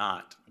was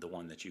not the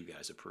one that you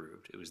guys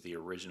approved. It was the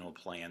original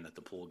plan that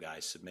the pool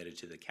guys submitted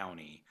to the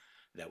county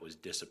that was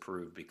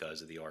disapproved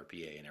because of the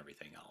RPA and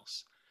everything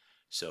else.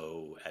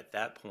 So at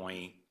that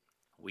point,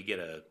 we get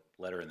a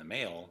letter in the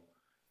mail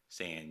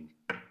saying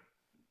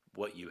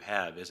what you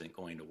have isn't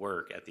going to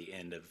work at the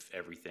end of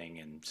everything,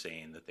 and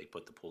saying that they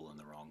put the pool in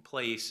the wrong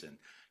place and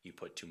you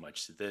put too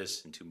much to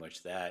this and too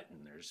much that,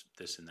 and there's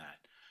this and that.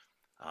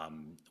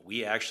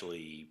 We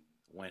actually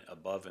went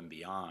above and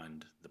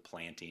beyond the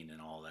planting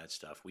and all that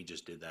stuff. We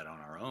just did that on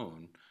our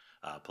own,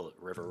 put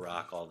river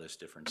rock, all this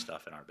different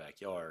stuff in our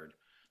backyard.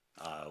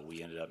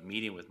 We ended up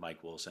meeting with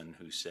Mike Wilson,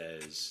 who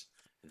says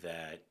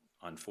that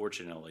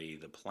unfortunately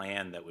the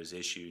plan that was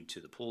issued to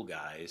the pool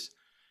guys,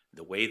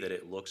 the way that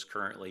it looks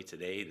currently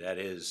today, that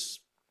is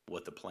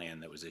what the plan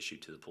that was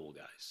issued to the pool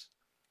guys.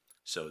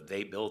 So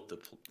they built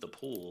the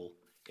pool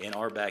in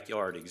our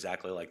backyard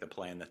exactly like the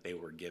plan that they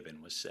were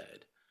given was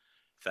said.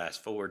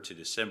 Fast forward to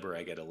December,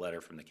 I get a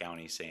letter from the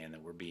county saying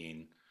that we're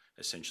being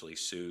essentially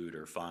sued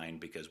or fined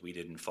because we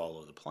didn't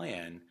follow the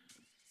plan.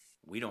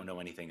 We don't know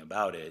anything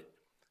about it.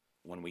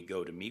 When we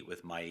go to meet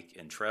with Mike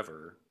and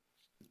Trevor,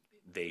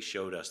 they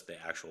showed us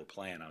the actual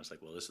plan. I was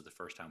like, well, this is the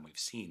first time we've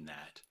seen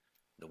that,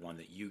 the one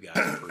that you guys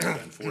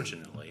approved,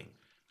 unfortunately.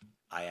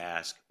 I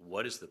ask,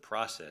 what is the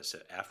process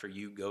after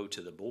you go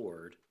to the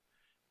board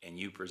and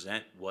you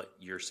present what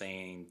you're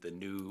saying, the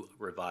new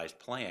revised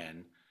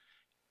plan?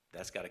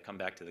 That's got to come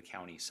back to the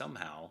county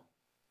somehow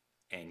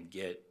and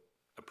get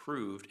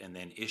approved and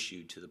then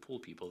issued to the pool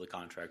people, the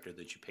contractor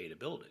that you pay to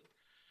build it.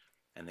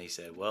 And they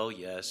said, well,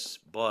 yes,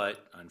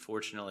 but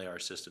unfortunately our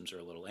systems are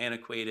a little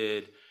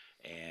antiquated,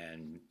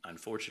 and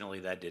unfortunately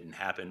that didn't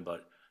happen,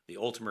 but the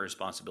ultimate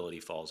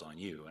responsibility falls on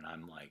you. And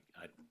I'm like,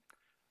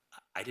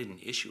 I didn't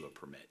issue a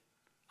permit.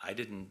 I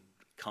didn't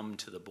come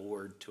to the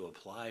board to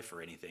apply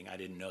for anything. I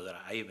didn't know that.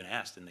 I even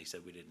asked, and they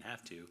said we didn't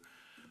have to.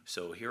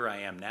 So here I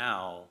am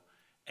now,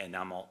 and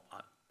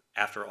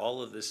after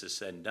all of this is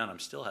said and done, I'm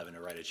still having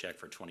to write a check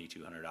for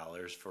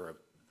 $2,200 for a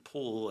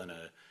pool and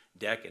a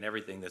deck and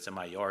everything that's in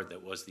my yard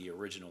that was the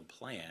original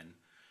plan.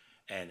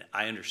 And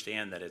I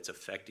understand that it's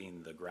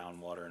affecting the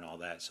groundwater and all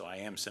that, so I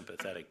am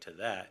sympathetic to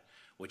that,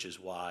 which is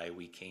why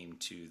we came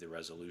to the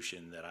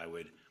resolution that I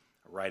would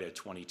write a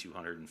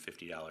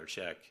 $2,250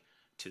 check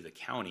to the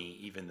county,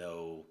 even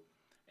though,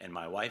 in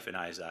my wife and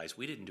I's eyes,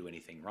 we didn't do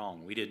anything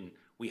wrong.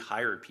 We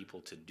hired people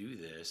to do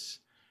this,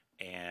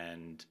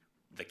 and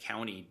the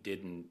county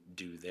didn't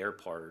do their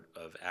part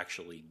of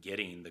actually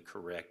getting the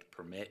correct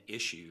permit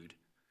issued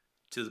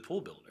to the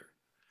pool builder.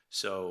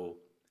 So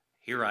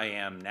here I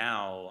am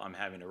now, I'm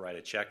having to write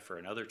a check for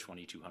another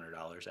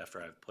 $2,200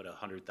 after I've put a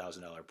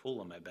 $100,000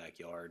 pool in my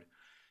backyard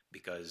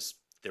because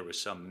there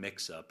was some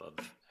mix-up of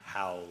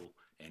how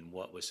and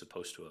what was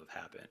supposed to have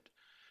happened.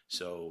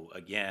 So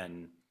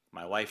again,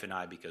 my wife and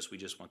I, because we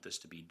just want this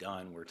to be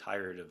done, we're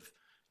tired of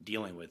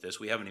dealing with this.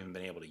 We haven't even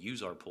been able to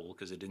use our pool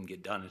because it didn't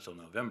get done until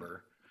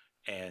November.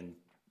 And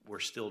we're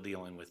still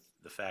dealing with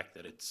the fact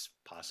that it's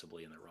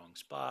possibly in the wrong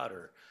spot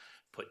or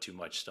put too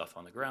much stuff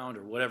on the ground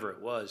or whatever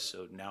it was.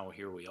 So now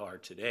here we are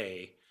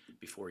today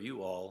before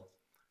you all.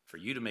 For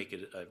you to make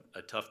it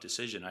a tough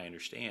decision, I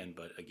understand.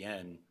 But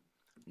again,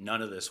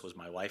 none of this was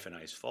my wife and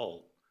I's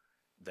fault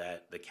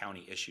that the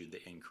county issued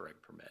the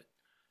incorrect permit.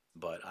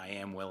 But I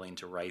am willing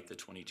to write the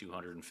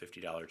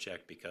 $2,250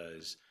 check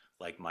because,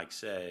 like Mike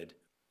said,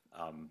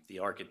 the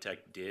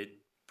architect did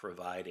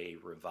provide a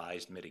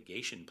revised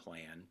mitigation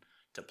plan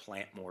to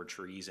plant more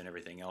trees and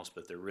everything else,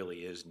 but there really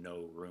is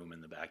no room in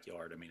the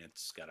backyard. I mean,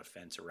 it's got a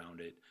fence around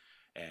it,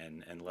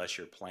 and unless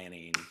you're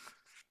planting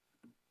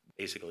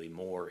basically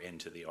more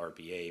into the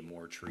RPA,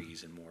 more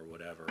trees and more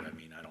whatever, I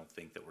mean, I don't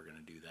think that we're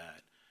going to do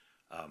that.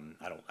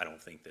 I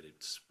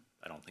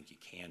don't think you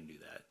can do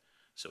that.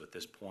 So at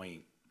this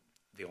point,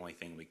 the only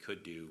thing we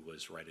could do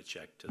was write a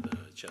check to the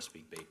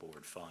Chesapeake Bay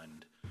Board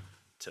Fund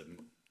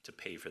to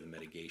pay for the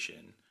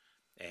mitigation.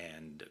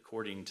 And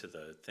according to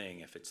the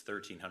thing, if it's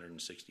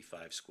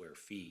 1,365 square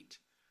feet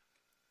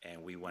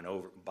and we went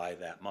over by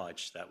that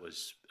much, that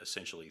was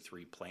essentially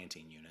 3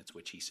 planting units,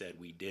 which he said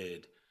we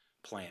did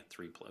plant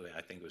 3,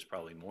 I think it was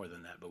probably more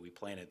than that, but we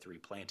planted 3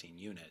 planting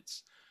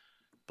units.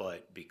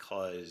 But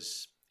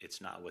because it's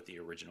not what the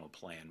original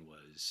plan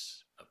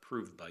was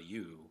approved by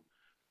you,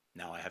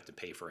 now I have to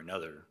pay for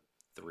another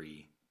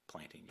 3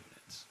 planting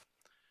units.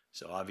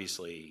 So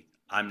obviously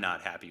I'm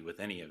not happy with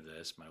any of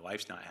this. My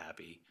wife's not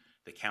happy.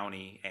 The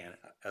county and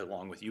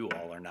along with you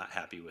all are not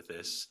happy with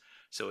this.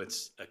 So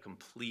it's a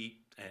complete,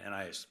 and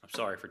I'm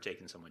sorry for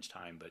taking so much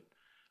time, but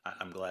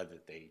I'm glad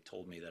that they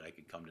told me that I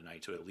could come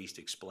tonight to at least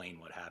explain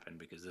what happened,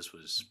 because this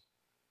was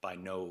by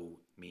no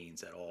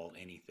means at all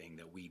anything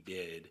that we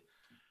did.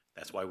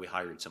 That's why we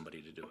hired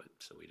somebody to do it,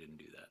 so we didn't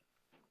do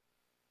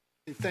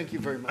that. Thank you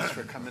very much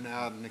for coming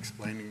out and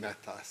explaining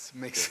that to us.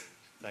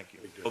 Thank you.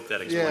 Hope that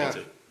explains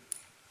it.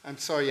 I'm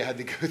sorry you had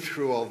to go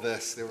through all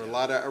this. There were a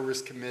lot of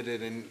errors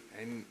committed,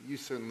 and you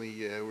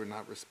certainly were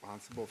not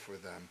responsible for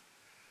them.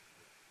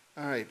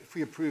 All right, if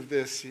we approve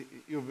this,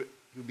 you'll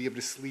be able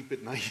to sleep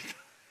at night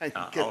and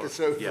get this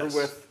over yes.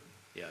 with.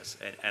 Yes,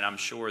 and I'm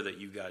sure that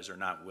you guys are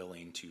not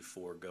willing to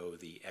forego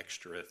the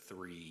extra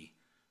 3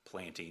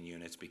 planting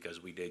units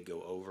because we did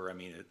go over. I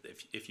mean,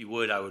 if you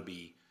would, I would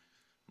be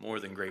more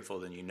than grateful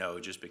than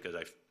just because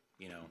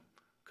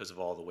because of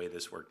all the way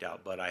this worked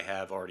out. But I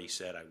have already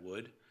said I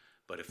would.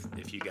 But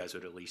if you guys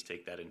would at least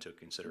take that into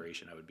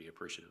consideration, I would be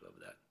appreciative of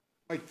that.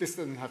 Like, this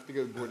doesn't have to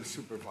go to the Board of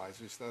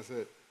Supervisors, does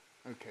it?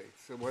 Okay,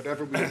 so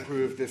whatever we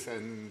approve, this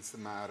ends the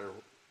matter.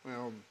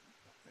 Well,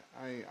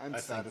 I'm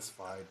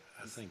satisfied.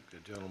 I think the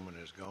gentleman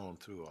has gone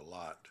through a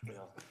lot. Yeah.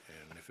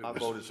 And if it I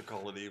was, voted to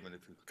call it even if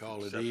you.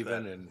 call it accept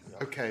even that. and.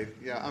 Okay,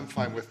 yeah, I'm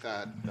fine with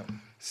that. Yeah.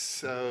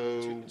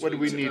 So what do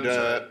we need,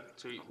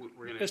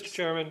 We're gonna. Mr.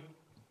 Chairman,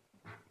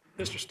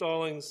 Mr.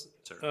 Stallings,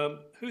 Sir.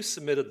 who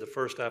submitted the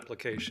first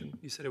application?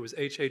 You said it was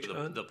H.H.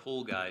 Hunt? The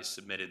pool guys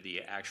submitted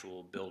the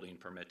actual building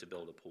permit to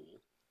build a pool.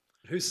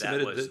 Who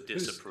submitted was the,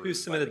 who's- disapproved who by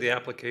submitted the the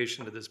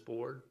application to this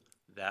board?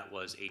 That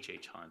was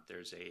H.H. Hunt.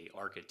 There's a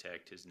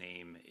architect. His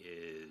name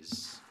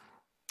is,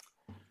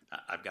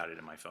 I've got it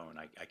in my phone.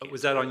 I can't.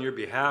 Was that on your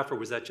behalf, or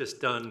was that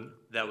just done?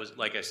 That was,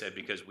 like I said,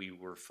 because we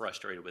were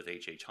frustrated with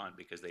H.H. Hunt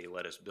because they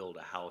let us build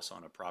a house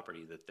on a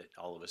property that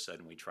all of a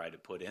sudden we tried to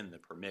put in the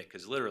permit.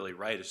 Because literally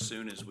right as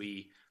soon as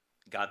we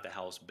got the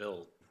house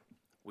built,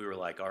 we were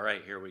like, all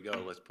right, here we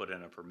go. Let's put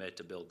in a permit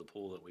to build the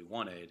pool that we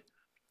wanted.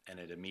 And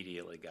it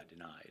immediately got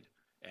denied.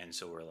 And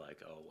so we're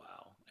like, oh,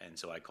 wow. And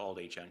so I called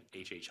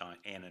H.H. Hunt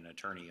and an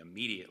attorney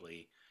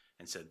immediately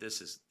and said,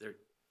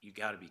 you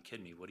got to be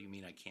kidding me. What do you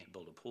mean I can't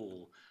build a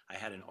pool? I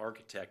had an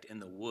architect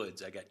in the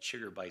woods. I got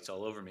chigger bites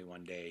all over me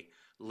one day.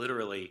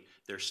 Literally,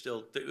 it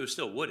was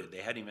still wooded. They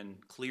hadn't even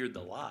cleared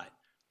the lot.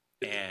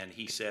 And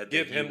he said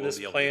Give that he him will this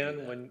be able to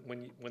do plan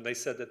that. when they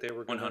said that they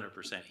were going to?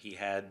 100%. He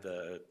had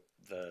the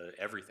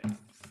everything.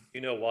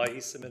 You know why he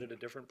submitted a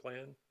different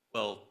plan?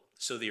 Well,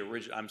 so the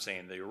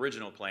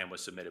original plan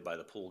was submitted by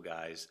the pool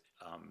guys.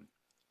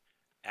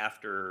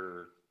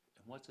 After,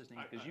 what's his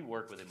name? Because you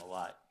work with him a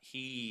lot.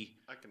 He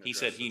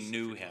said he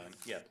knew him.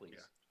 Yeah, please.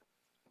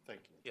 Thank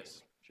you.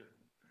 Yes, sure.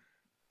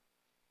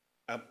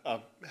 I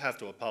have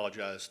to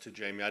apologize to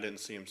Jamie. I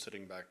didn't see him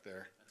sitting back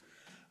there.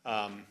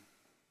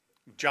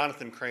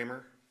 Jonathan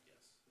Kramer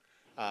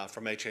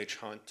from H.H.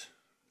 Hunt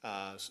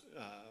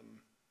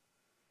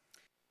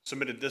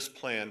submitted this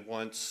plan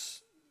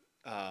once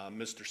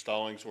Mr.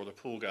 Stallings or the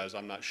pool guys,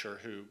 I'm not sure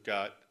who,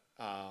 got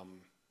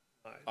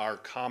our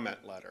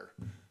comment letter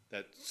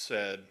that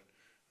said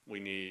we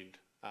need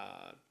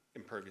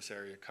impervious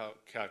area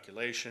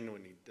calculation, we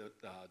need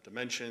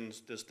dimensions,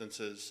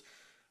 distances.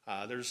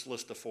 There's a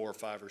list of 4 or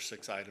 5 or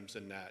 6 items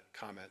in that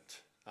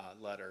comment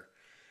letter.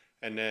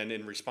 And then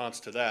in response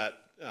to that,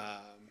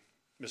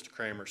 Mr.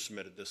 Kramer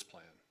submitted this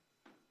plan.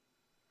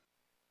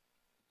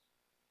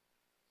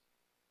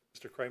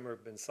 Mr. Kramer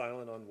have been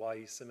silent on why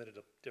he submitted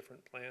a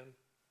different plan?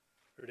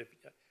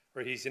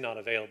 Or he's not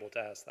available to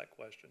ask that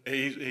question?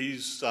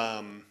 He's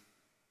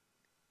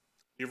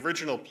the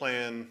original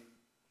plan,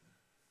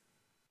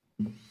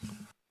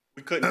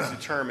 we couldn't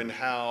determine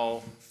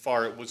how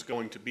far it was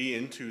going to be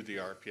into the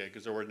RPA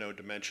because there were no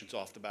dimensions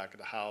off the back of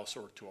the house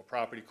or to a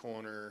property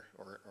corner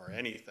or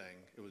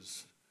anything. It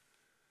was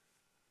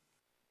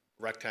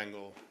a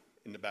rectangle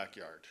in the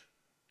backyard.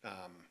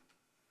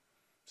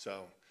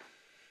 So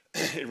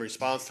in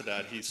response to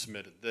that, he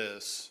submitted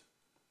this.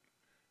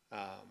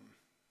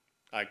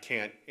 I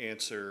can't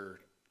answer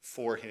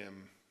for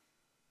him.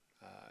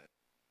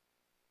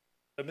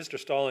 But Mr.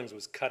 Stallings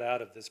was cut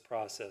out of this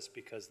process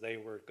because they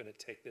were going to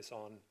take this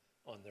on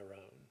their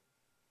own.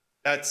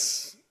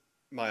 That's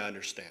my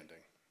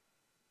understanding.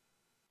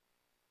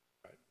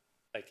 Right.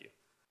 Thank you.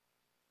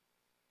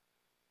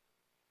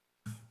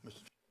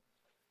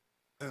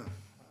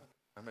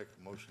 I make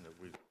a motion that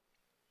we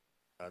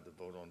had to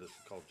vote on this,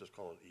 just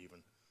call it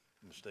even.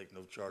 Mistake,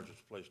 no charges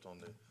placed on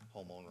the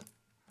homeowner.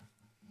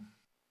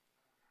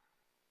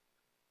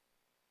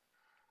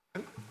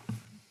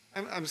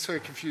 I'm sort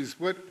of confused.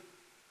 What,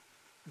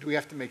 do we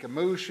have to make a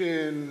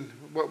motion?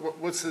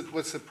 What's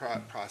the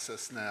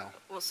process now?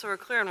 Well, so we're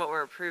clear on what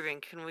we're approving.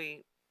 Can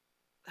we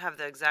have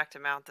the exact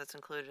amount that's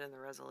included in the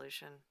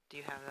resolution? Do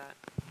you have that?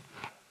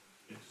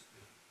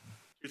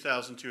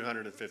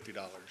 $2,250.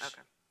 Okay.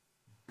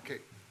 Okay,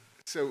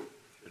 so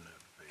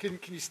can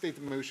you state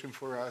the motion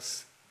for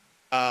us?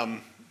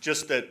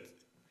 Just that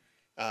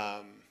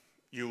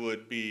you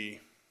would be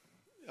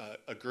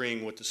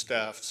agreeing with the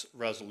staff's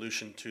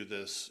resolution to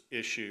this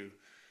issue,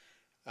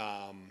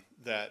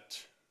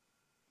 that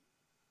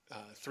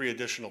 3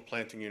 additional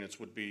planting units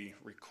would be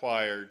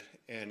required,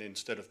 and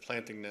instead of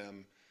planting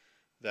them,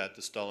 that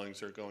the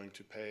Stallings are going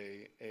to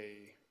pay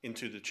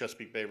into the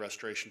Chesapeake Bay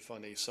Restoration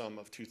Fund a sum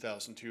of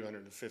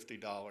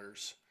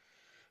 $2,250,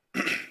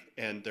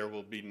 and there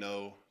will be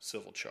no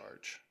civil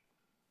charge.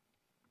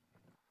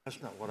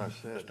 That's not what I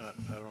said. I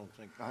don't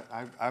think.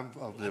 I'm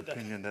of the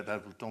opinion that I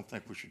don't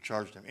think we should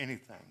charge them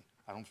anything.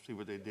 I don't see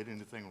where they did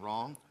anything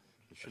wrong.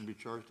 They shouldn't be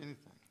charged anything.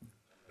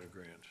 A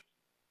grant.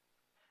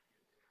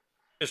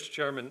 Mr.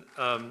 Chairman,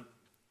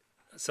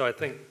 so I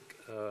think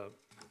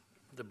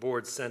the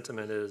board's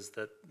sentiment is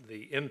that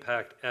the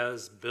impact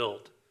as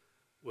built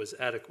was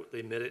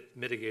adequately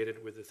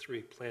mitigated with the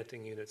 3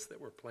 planting units that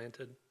were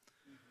planted.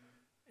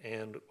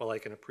 And while I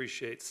can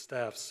appreciate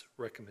staff's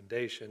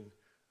recommendation,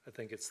 I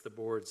think it's the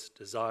board's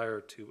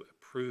desire to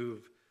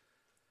approve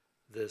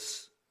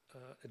this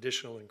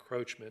additional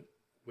encroachment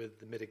with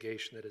the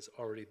mitigation that has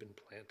already been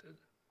planted.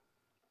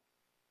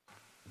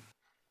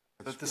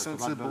 But the That's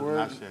sense a of the lot better than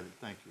I board, said it.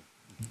 Thank you.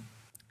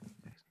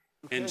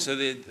 And so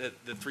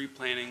the 3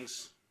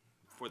 plantings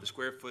for the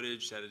square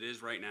footage that it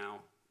is right now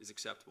is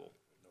acceptable,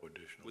 No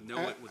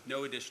additional. with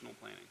no additional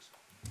plantings.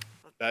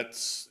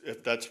 That's,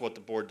 if that's what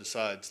the board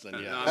decides, then No,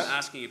 yes. I'm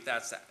asking if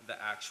that's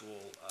the actual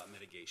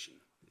mitigation,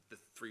 the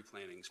 3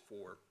 plantings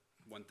for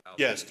 1,000.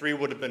 Yes, 3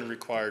 would have been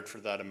required for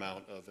that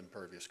amount of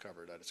impervious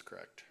cover, that is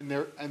correct. and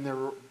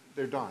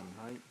they're done,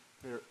 right?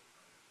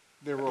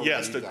 They're already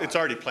Yes, done. it's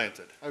already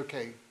planted.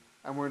 Okay,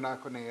 and we're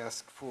not gonna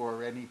ask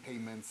for any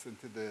payments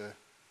into the,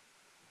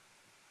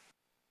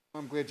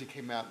 I'm glad you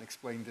came out and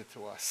explained it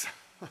to us.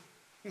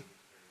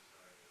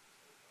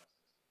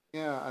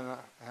 Yeah,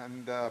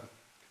 and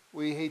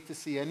we hate to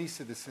see any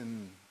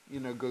citizen,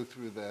 go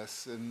through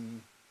this,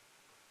 and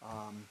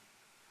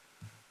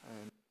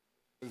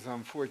it was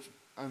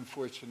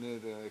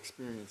unfortunate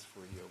experience for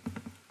you.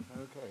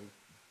 Okay,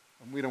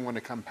 and we don't want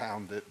to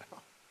compound it.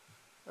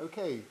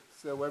 Okay,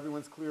 so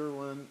everyone's clear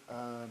on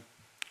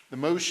the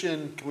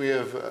motion. Can we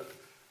have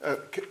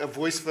a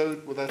voice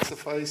vote? Will that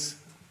suffice?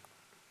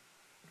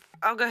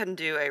 I'll go ahead and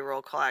do a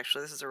roll call,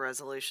 actually. This is a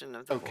resolution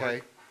of the board.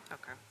 Okay.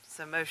 Okay,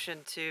 so motion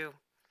to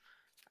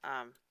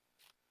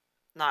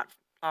not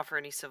offer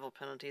any civil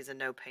penalties and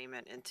no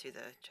payment into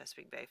the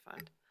Chesapeake Bay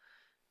Fund.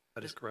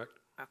 That is correct?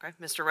 Okay,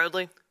 Mr.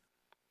 Rodley,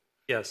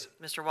 Yes.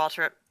 Mr.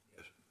 Waltrip,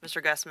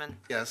 Mr. Gussman,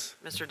 Yes.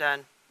 Mr.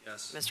 Dunn,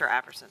 Yes. Mr.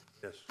 Apperson.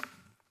 Yes.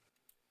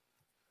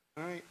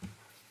 All right,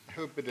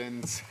 hope it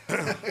ends.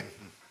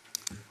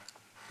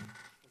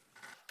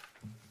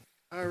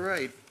 All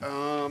right,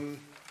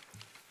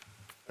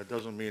 That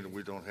doesn't mean that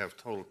we don't have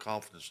total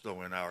confidence,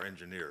 though, in our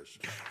engineers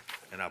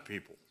and our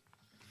people.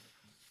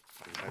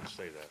 I had to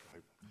say that.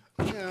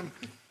 yeah.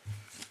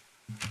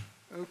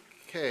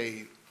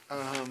 Okay,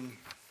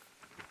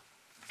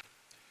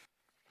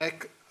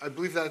 I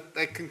believe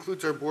that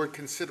concludes our board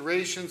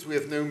considerations. We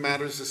have no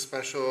matters of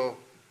special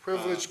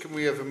privilege. Can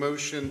we have a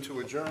motion to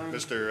adjourn?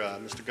 Mr.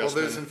 Gussman. All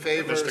those in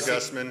favor?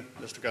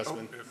 Mr.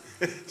 Gussman,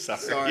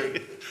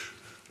 sorry.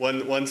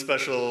 One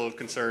special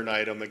concern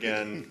item,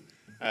 again,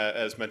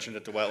 as mentioned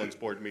at the Wetlands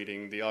Board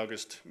meeting, the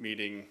August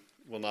meeting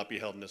will not be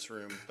held in this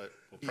room, but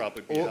will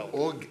probably be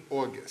held.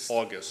 August.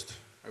 August,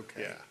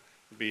 Okay. yeah.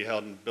 Will be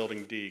held in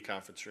Building D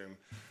Conference Room.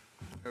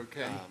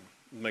 Okay.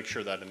 Make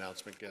sure that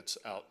announcement gets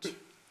out Does it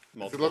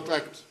multiple look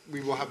like times.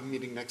 we will have a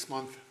meeting next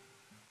month?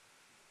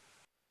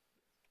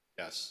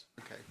 Yes.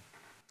 Okay.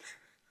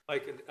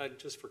 Mike,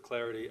 just for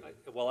clarity,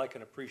 while I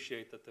can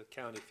appreciate that the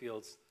county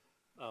feels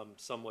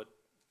somewhat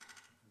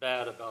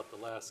bad about the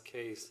last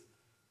case,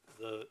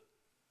 the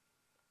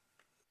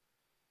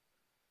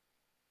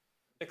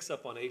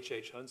mix-up on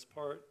H.H. Hunt's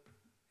part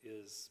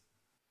is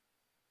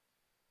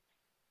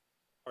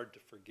hard to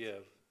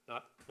forgive.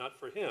 Not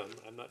for him,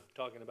 I'm not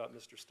talking about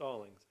Mr.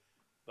 Stallings,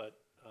 but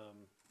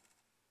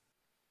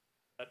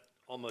that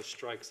almost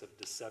strikes of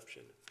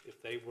deception.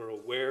 If they were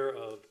aware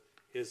of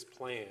his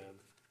plan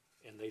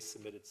and they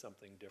submitted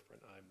something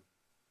different,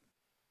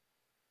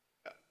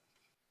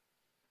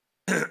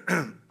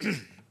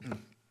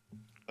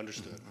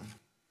 Understood.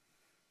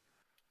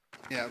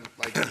 Yeah,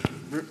 like,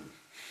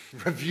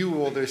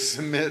 review all their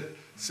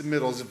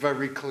submittals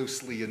very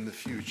closely in the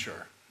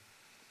future.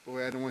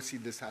 Boy, I don't want to see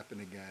this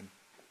happen again.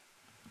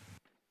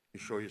 You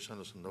sure you sent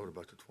us a note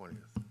about the 20th,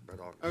 about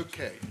August?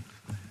 Okay.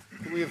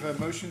 Can we have a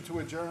motion to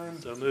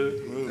adjourn? So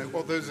moved.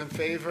 All those in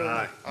favor?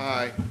 Aye.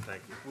 Aye.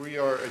 Thank you. We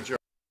are adjourned.